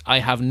groups, I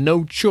have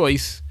no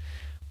choice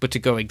but to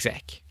go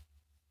exec.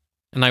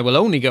 And I will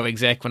only go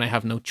exec when I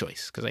have no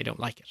choice because I don't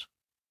like it.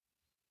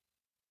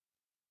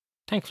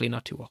 Thankfully,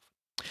 not too often.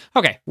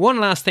 Okay, one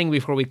last thing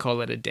before we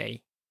call it a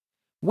day.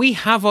 We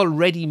have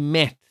already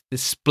met the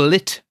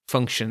split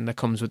function that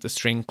comes with the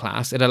string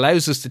class. It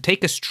allows us to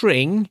take a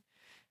string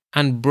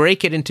and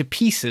break it into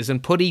pieces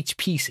and put each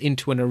piece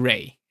into an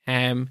array.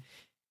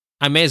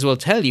 I may as well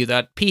tell you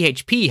that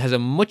PHP has a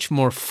much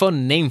more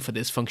fun name for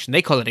this function.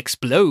 They call it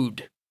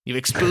explode. You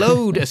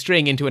explode a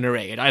string into an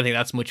array. And I think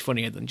that's much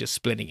funnier than just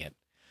splitting it.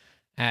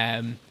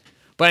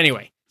 But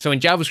anyway, so in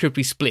JavaScript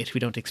we split,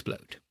 we don't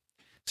explode.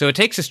 So it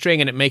takes a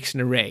string and it makes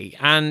an array.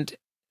 And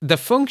the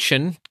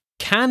function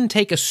can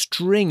take a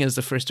string as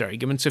the first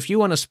argument. So if you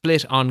want to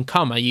split on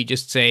comma, you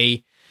just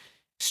say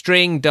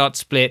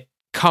string.split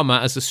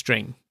comma as a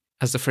string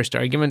as the first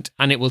argument,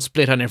 and it will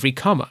split on every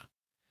comma.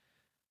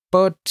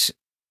 But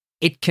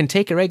it can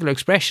take a regular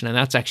expression, and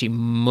that's actually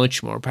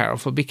much more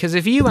powerful, because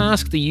if you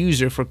ask the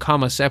user for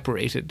comma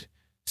separated,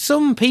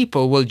 some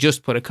people will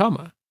just put a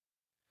comma.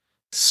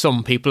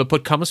 Some people have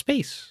put comma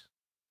space.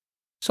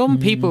 Some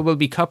people will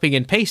be copying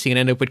and pasting and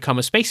end up with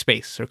comma space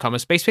space or comma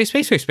space space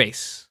space space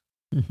space.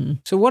 Mm-hmm.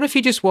 So what if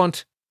you just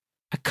want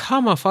a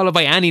comma followed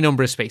by any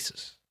number of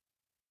spaces?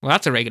 Well,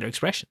 that's a regular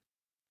expression.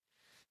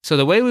 So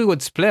the way we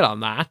would split on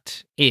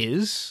that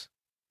is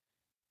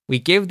we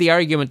give the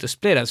argument to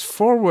split as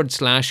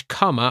 /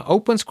 comma,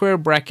 open square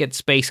bracket,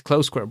 space,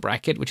 close square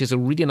bracket, which is a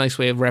really nice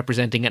way of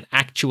representing an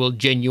actual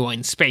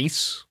genuine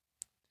space,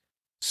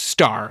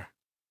 star.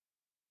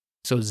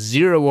 So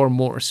 0 or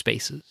more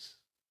spaces.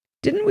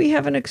 Didn't we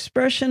have an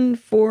expression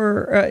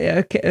for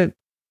a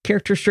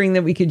character string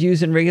that we could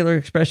use in regular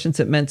expressions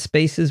that meant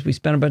spaces? We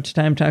spent a bunch of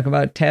time talking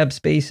about tab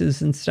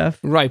spaces and stuff.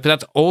 Right, but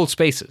that's all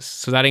spaces.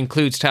 So that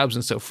includes tabs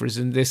and stuff. Whereas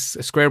in this,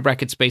 square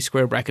bracket, space,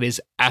 square bracket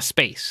is a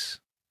space.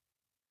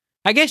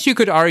 I guess you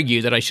could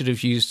argue that I should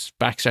have used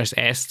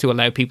 \s to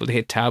allow people to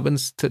hit tab and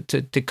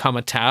to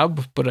comma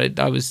tab, but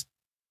I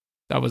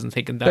wasn't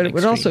thinking that. But it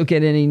would also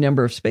get any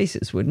number of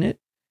spaces, wouldn't it?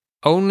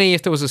 Only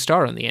if there was a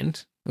star on the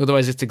end.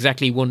 Otherwise, it's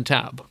exactly one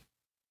tab.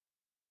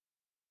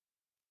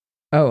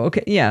 Oh,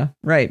 okay. Yeah,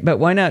 right. But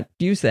why not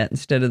use that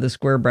instead of the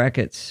square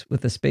brackets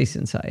with a space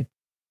inside?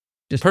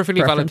 Just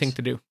perfectly preference? valid thing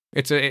to do.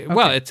 It's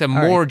a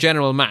more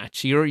general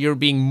match. You're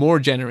being more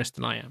generous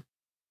than I am.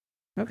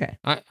 Okay.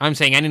 I'm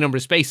saying any number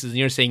of spaces, and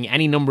you're saying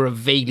any number of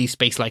vaguely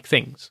space-like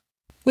things,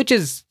 which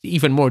is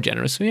even more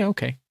generous. So yeah,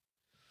 okay.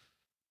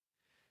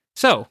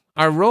 So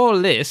our raw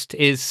list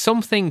is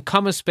something,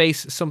 comma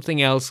space, something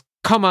else,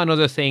 comma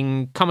another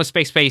thing, comma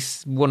space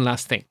space, one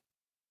last thing.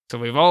 So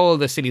we have all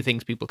the silly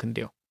things people can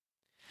do.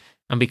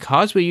 And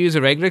because we use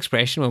a regular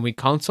expression, when we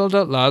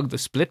console.log the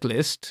split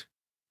list,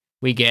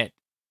 we get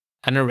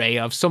an array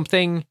of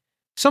something,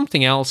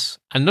 something else,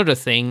 another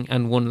thing,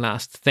 and one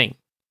last thing.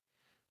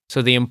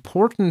 So the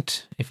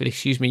important, if you'll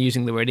excuse me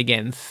using the word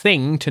again,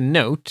 thing to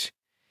note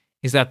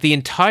is that the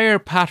entire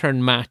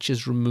pattern match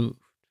is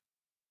removed,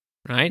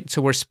 right?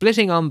 So we're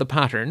splitting on the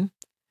pattern.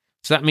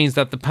 So that means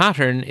that the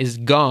pattern is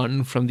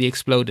gone from the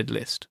exploded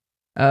list.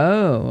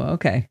 Oh,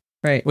 okay.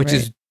 Right. Which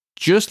is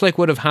just like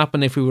would have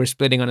happened if we were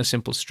splitting on a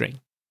simple string.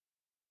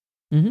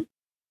 Mm-hmm.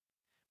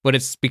 But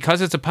it's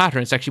because it's a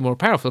pattern, it's actually more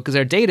powerful because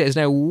our data is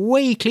now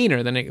way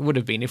cleaner than it would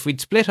have been. If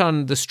we'd split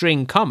on the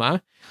string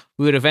comma,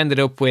 we would have ended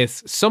up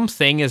with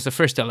something as the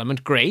first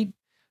element, great,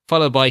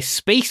 followed by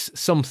space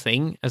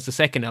something as the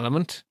second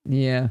element.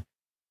 Yeah.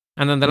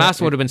 And then the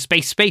last one would have been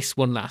space space,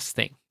 one last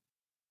thing.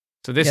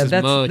 So this is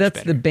much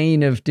that's better. the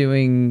bane of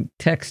doing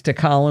text to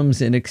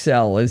columns in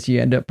Excel is you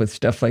end up with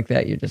stuff like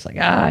that. You're just like,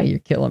 you're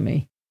killing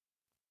me.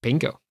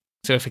 Bingo.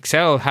 So if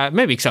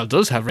maybe Excel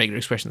does have regular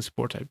expression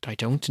support, I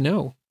don't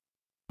know.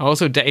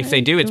 Also, if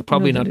they do, it's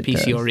probably not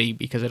PCRE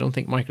because I don't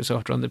think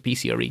Microsoft are on the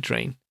PCRE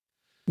train.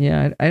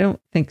 Yeah, I don't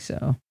think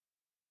so.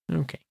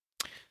 Okay.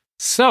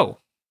 So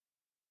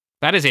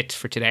that is it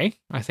for today.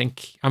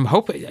 I'm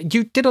hoping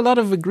you did a lot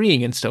of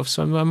agreeing and stuff,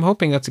 so I'm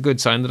hoping that's a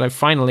good sign that I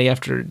finally,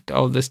 after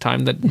all this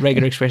time, that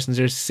regular expressions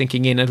are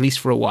sinking in at least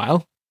for a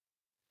while.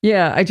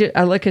 Yeah,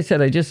 like I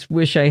said, I just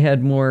wish I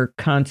had more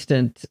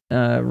constant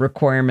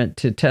requirement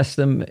to test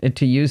them and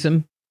to use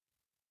them.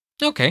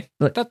 Okay,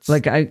 that's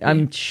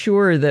I'm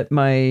sure that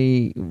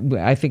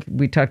I think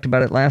we talked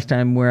about it last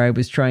time where I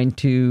was trying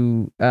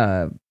to.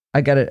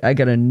 I got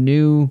a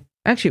new.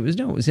 Actually,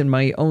 it was in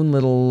my own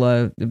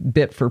little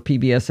bit for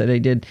PBS that I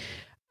did.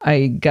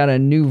 I got a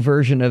new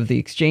version of the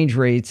exchange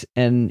rates,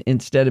 and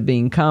instead of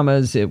being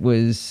commas, it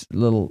was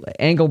little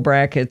angle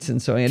brackets,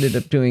 and so I ended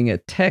up doing a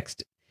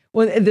text.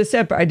 Well, the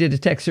sad part, I did a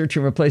text search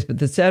and replace, but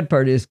the sad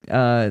part is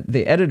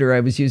the editor I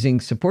was using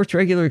supports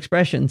regular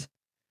expressions.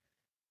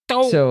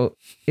 Oh. So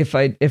if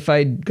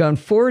I'd gone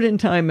forward in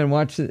time and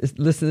listen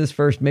to this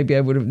first, maybe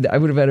I would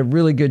have had a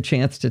really good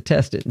chance to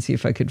test it and see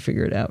if I could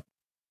figure it out.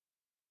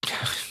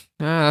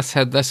 That's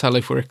how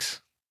life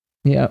works.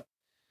 Yeah.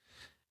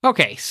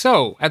 Okay,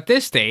 so at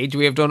this stage,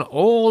 we have done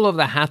all of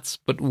the hats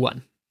but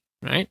one,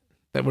 right?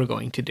 That we're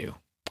going to do.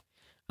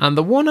 And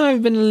the one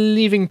I've been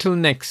leaving till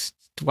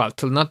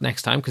not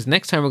next time, because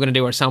next time we're going to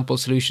do our sample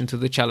solution to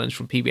the challenge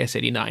from PBS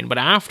 89. But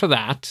after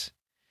that,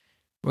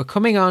 we're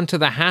coming on to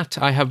the hat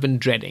I have been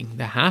dreading,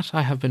 the hat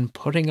I have been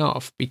putting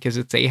off, because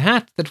it's a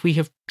hat that we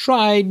have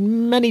tried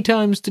many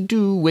times to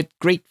do with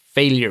great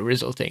failure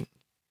resulting.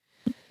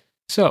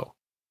 So,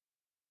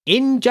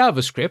 in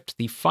JavaScript,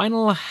 the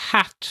final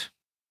hat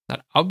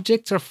that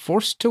objects are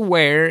forced to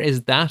wear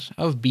is that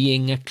of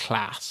being a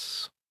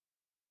class.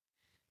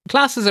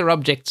 Classes are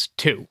objects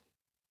too.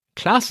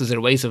 Classes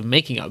are ways of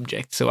making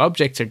objects, so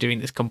objects are doing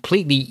this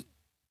completely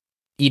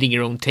eating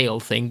your own tail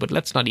thing, but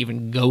let's not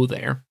even go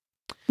there.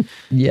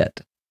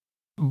 Yet.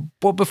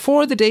 But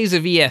before the days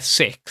of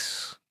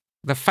ES6,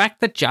 the fact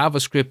that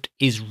JavaScript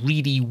is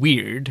really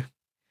weird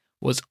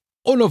was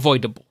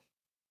unavoidable.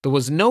 There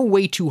was no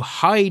way to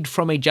hide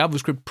from a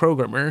JavaScript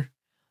programmer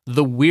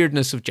the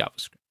weirdness of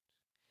JavaScript.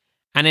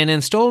 And in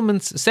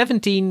installments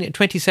 17,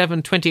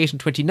 27, 28, and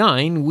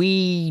 29,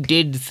 we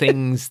did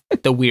things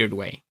the weird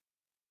way.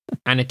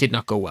 And it did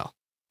not go well.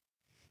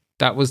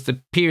 That was the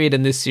period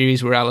in this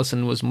series where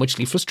Alison was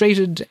muchly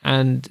frustrated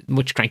and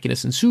much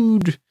crankiness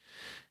ensued.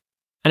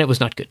 and it was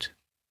not good.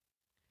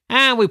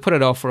 And we put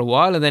it off for a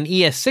while, and then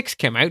ES6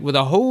 came out with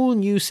a whole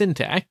new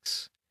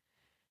syntax.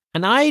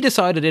 And I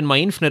decided in my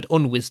infinite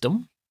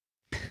unwisdom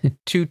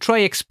to try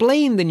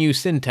explain the new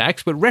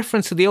syntax with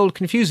reference to the old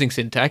confusing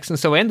syntax, and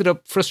so I ended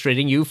up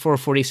frustrating you for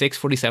 46,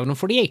 47, and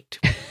 48.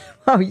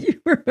 Oh,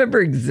 you remember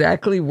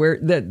exactly where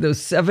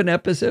those 7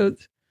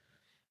 episodes?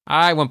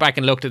 I went back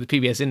and looked at the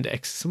PBS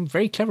index. Some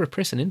very clever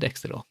person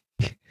indexed it all.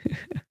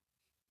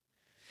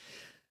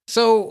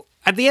 So,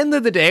 at the end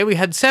of the day, we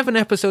had 7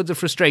 episodes of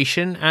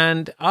frustration,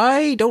 and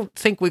I don't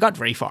think we got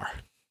very far.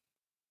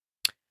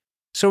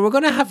 So we're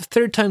going to have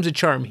 3rd time's a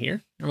charm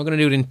here, and we're going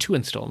to do it in 2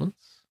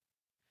 installments.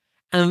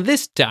 And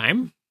this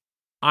time,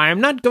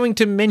 I'm not going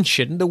to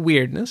mention the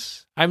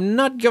weirdness. I'm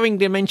not going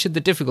to mention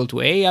the difficult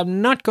way.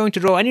 I'm not going to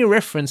draw any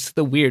reference to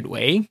the weird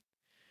way.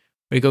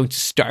 We're going to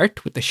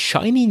start with the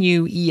shiny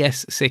new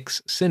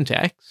ES6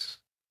 syntax.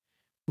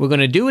 We're going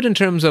to do it in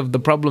terms of the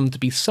problem to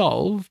be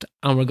solved,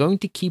 and we're going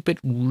to keep it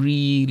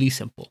really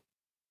simple.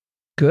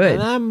 Good.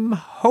 And I'm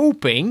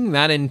hoping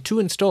that in 2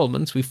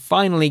 installments, we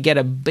finally get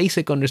a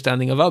basic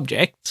understanding of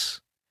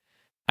objects,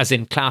 as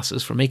in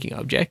classes for making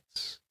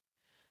objects.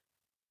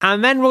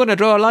 And then we're going to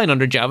draw a line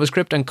under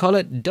JavaScript and call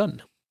it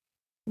done.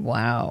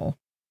 Wow.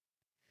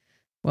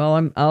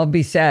 Well, I'll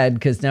be sad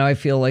because now I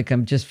feel like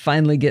I'm just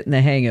finally getting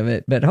the hang of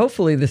it. But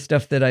hopefully the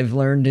stuff that I've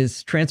learned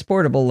is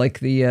transportable, like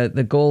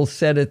the goal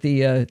set at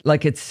the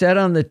like it's set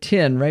on the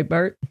tin, right,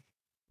 Bart?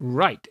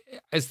 Right.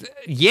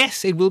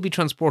 Yes, it will be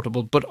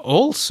transportable, but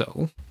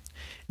also,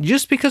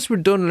 just because we're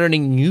done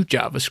learning new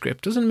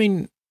JavaScript doesn't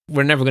mean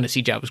we're never going to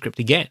see JavaScript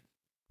again,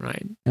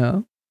 right?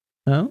 Oh,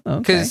 okay.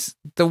 Because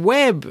the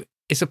web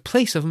is a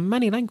place of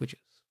many languages,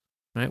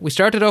 right? We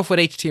started off with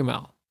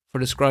HTML for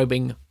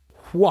describing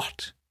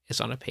what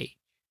is on a page.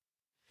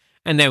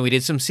 And then we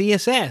did some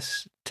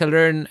CSS to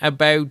learn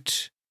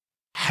about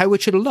how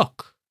it should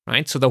look,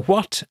 right? So the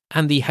what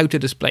and the how to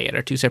display it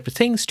are 2 separate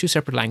things, 2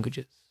 separate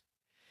languages.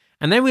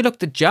 And then we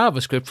looked at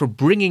JavaScript for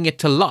bringing it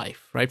to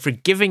life, right? For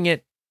giving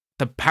it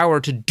the power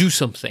to do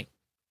something.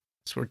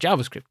 That's where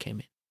JavaScript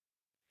came in.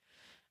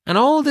 And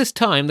all this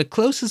time, the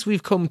closest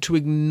we've come to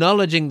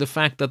acknowledging the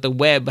fact that the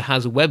web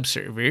has web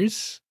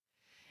servers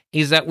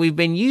is that we've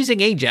been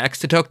using Ajax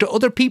to talk to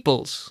other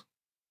people's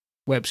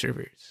web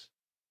servers.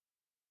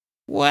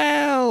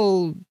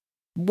 Well,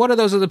 what are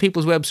those other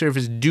people's web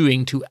servers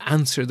doing to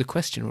answer the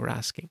question we're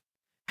asking?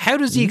 How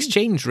does the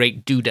exchange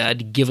rate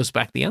doodad give us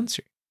back the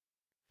answer?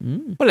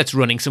 Well, it's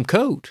running some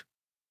code.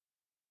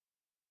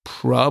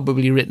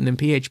 Probably written in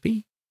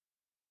PHP.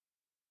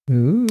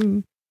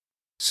 Ooh.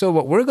 So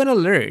what we're going to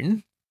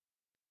learn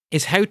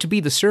is how to be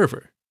the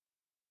server.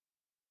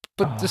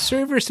 But the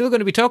server is still going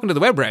to be talking to the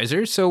web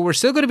browser, so we're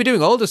still going to be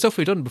doing all the stuff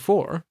we've done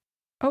before.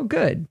 Oh,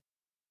 good.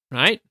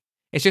 Right?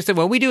 It's just that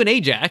when we do an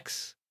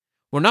Ajax,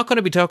 we're not going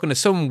to be talking to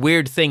some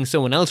weird thing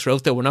someone else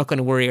wrote that we're not going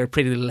to worry our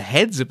pretty little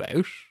heads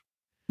about.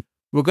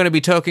 We're going to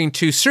be talking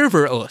to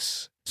server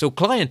us. So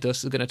client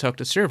us is going to talk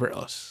to server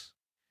us,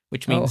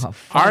 which means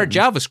our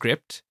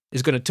JavaScript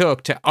is going to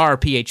talk to our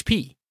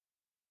PHP.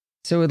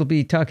 So it'll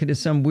be talking to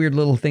some weird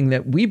little thing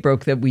that we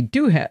broke that we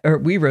do have, or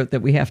we wrote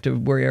that we have to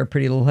worry our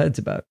pretty little heads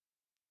about.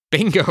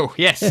 Bingo!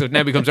 Yes, so it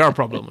now becomes our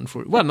problem.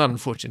 Well, not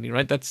unfortunately,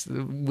 right? That's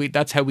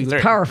how we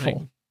learn.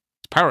 Powerful.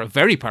 Right? It's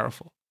very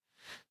powerful.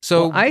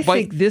 So well, I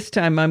think this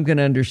time I'm going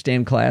to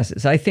understand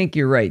classes. I think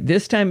you're right.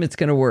 This time it's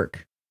going to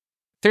work.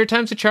 3rd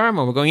time's a charm,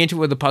 and we're going into it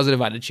with a positive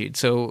attitude.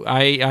 So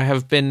I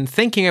have been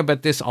thinking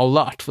about this a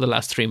lot for the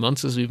last 3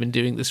 months as we've been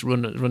doing this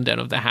rundown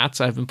of the hats.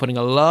 I've been putting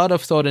a lot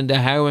of thought into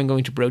how I'm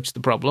going to broach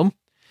the problem.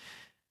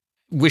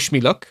 Wish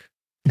me luck.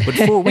 But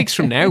 4 weeks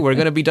from now, we're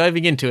going to be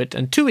diving into it.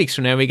 And 2 weeks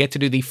from now, we get to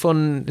do the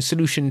fun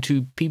solution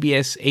to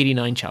PBS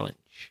 89 challenge,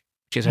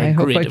 which is our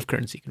grid of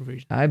currency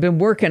conversion. I've been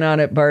working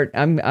on it, Bart.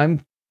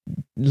 I'm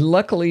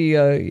luckily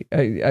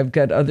I've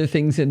got other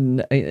things in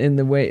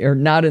the way, or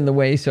not in the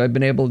way, so I've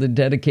been able to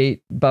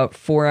dedicate about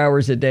 4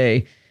 hours a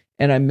day,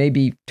 and I'm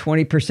maybe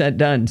 20%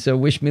 done. So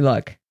wish me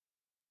luck.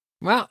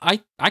 Well,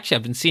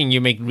 I've been seeing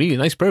you make really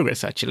nice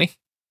progress, actually.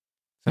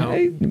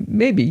 So,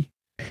 maybe.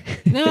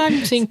 No,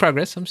 I'm seeing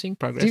progress.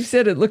 You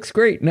said it looks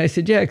great, and I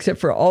said, yeah, except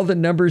for all the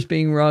numbers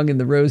being wrong and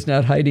the rows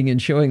not hiding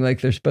and showing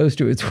like they're supposed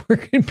to. It's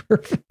working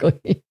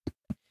perfectly.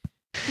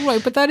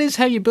 Right, but that is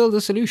how you build a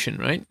solution,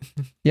 right?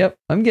 Yep,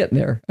 I'm getting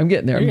there. I'm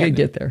going to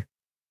get there.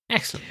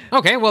 Excellent.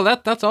 Okay, well,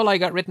 that's all I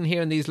got written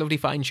here in these lovely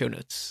fine show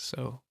notes.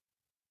 So,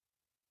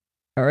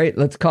 all right,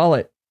 let's call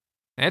it.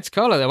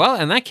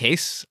 Well, in that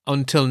case,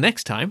 until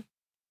next time,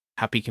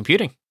 happy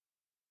computing.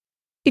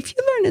 If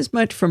you learn as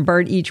much from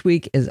Bart each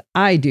week as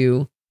I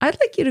do, I'd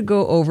like you to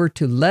go over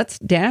to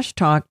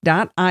lets-talk.ie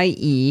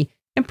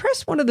and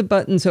press one of the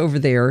buttons over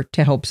there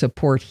to help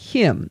support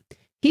him.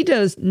 He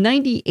does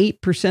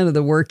 98% of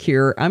the work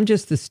here. I'm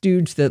just the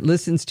stooge that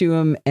listens to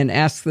him and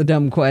asks the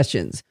dumb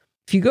questions.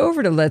 If you go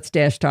over to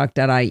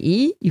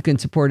lets-talk.ie, you can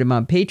support him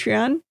on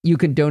Patreon, you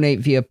can donate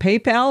via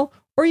PayPal,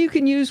 or you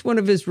can use one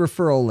of his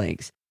referral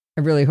links.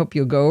 I really hope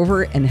you'll go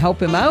over and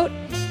help him out.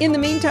 In the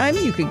meantime,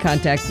 you can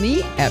contact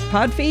me at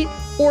Podfeet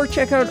or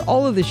check out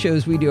all of the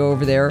shows we do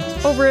over there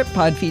over at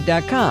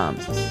podfeet.com.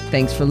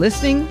 Thanks for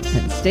listening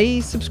and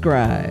stay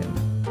subscribed.